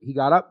 Just, he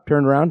got up,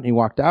 turned around, and he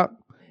walked out.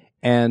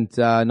 And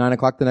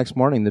 9:00 the next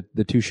morning,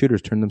 the two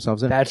shooters turned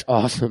themselves in. That's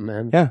awesome,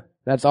 man. Yeah.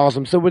 That's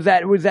awesome. So was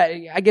that,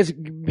 I guess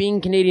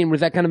being Canadian, was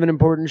that kind of an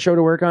important show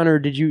to work on, or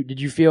did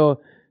you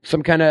feel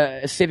some kind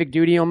of civic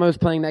duty almost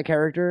playing that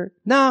character?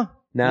 No.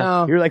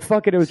 You're like,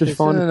 fuck it, it was just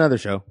fun. It's another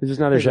show. It's just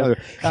another show.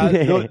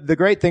 The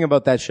great thing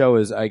about that show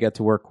is I get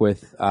to work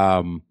with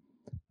Paul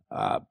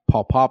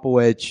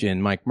Popowich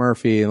and Mike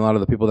Murphy and a lot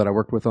of the people that I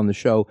worked with on the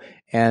show.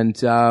 And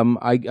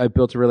I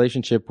built a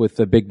relationship with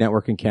a big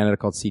network in Canada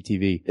called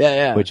CTV.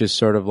 Yeah. Which is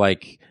sort of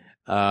like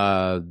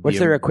what's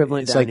their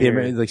equivalent? It's down like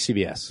here? like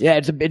CBS. Yeah,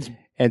 it's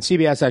and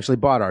CBS actually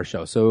bought our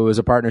show. So it was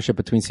a partnership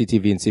between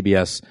CTV and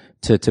CBS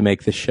to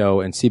make the show.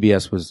 And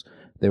CBS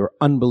they were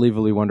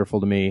unbelievably wonderful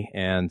to me.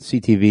 And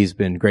CTV's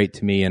been great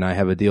to me. And I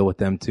have a deal with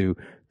them to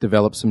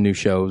develop some new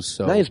shows.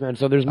 So nice, man.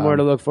 So there's more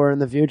to look for in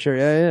the future.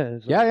 Yeah.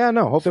 So,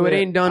 no. Hopefully so it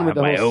ain't done with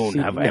the whole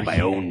I have my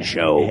own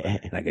show,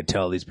 and I can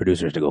tell these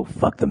producers to go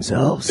fuck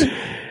themselves.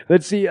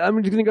 Let's see.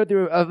 I'm just gonna go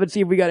through. Let's see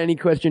if we got any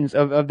questions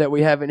of that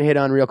we haven't hit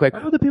on real quick.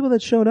 How about the people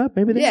that showed up?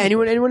 Maybe they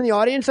Anyone in the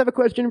audience have a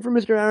question for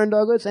Mr. Aaron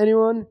Douglas?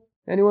 Anyone?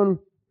 I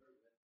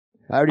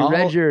already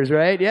read yours,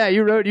 right? Yeah,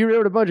 you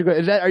wrote a bunch of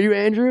questions. Are you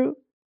Andrew?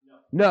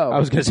 No. I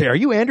was going to say, are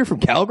you Andrew from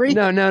Calgary?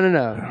 No.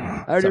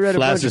 I already read a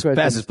bunch of questions.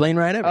 Fastest plane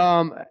ride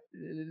ever.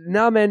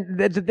 No, man,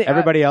 that's the thing.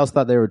 Everybody else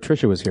thought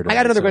Trisha was here today. I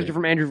got another question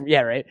from Andrew.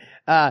 Yeah, right.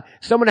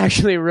 Someone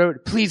actually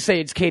wrote, "Please say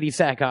it's Katie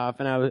Sackhoff,"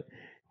 and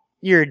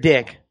you're a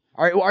dick.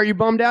 Are you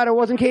bummed out it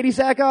wasn't Katie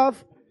Sackhoff?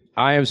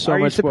 I am so Are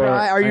you much more.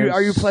 surprised?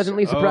 Are you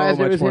pleasantly surprised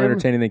so it much was more him?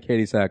 entertaining than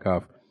Katie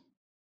Sackhoff.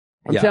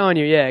 I'm telling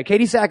you, yeah.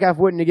 Katie Sackhoff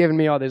wouldn't have given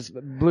me all this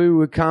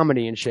blue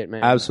comedy and shit,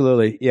 man.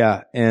 Absolutely,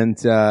 yeah. And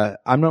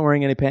I'm not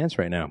wearing any pants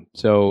right now,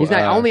 so He's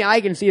not. Only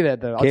I can see that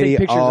though. I'll Katie take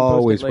pictures and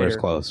always post it later. wears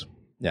clothes.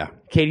 Yeah.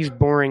 Katie's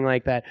boring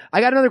like that. I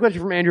got another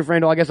question from Andrew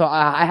Frandl. I guess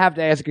I have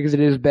to ask it because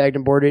it is bagged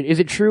and boarded. Is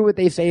it true what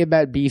they say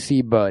about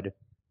BC Bud?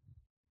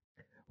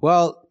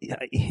 Well,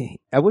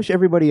 I wish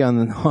everybody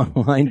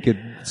online could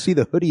see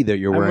the hoodie that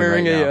you're I'm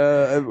wearing wearing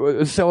right now.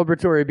 a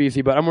celebratory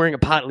BC Bud. I'm wearing a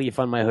pot leaf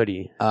on my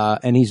hoodie.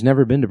 And he's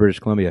never been to British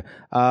Columbia.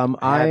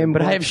 I've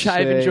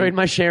enjoyed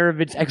my share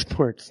of its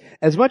exports.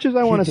 As much as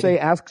I want to say,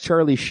 ask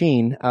Charlie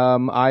Sheen,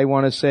 I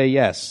want to say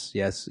yes,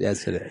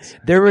 it is.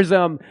 There was,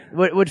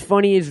 what's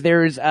funny is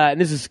there's,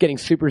 and this is getting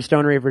super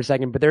stonery for a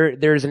second, but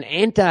there's an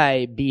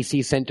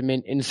anti-BC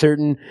sentiment in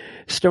certain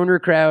stoner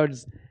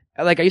crowds.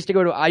 Like I used to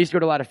go to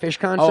a lot of Fish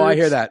concerts. Oh, I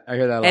hear that a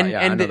lot.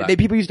 And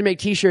people used to make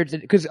T-shirts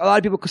because a lot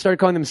of people started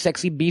calling them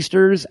sexy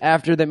beasters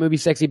after that movie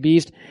Sexy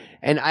Beast.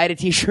 And I had a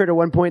T-shirt at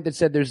one point that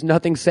said "There's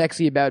nothing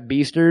sexy about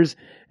beasters,"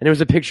 and it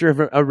was a picture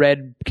of a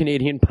red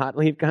Canadian pot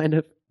leaf, kind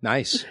of.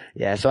 Nice.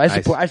 Yeah, so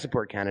I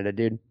support Canada,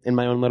 dude, in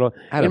my own little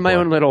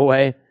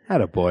way.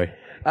 Attaboy.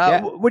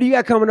 What do you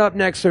got coming up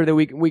next, sir, that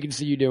we can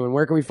see you doing?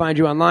 Where can we find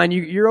you online?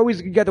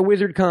 You got the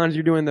Wizard Cons.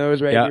 You're doing those,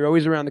 right? Yeah. You're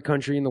always around the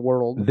country and the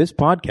world. This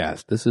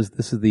podcast. This is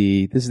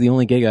the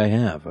only gig I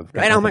have.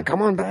 Right on, man.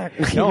 Come on back.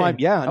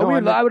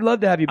 I would love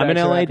to have you back. I'm in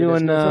LA after this.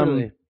 doing.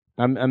 Totally.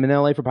 I'm in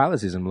LA for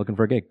pilot season. I'm looking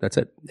for a gig. That's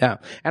it. Yeah,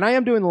 and I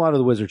am doing a lot of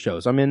the Wizard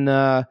shows. I'm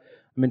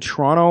in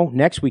Toronto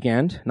next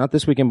weekend, not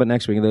this weekend, but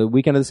next weekend, the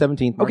weekend of the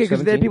 17th. Okay,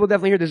 because then people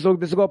definitely hear this.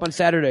 This will go up on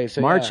Saturday.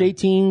 So March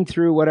 18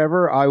 through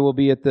whatever, I will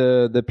be at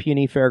the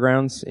Peony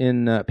Fairgrounds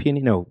in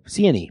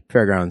CNE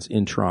Fairgrounds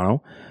in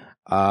Toronto.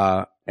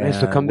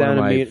 So come down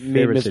and meet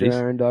Mr.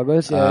 Aaron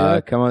Douglas.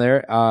 Come on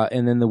there.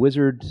 And then the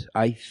Wizard,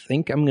 I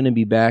think I'm going to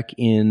be back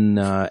in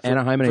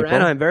Anaheim in April.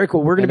 Anaheim, very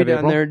cool. We're going to be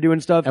down there doing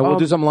stuff. And we'll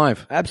do something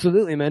live.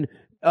 Absolutely, man.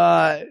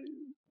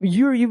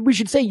 We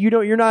should say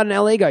you're not an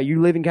LA guy.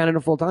 You live in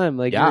Canada full time.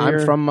 Like, yeah,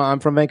 I'm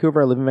from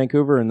Vancouver. I live in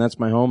Vancouver, and that's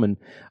my home. And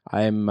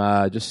I'm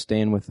just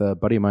staying with a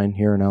buddy of mine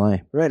here in LA.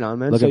 Right on,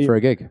 man. Looking for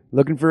a gig.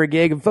 Looking for a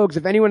gig, and folks,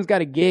 if anyone's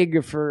got a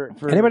gig for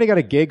anybody got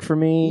a gig for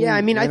me? Yeah,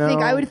 I mean,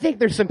 I would think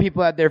there's some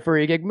people out there for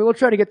a gig. We'll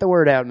try to get the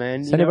word out,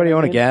 man. Does anybody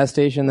own a gas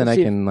station that I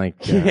can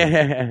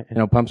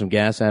pump some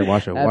gas at,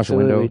 wash a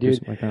window, do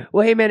something like that?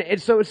 Well, hey, man.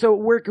 So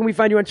where can we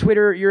find you on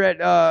Twitter? You're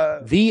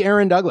at the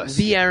Aaron Douglas.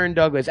 The Aaron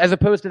Douglas, as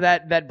opposed to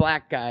that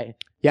black guy.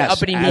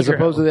 Yes, as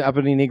opposed to the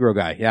uppity Negro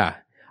guy. Yeah.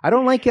 I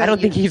don't like it. I don't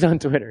think he's on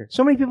Twitter.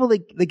 So many people,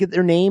 they get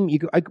their name.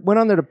 I went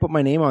on there to put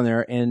my name on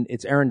there, and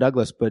it's Aaron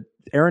Douglas, but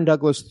Aaron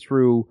Douglas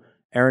through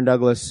Aaron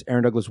Douglas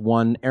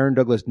 1, Aaron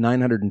Douglas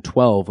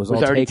 912 was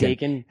all already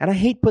taken. taken. And I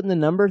hate putting the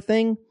number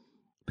thing.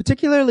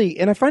 particularly,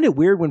 and I find it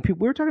weird when people,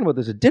 we were talking about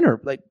this at dinner,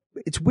 like,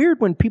 it's weird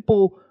when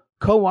people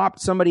co-opt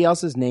somebody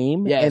else's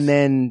name Yes. and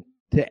then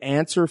to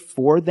answer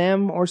for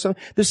them or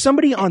something. There's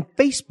somebody on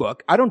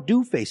Facebook. I don't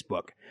do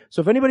Facebook.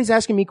 So if anybody's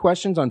asking me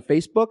questions on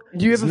Facebook,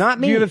 Do you have it's not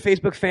me. Do you have a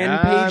Facebook fan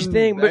page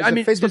thing? But there's I a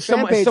mean, Facebook did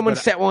someone, fan page, someone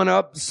but set one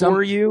up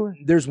for you?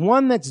 There's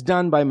one that's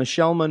done by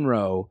Michelle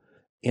Monroe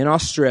in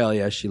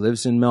Australia. She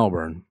lives in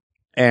Melbourne,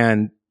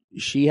 and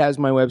she has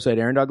my website,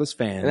 Aaron Douglas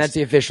Fans. And that's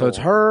the official. So it's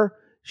her.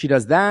 She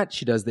does that.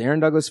 She does the Aaron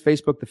Douglas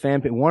Facebook, the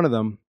fan page, one of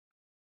them.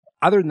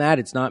 Other than that,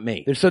 it's not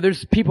me.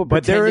 There's people,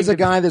 But there is a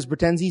pretending guy that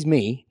pretends he's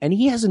me, and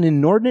he has an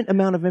inordinate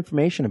amount of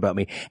information about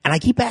me. And I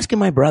keep asking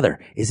my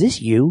brother, "Is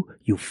this you?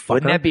 You fucker?"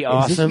 Wouldn't that be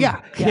Is this-" awesome?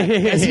 Yeah.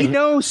 Does he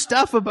know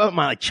stuff about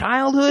my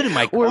childhood and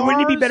my Or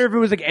wouldn't it be cars? better if it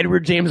was like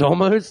Edward James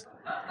Olmos?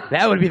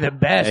 That would be the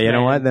best. Hey, you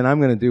know man. what? Then I'm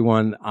going to do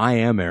one. I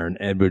am Aaron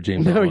Edward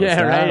James. Oh Olmos. yeah,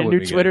 That right. would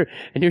be good.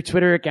 And your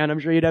Twitter account. I'm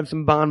sure you'd have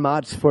some bon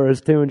mots for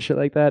us too and shit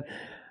like that.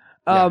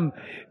 One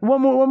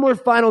more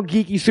final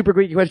geeky, super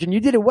geeky question. You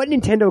did it. What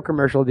Nintendo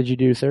commercial did you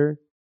do, sir?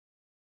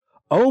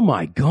 Oh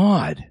my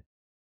God!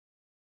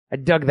 I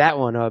dug that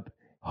one up.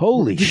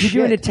 Holy Did shit!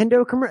 you do a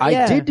Nintendo commercial?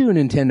 I did do a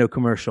Nintendo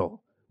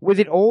commercial. Was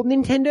it old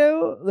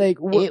Nintendo? Like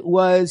It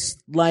was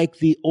like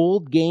the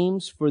old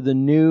games for the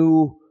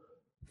new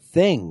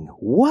thing.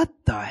 What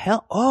the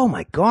hell? Oh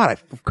my God.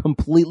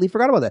 Completely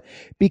forgot about that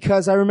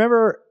because I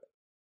remember,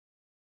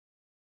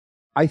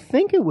 I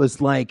think it was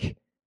like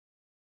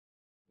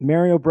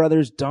Mario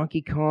Brothers,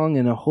 Donkey Kong,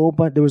 and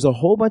there was a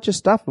whole bunch of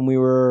stuff, and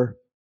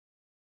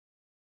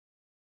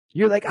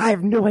You're like, I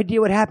have no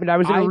idea what happened. I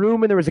was in a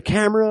room and there was a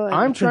camera. And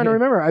I'm trying to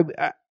remember.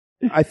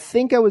 I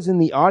think I was in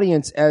the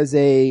audience as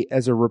a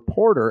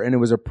reporter, and it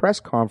was a press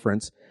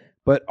conference.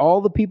 But all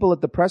the people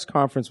at the press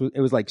conference,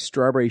 it was like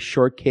Strawberry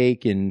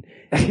Shortcake and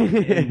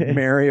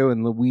Mario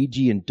and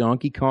Luigi and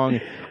Donkey Kong.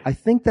 I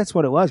think that's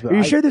what it was. But Are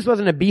you sure this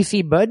wasn't a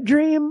BC Bud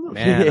dream?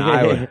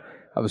 Man,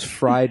 I was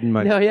fried in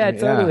my. No, yeah,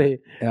 totally.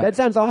 yeah. That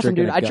sounds awesome,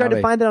 Drinking dude. I tried to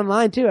agave. find it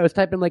online too. I was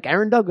typing like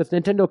Aaron Douglas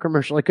Nintendo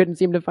commercial. I couldn't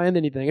seem to find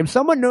anything. If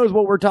someone knows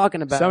what we're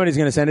talking about, Somebody's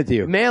going to send it to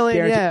you. Mail it,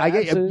 Guarantee- yeah, I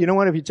get, absolutely. you know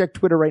what? If you check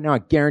Twitter right now, I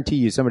guarantee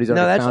you somebody's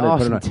already no, that's found it.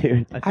 awesome, and put it on.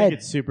 dude. I think had-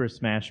 it's Super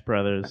Smash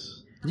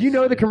Brothers. Do you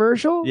know the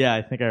commercial? Yeah,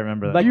 I think I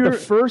remember that. Like the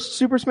first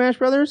Super Smash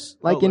Brothers,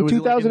 like in Was it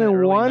 2001. in the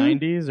early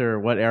 90s, or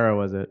what era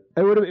was it?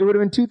 It would have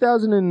been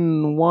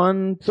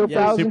 2001,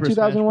 2000, Super Smash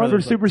 2001. For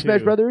Brothers. Super like Smash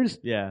two. Brothers?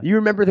 Yeah. You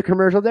remember the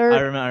commercial there? I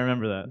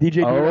remember that.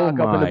 DJ Oh Rock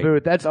up in the my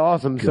booth. That's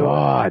awesome.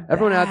 God, so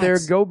everyone out there,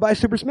 go buy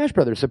Super Smash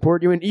Brothers.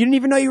 Support you, and you didn't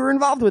even know you were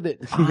involved with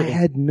it. I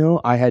had no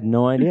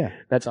idea.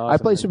 That's awesome. I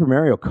play Super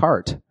Mario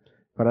Kart,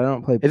 but I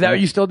don't play. Is that what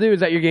you still do? Is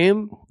that your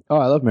game? Oh,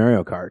 I love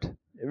Mario Kart.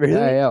 Really?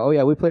 Yeah. Oh,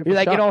 yeah. We played. You're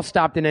like, it all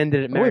stopped and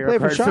ended at Mario play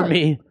for Kart shot. for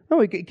me.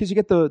 No, because you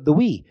get the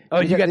Wii. Oh,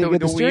 you got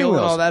the steering wheel and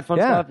wheels. all that fun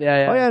stuff?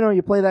 Yeah. Oh yeah, no,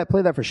 you play that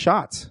for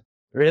shots.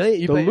 Really?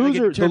 You The play- like,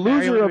 loser, it turned the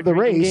Mario loser into of the a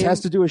drinking race game? has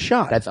to do a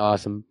shot. That's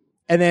awesome.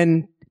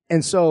 And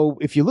so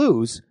if you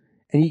lose,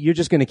 and you're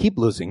just going to keep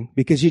losing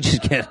because you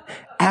just get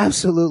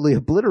absolutely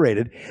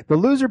obliterated. The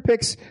loser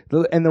picks,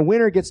 and the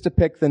winner gets to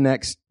pick the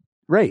next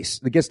race.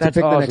 That gets to That's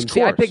pick awesome. the next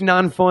See, I course. pick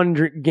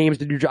non-fun games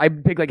to do. I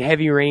pick like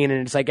Heavy Rain,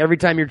 and it's like every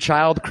time your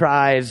child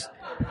cries,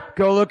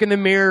 go look in the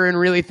mirror and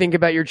really think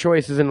about your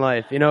choices in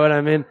life. You know what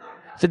I mean?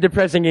 It's a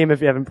depressing game if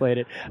you haven't played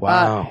it.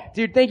 Wow.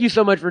 Dude, thank you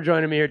so much for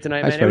joining me here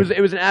tonight, Thanks, man. buddy.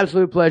 It was an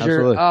absolute pleasure.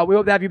 Absolutely. We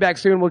hope to have you back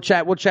soon. We'll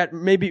chat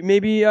maybe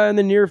in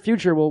the near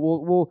future.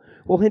 We'll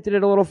hint at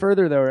it a little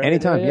further though, right?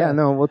 Anytime. Yeah,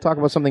 no, we'll talk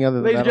about something other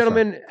than Ladies and that.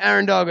 gentlemen,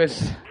 Aaron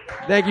Douglas.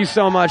 Thank you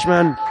so much,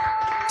 man.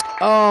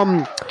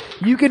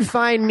 You can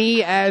find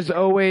me as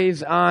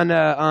always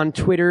on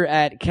Twitter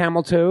at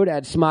CamelToad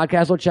at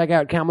Smodcastle. Check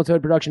out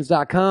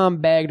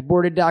CamelToadProductions.com,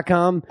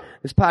 baggedboarded.com.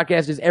 This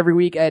podcast is every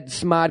week at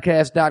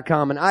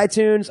Smodcast.com and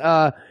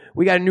iTunes.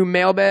 We got a new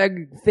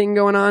mailbag thing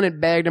going on at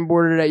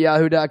baggedandboarded at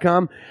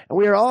yahoo.com. And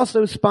we are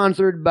also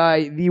sponsored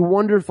by the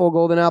wonderful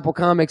Golden Apple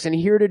Comics. And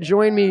here to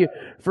join me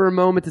for a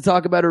moment to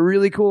talk about a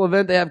really cool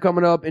event they have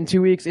coming up in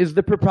 2 weeks is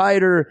the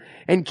proprietor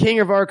and king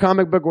of our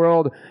comic book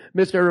world,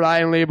 Mr.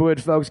 Ryan Leibowitz,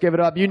 folks. Give it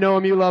up. You know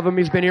him. You love him.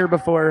 He's been here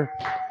before.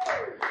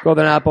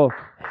 Golden Apple.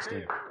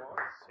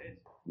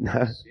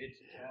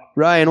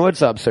 Ryan,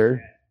 what's up,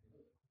 sir?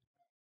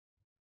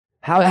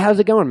 How's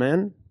it going,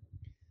 man?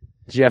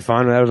 Did you have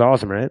fun? That was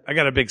awesome, right? I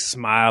got a big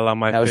smile on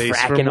my That was face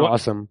fracking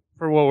awesome.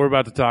 for what we're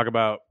about to talk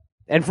about.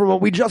 And for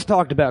what we just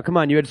talked about. Come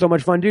on, you had so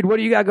much fun. Dude, what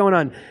do you got going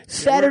on?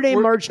 Saturday,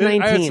 March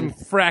 19th. I had some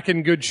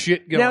fracking good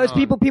shit going Now, as on.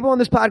 people on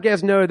this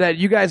podcast know that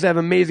you guys have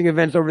amazing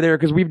events over there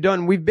because we've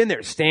been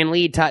there. Stan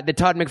Lee, the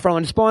Todd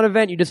McFarlane Spawn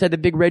event. You just had the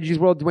big Reggie's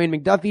World Dwayne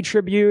McDuffie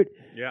tribute.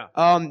 Yeah.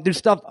 There's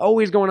stuff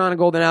always going on at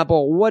Golden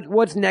Apple.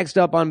 What's next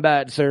up on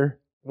Bat, sir?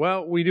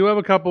 Well, we do have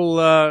a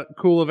couple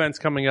cool events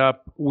coming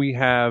up. We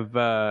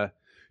have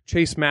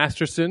Chase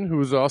Masterson,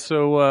 who's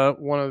also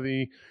one of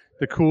the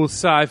cool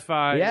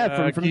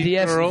sci-fi from geek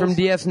DS girls. from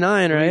DS9,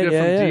 right? Rita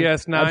Yeah, from yeah.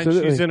 DS9.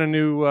 Absolutely. She's in a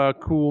new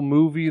cool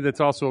movie that's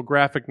also a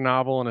graphic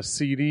novel and a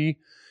CD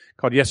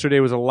called Yesterday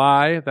Was a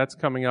Lie. That's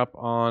coming up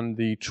on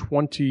the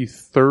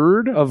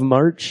 23rd Of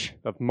March.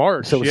 of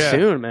March. So yeah.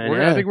 soon, man, I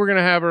yeah. think we're going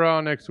to have her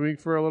on next week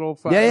for a little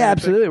fun. Yeah,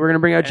 absolutely. We're going to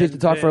bring out Chase to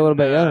talk for a little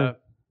bit, yeah.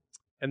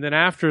 And then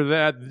after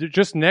that,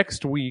 just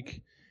next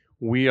week,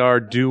 we are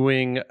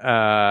doing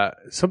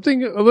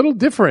something a little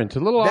different,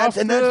 a little off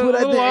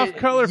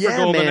color for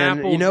Golden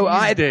Apple. You know,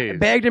 these days.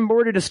 Bagged and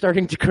Boarded is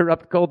starting to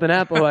corrupt Golden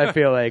Apple, I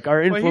feel like. Our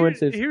Well,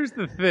 influences. here's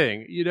the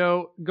thing. You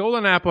know,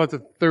 Golden Apple has a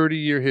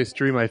 30-year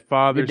history. My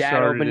father Your dad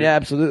started opened, it. yeah,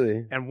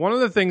 absolutely. And one of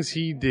the things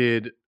he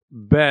did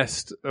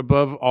best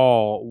above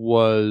all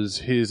was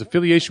his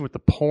affiliation with the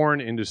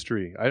porn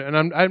industry.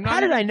 I'm not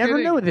How did I never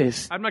kidding. know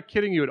this? I'm not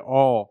kidding you at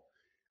all.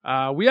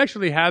 We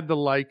actually had the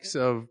likes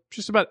of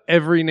just about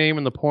every name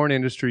in the porn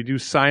industry do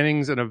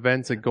signings and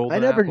events at Golden I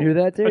never Apple. knew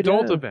that, dude.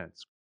 Adult yeah.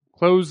 events.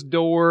 Closed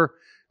door.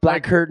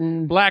 Black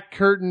curtain. Black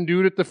curtain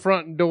dude at the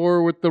front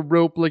door with the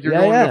rope like you're Yeah,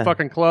 going to yeah. a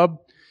fucking club.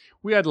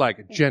 We had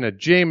like Jenna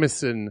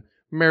Jameson,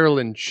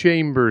 Marilyn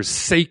Chambers,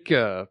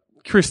 Seika,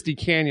 Christy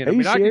Canyon. Are I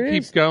mean, you I could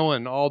serious? keep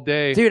going all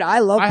day. Dude, I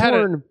love I had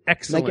porn. an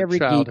excellent Like every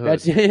childhood. geek.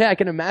 That's, yeah, I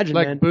can imagine,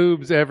 like man.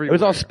 boobs It everywhere.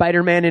 was all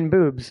Spider-Man and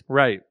boobs.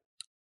 right.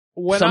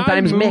 When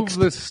Sometimes I moved mixed.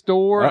 the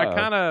store, I Uh-oh.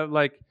 kind of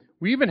like.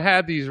 We even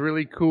had these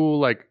really cool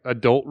like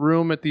adult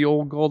room at the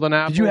old Golden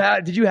Apple.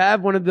 Did you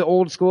have one of the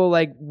old school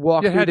like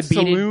walk It through had the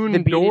beaded, saloon the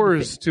beaded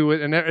doors to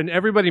it, and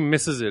everybody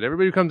misses it.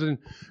 Everybody comes in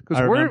because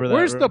I remember that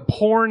where's room. the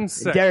porn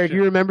section? Derek,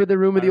 you remember the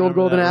room of the old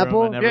remember Golden that room.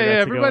 Apple? I never Yeah, got to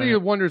go everybody in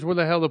it. wonders where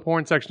the hell the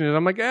porn section is.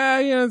 I'm like,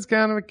 yeah, it's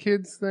kind of a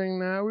kids thing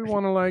now. We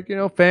want to like,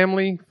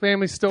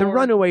 family store. The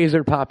Runaways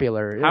are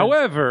popular. yeah.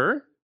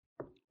 However,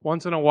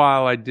 once in a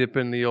while, I dip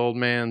in the old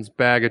man's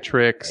bag of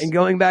tricks. And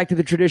going back to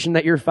the tradition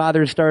that your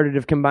father started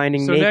of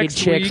combining So naked next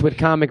chicks week- with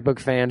comic book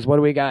fans, what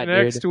do we got,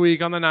 Next dude?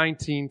 week on the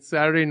 19th,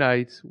 Saturday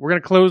night, we're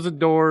going to close the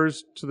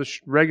doors to the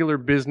regular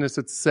business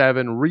at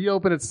 7,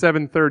 reopen at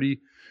 7:30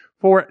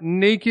 for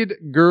naked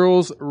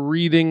girls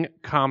reading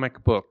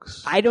comic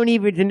books. I don't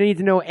even need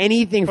to know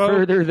anything Folks.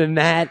 further than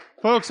that.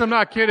 Folks, I'm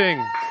not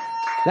kidding.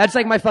 That's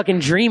like my fucking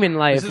dream in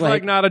life. This is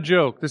like not a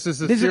joke. This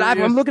is a this is. serious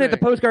I'm looking at the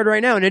thing. postcard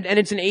right now, and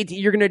it's an 18.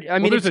 You're gonna. I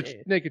mean, Well, there's it's,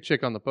 a naked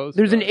chick on the post.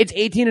 it's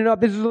 18 and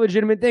up. This is a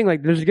legitimate thing.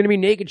 Like, there's gonna be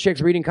naked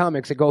chicks reading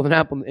comics at Golden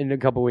Apple in a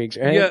couple weeks.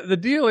 Right? Yeah, the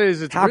deal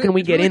is, it's How can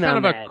we it's get really in kind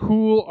on of that? a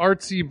cool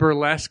artsy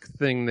burlesque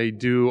thing they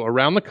do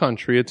around the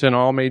country. It's in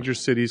all major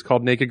cities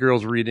called Naked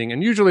Girls Reading,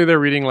 and usually they're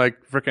reading like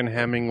frickin'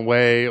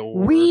 Hemingway or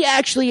We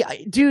actually,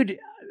 dude,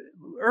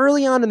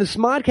 early on in the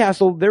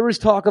Smodcastle, there was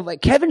talk of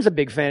like Kevin's a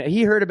big fan.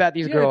 He heard about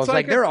these Yeah, girls. it's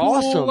like a they're cool,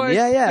 awesome. like,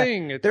 yeah.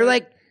 thing. It's They're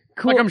like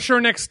cool. Like I'm sure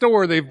next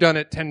door they've done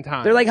it 10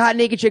 times. They're like hot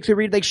naked chicks who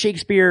read like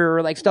Shakespeare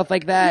or like stuff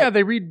like that. yeah,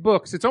 they read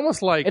books. It's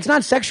almost like It's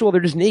not sexual. They're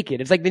just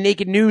naked. It's like the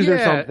naked news or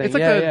something. It's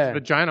like yeah, the yeah.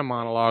 vagina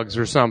monologues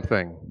or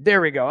something.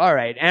 There we go. All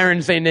right.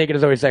 Aaron saying naked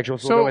is always sexual,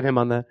 so we'll So- go with him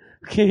on that.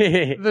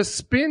 The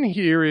spin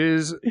here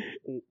is,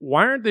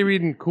 why aren't they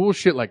reading cool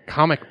shit like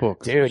comic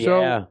books? Dude,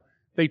 so yeah.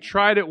 They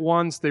tried it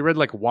once. They read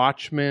like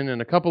Watchmen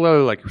and a couple other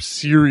like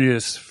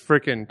serious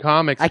freaking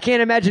comics. I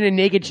can't imagine a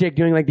naked chick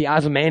doing like the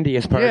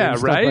Ozymandias part Yeah, and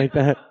stuff right? like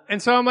that.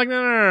 And so I'm like,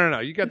 no.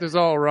 You got this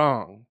all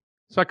wrong.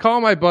 So I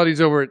call my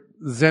buddies over at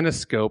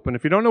Zenoscope. And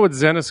if you don't know what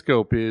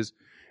Zenoscope is,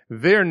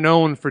 they're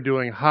known for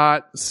doing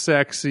hot,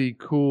 sexy,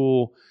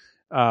 cool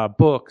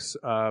books,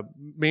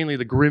 mainly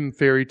the Grimm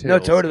fairy tales. No,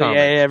 totally. comics.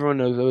 Yeah, everyone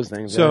knows those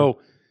things. So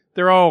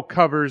they're all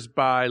covers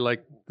by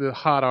like the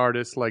hot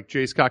artists like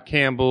J. Scott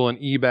Campbell and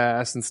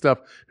Ebass and stuff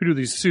who do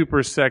these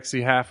super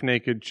sexy half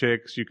naked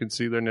chicks. You can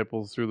see their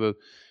nipples through the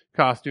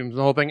costumes and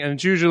the whole thing. And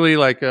it's usually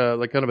like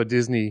kind of a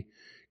Disney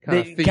kind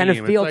of theme. kind of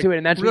It's feel like to it,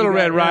 and that's what Little you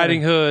got, Red yeah.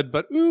 Riding Hood,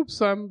 but oops,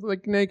 I'm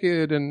like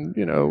naked and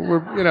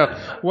we're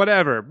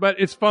whatever. But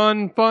it's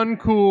fun,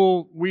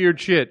 cool, weird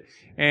shit.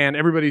 And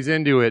everybody's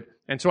into it.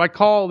 And so I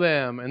call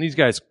them and these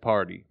guys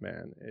party,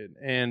 man.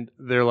 And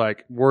they're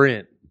like, we're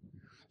in.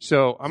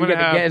 So I'm you going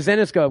to got have the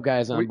Zenoscope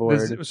guys on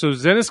board. so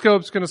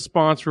Zenoscope's going to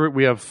sponsor it.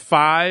 We have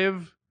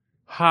 5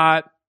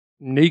 hot,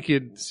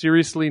 naked,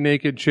 seriously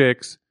naked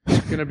chicks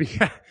going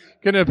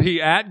to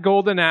be at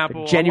Golden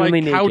Apple, Genuinely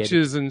on like naked.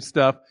 couches and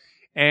stuff,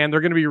 and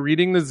they're going to be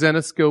reading the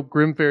Zenoscope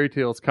Grimm Fairy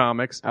Tales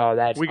comics. Oh,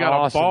 that's We got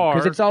awesome. a bar,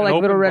 Because it's all an like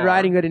open Little Red bar.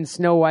 Riding Hood and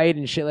Snow White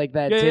and shit like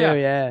that too.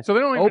 Yeah. So they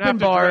don't even Open have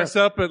to bar. dress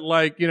up at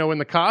like in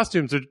the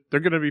costumes.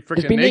 They're going to be freaking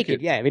Just be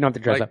naked. Yeah, we don't have to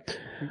dress Like, up.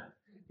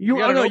 You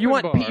got an you open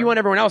want bar. you want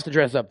everyone else to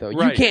dress up though. You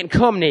Right. can't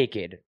come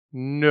naked.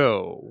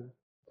 No.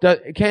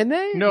 Can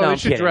they? No, they I'm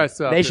should kidding. dress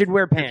up They if- should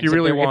wear if pants you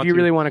really if want you to.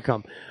 really want to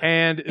come.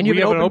 And you we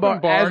have have an open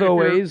bar, as if you're-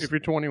 always. if you're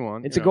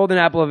 21. It's a Golden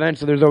Apple event,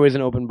 so there's always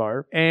an open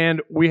bar.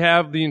 And we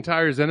have the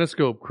entire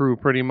Zenoscope crew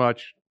pretty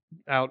much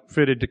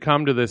outfitted to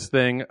come to this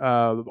thing.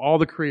 All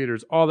the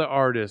creators, all the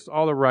artists,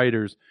 all the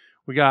writers.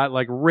 We got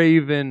like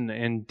Raven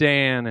and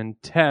Dan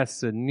and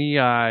Tess and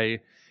Nei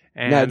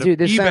and No, dude,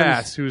 this Ebass,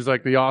 sounds- who's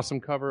like the awesome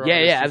cover Yeah,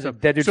 artist. yeah. and As a,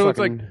 stuff. that dude's So it's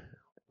fucking,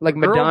 like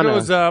Madonna. girl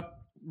goes up,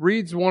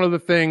 reads one of the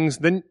things,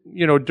 then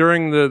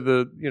during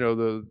the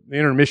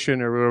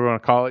intermission or whatever you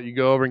want to call it, you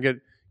go over and get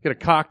a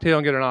cocktail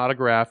and get an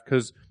autograph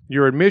because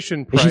your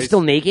admission price. Is she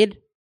still naked?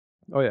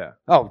 Oh yeah.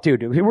 Oh,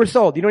 dude, we're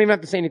sold. You don't even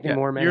have to say anything Yeah.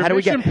 more, man. Your How do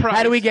we get? admission price-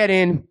 How do we get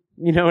in?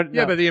 You know?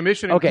 Yeah, no. but the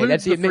admission Okay,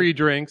 includes that's the free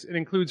drinks. It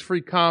includes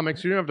free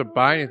comics. You don't have to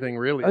buy anything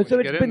really. Oh, when so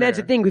you it's, get but in that's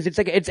there. the thing, because it's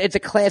like it's a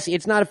classy.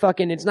 It's not a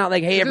fucking. It's not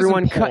like, hey, This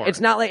everyone. isn't porn. It's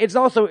not like, it's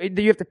also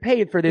you have to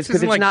pay for this, This because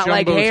isn't it's like not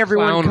like, Jumbo's hey,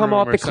 everyone Clown come Room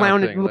off or the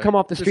clown, something. come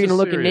off the This street is and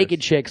look at serious. naked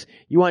chicks.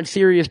 You want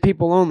serious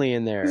people only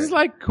in there. This is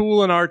like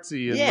cool and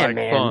artsy and yeah, like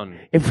man. fun.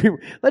 If we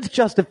let's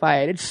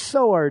justify it, it's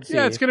so artsy.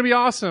 Yeah, it's gonna be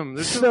awesome.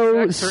 There's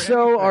no sex or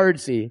so anything.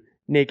 artsy.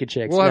 Naked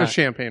chicks. We'll have No. a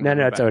champagne. No, on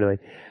no, the back. totally.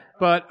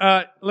 But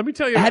let me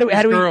tell you How about do-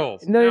 how these do we-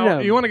 girls. No, no, Now, no.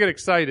 You want to get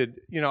excited.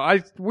 You know,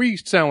 we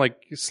sound like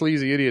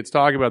sleazy idiots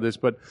talking about this,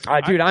 but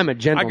Dude, I'm a I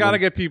gentleman. got to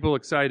get people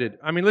excited.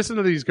 I mean, listen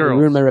to these Ruin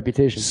girls. my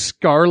reputation.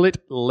 Scarlet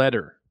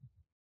Letter.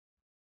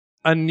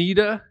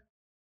 Anita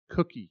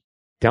Cookie.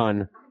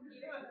 Done.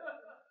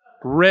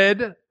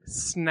 Red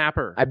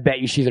Snapper. I bet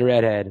you she's a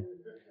redhead.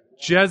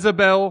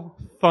 Jezebel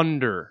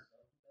Thunder.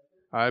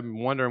 I'm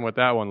wondering what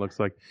that one looks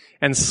like.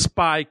 And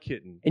Spy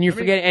Kitten. And you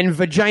forget, and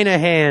vagina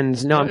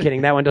hands. No, I'm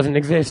kidding. That one doesn't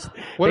exist.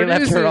 What They it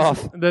left is her is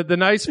off. the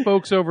nice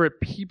folks over at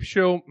Peep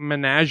Show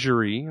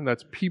Menagerie, and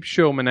that's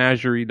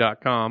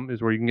peepshowmenagerie.com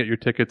is where you can get your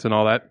tickets and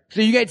all that.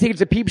 So you get tickets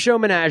to Peep Show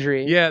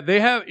Menagerie. Yeah, they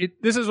have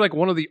it. This is like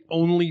one of the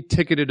only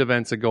ticketed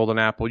events at Golden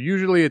Apple.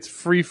 Usually it's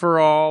free for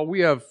all.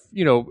 We have,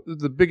 you know,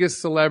 the biggest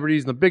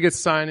celebrities and the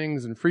biggest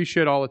signings and free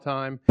shit all the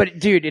time. But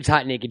dude, it's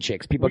hot naked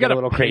chicks. People We get a gotta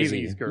little pay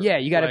crazy. these girls. Yeah,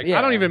 you gotta. Like, yeah.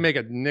 I don't even make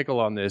a nickel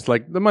on this.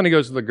 Like, the money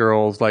goes to the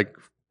girls, like,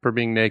 for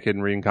being naked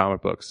and reading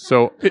comic books.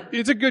 So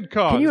it's a good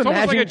cause. Can you it's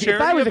almost imagine? like a If I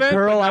charity was a event,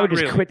 girl, but I would not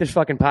just really. quit this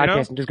fucking podcast know?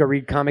 and just go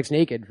read comics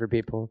naked for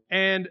people.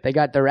 And They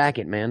got the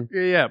racket, man.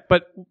 yeah,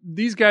 but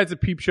these guys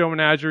at Peep Show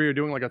Menagerie are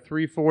doing like a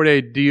 3-4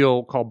 day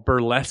deal called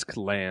Burlesque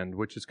Land,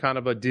 which is kind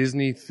of a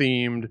Disney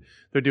themed.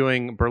 They're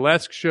doing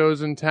burlesque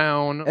shows in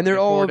town. And they're in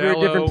all over Bordello.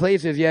 different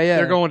places. Yeah, yeah.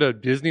 They're going to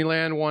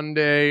Disneyland one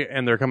day,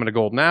 and they're coming to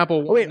Golden Apple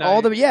one Oh, wait, night.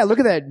 all the look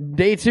at that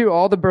day 2.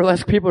 All the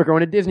burlesque people are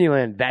going to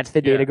Disneyland. That's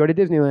the day Yeah. to go to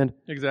Disneyland.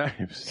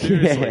 Exactly.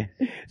 Seriously.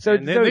 Yeah. So,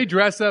 And they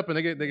dress up and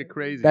they get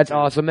crazy. That's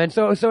awesome, man.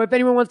 So if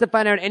anyone wants to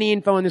find out any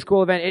info on this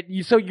cool event,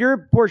 so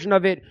your portion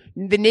of it,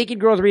 the Naked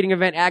Girls Reading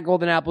event at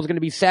Golden Apple is going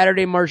to be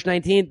Saturday, March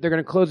 19th. They're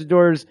going to close the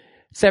doors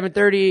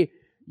 7:30.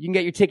 You can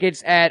get your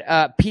tickets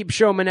at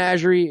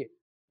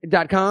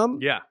peepshowmenagerie.com.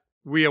 Yeah.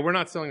 We're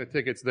not selling the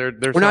tickets. They're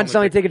We're not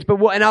selling the tickets,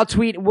 but I'll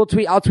tweet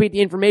the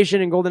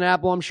information in Golden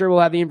Apple. I'm sure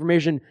we'll have the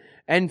information.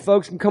 And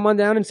folks can come on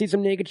down and see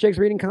some naked chicks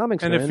reading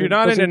comics. And man. if you're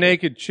not Listen- into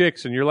naked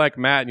chicks and you're like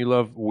Matt and you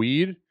love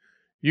weed,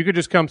 you could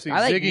just come see I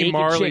like Ziggy naked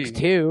Marley. chicks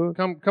too.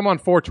 Come on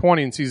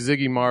 420 and see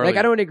Ziggy Marley. Like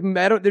I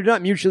don't, they're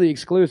not mutually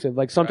exclusive.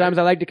 Like sometimes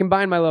I like to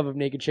combine my love of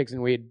naked chicks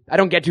and weed. I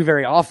don't get to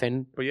very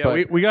often. But yeah,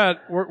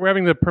 we're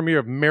having the premiere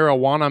of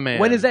Marijuana Man.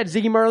 When is that?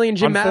 Ziggy Marley and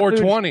Jim on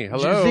Matthews? 420. Hello.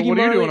 Ziggy What are you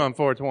Marley- doing on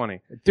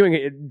 420? Doing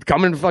it,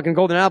 coming to fucking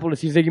Golden Apple to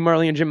see Ziggy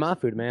Marley and Jim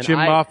Mahfood, man. Jim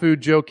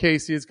Mahfood, Joe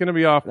Casey. It's going to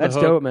be off That's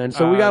the hook. dope, man.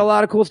 So we got a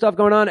lot of cool stuff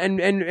going on,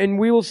 and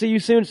we will see you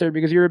soon, sir,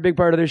 because you're a big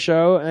part of this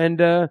show.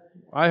 And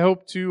I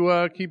hope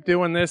to keep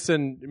doing this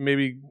and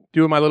maybe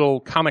doing my little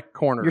comic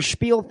corner. your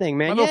spiel thing,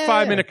 man. My little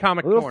Yeah. 5-minute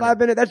comic A little corner.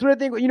 5-minute. That's what I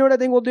think. You know what I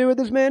think we'll do with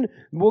this, man?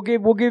 We'll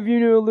give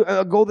you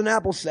a Golden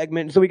Apple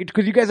segment, so we could,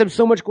 because you guys have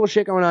so much cool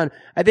shit going on.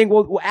 I think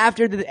we'll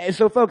after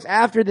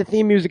the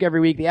theme music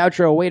every week, the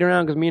outro. Wait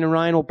around because me and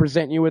Ryan will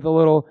present you with a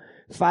little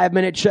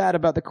 5-minute chat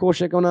about the cool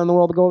shit going on in the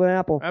world of Golden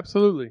Apple.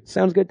 Absolutely.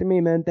 Sounds good to me,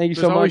 man. Thank you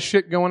There's so always much.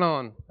 shit going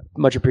on.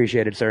 Much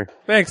appreciated, sir.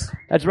 Thanks.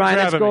 That's Ryan. for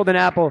That's having me. Golden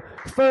Apple,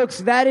 folks.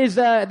 That is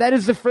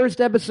the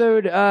first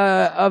episode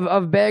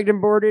of Bagged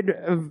and Boarded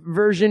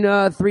version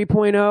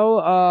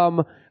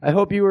 3.0. I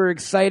hope you were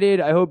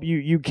excited. I hope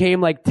you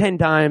came like 10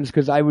 times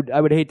because I would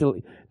hate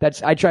to.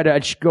 I try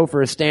to go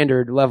for a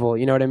standard level.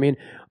 You know what I mean?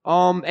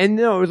 And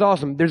no, it was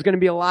awesome. There's going to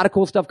be a lot of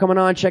cool stuff coming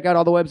on. Check out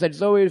all the websites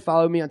as always.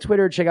 Follow me on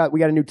Twitter. Check out.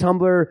 We got a new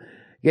Tumblr.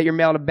 Get your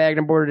mail to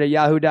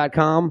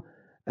baggedandboarded@yahoo.com.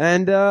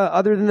 And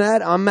other than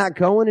that, I'm Matt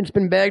Cohen. It's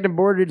been Bagged and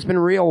Boarded. It's been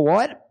real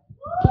what?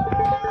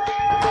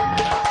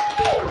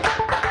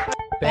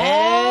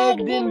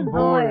 Bagged and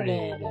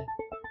boarded.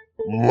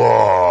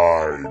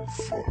 Live.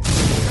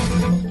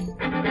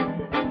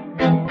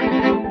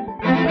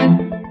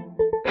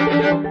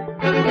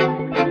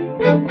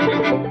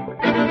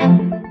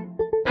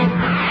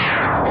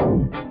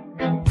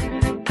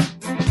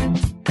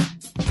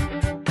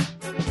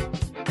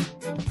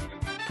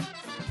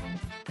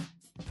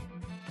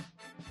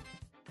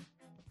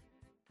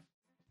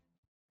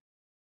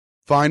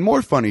 Find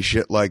more funny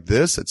shit like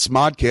this at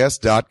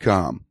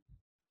smodcast.com.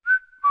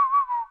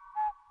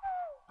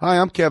 Hi,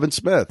 I'm Kevin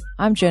Smith,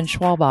 I'm Jen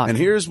Schwalbach. and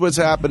here's what's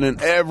happening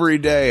every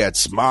day at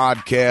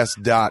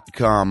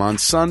smodcast.com. On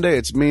Sunday,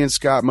 it's me and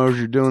Scott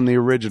Mosier doing the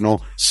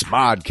original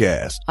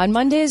Smodcast. On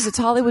Mondays, it's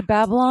Hollywood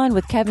Babylon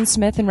with Kevin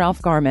Smith and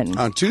Ralph Garman.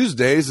 On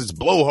Tuesdays, it's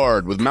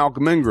Blowhard with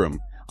Malcolm Ingram.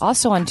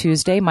 Also on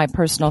Tuesday, my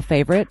personal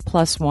favorite,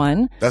 Plus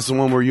One. That's the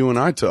one where you and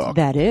I talk.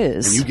 That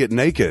is. And you get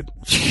naked.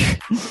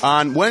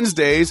 On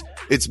Wednesdays,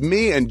 it's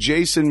me and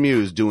Jason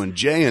Mewes doing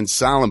Jay and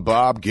Silent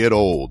Bob Get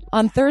Old.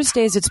 On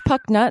Thursdays, it's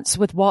Puck Nuts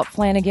with Walt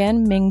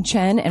Flanagan, Ming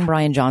Chen, and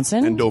Brian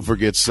Johnson. And don't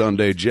forget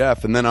Sunday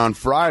Jeff. And then on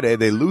Friday,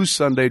 they lose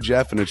Sunday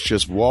Jeff, and it's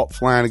just Walt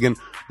Flanagan,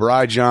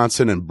 Bri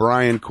Johnson, and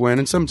Brian Quinn,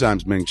 and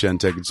sometimes Ming Chen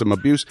taking some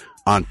abuse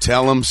on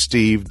Tell 'em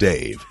Steve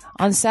Dave.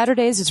 On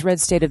Saturdays, it's Red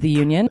State of the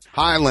Union.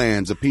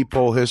 Highlands, A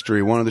Peephole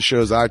History, one of the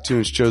shows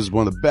iTunes chose as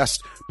one of the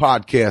best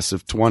podcasts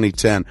of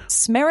 2010.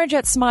 Marriage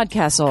at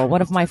Smodcastle,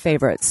 one of my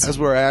favorites. That's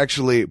where I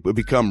actually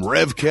become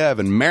Rev Kev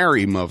and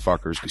marry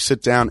motherfuckers. We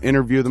sit down,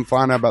 interview them,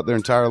 find out about their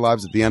entire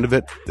lives. At the end of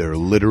it, they're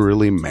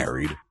literally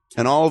married.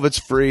 And all of it's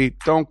free.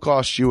 Don't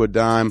cost you a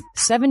dime.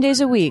 7 days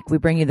a week, we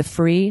bring you the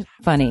free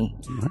funny.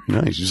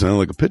 Very nice. You sound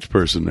like a pitch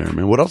person there,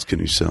 man. What else can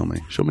you sell me?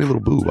 Show me a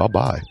little boob. I'll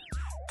buy.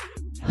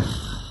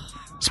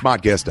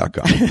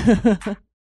 Smodcast.com.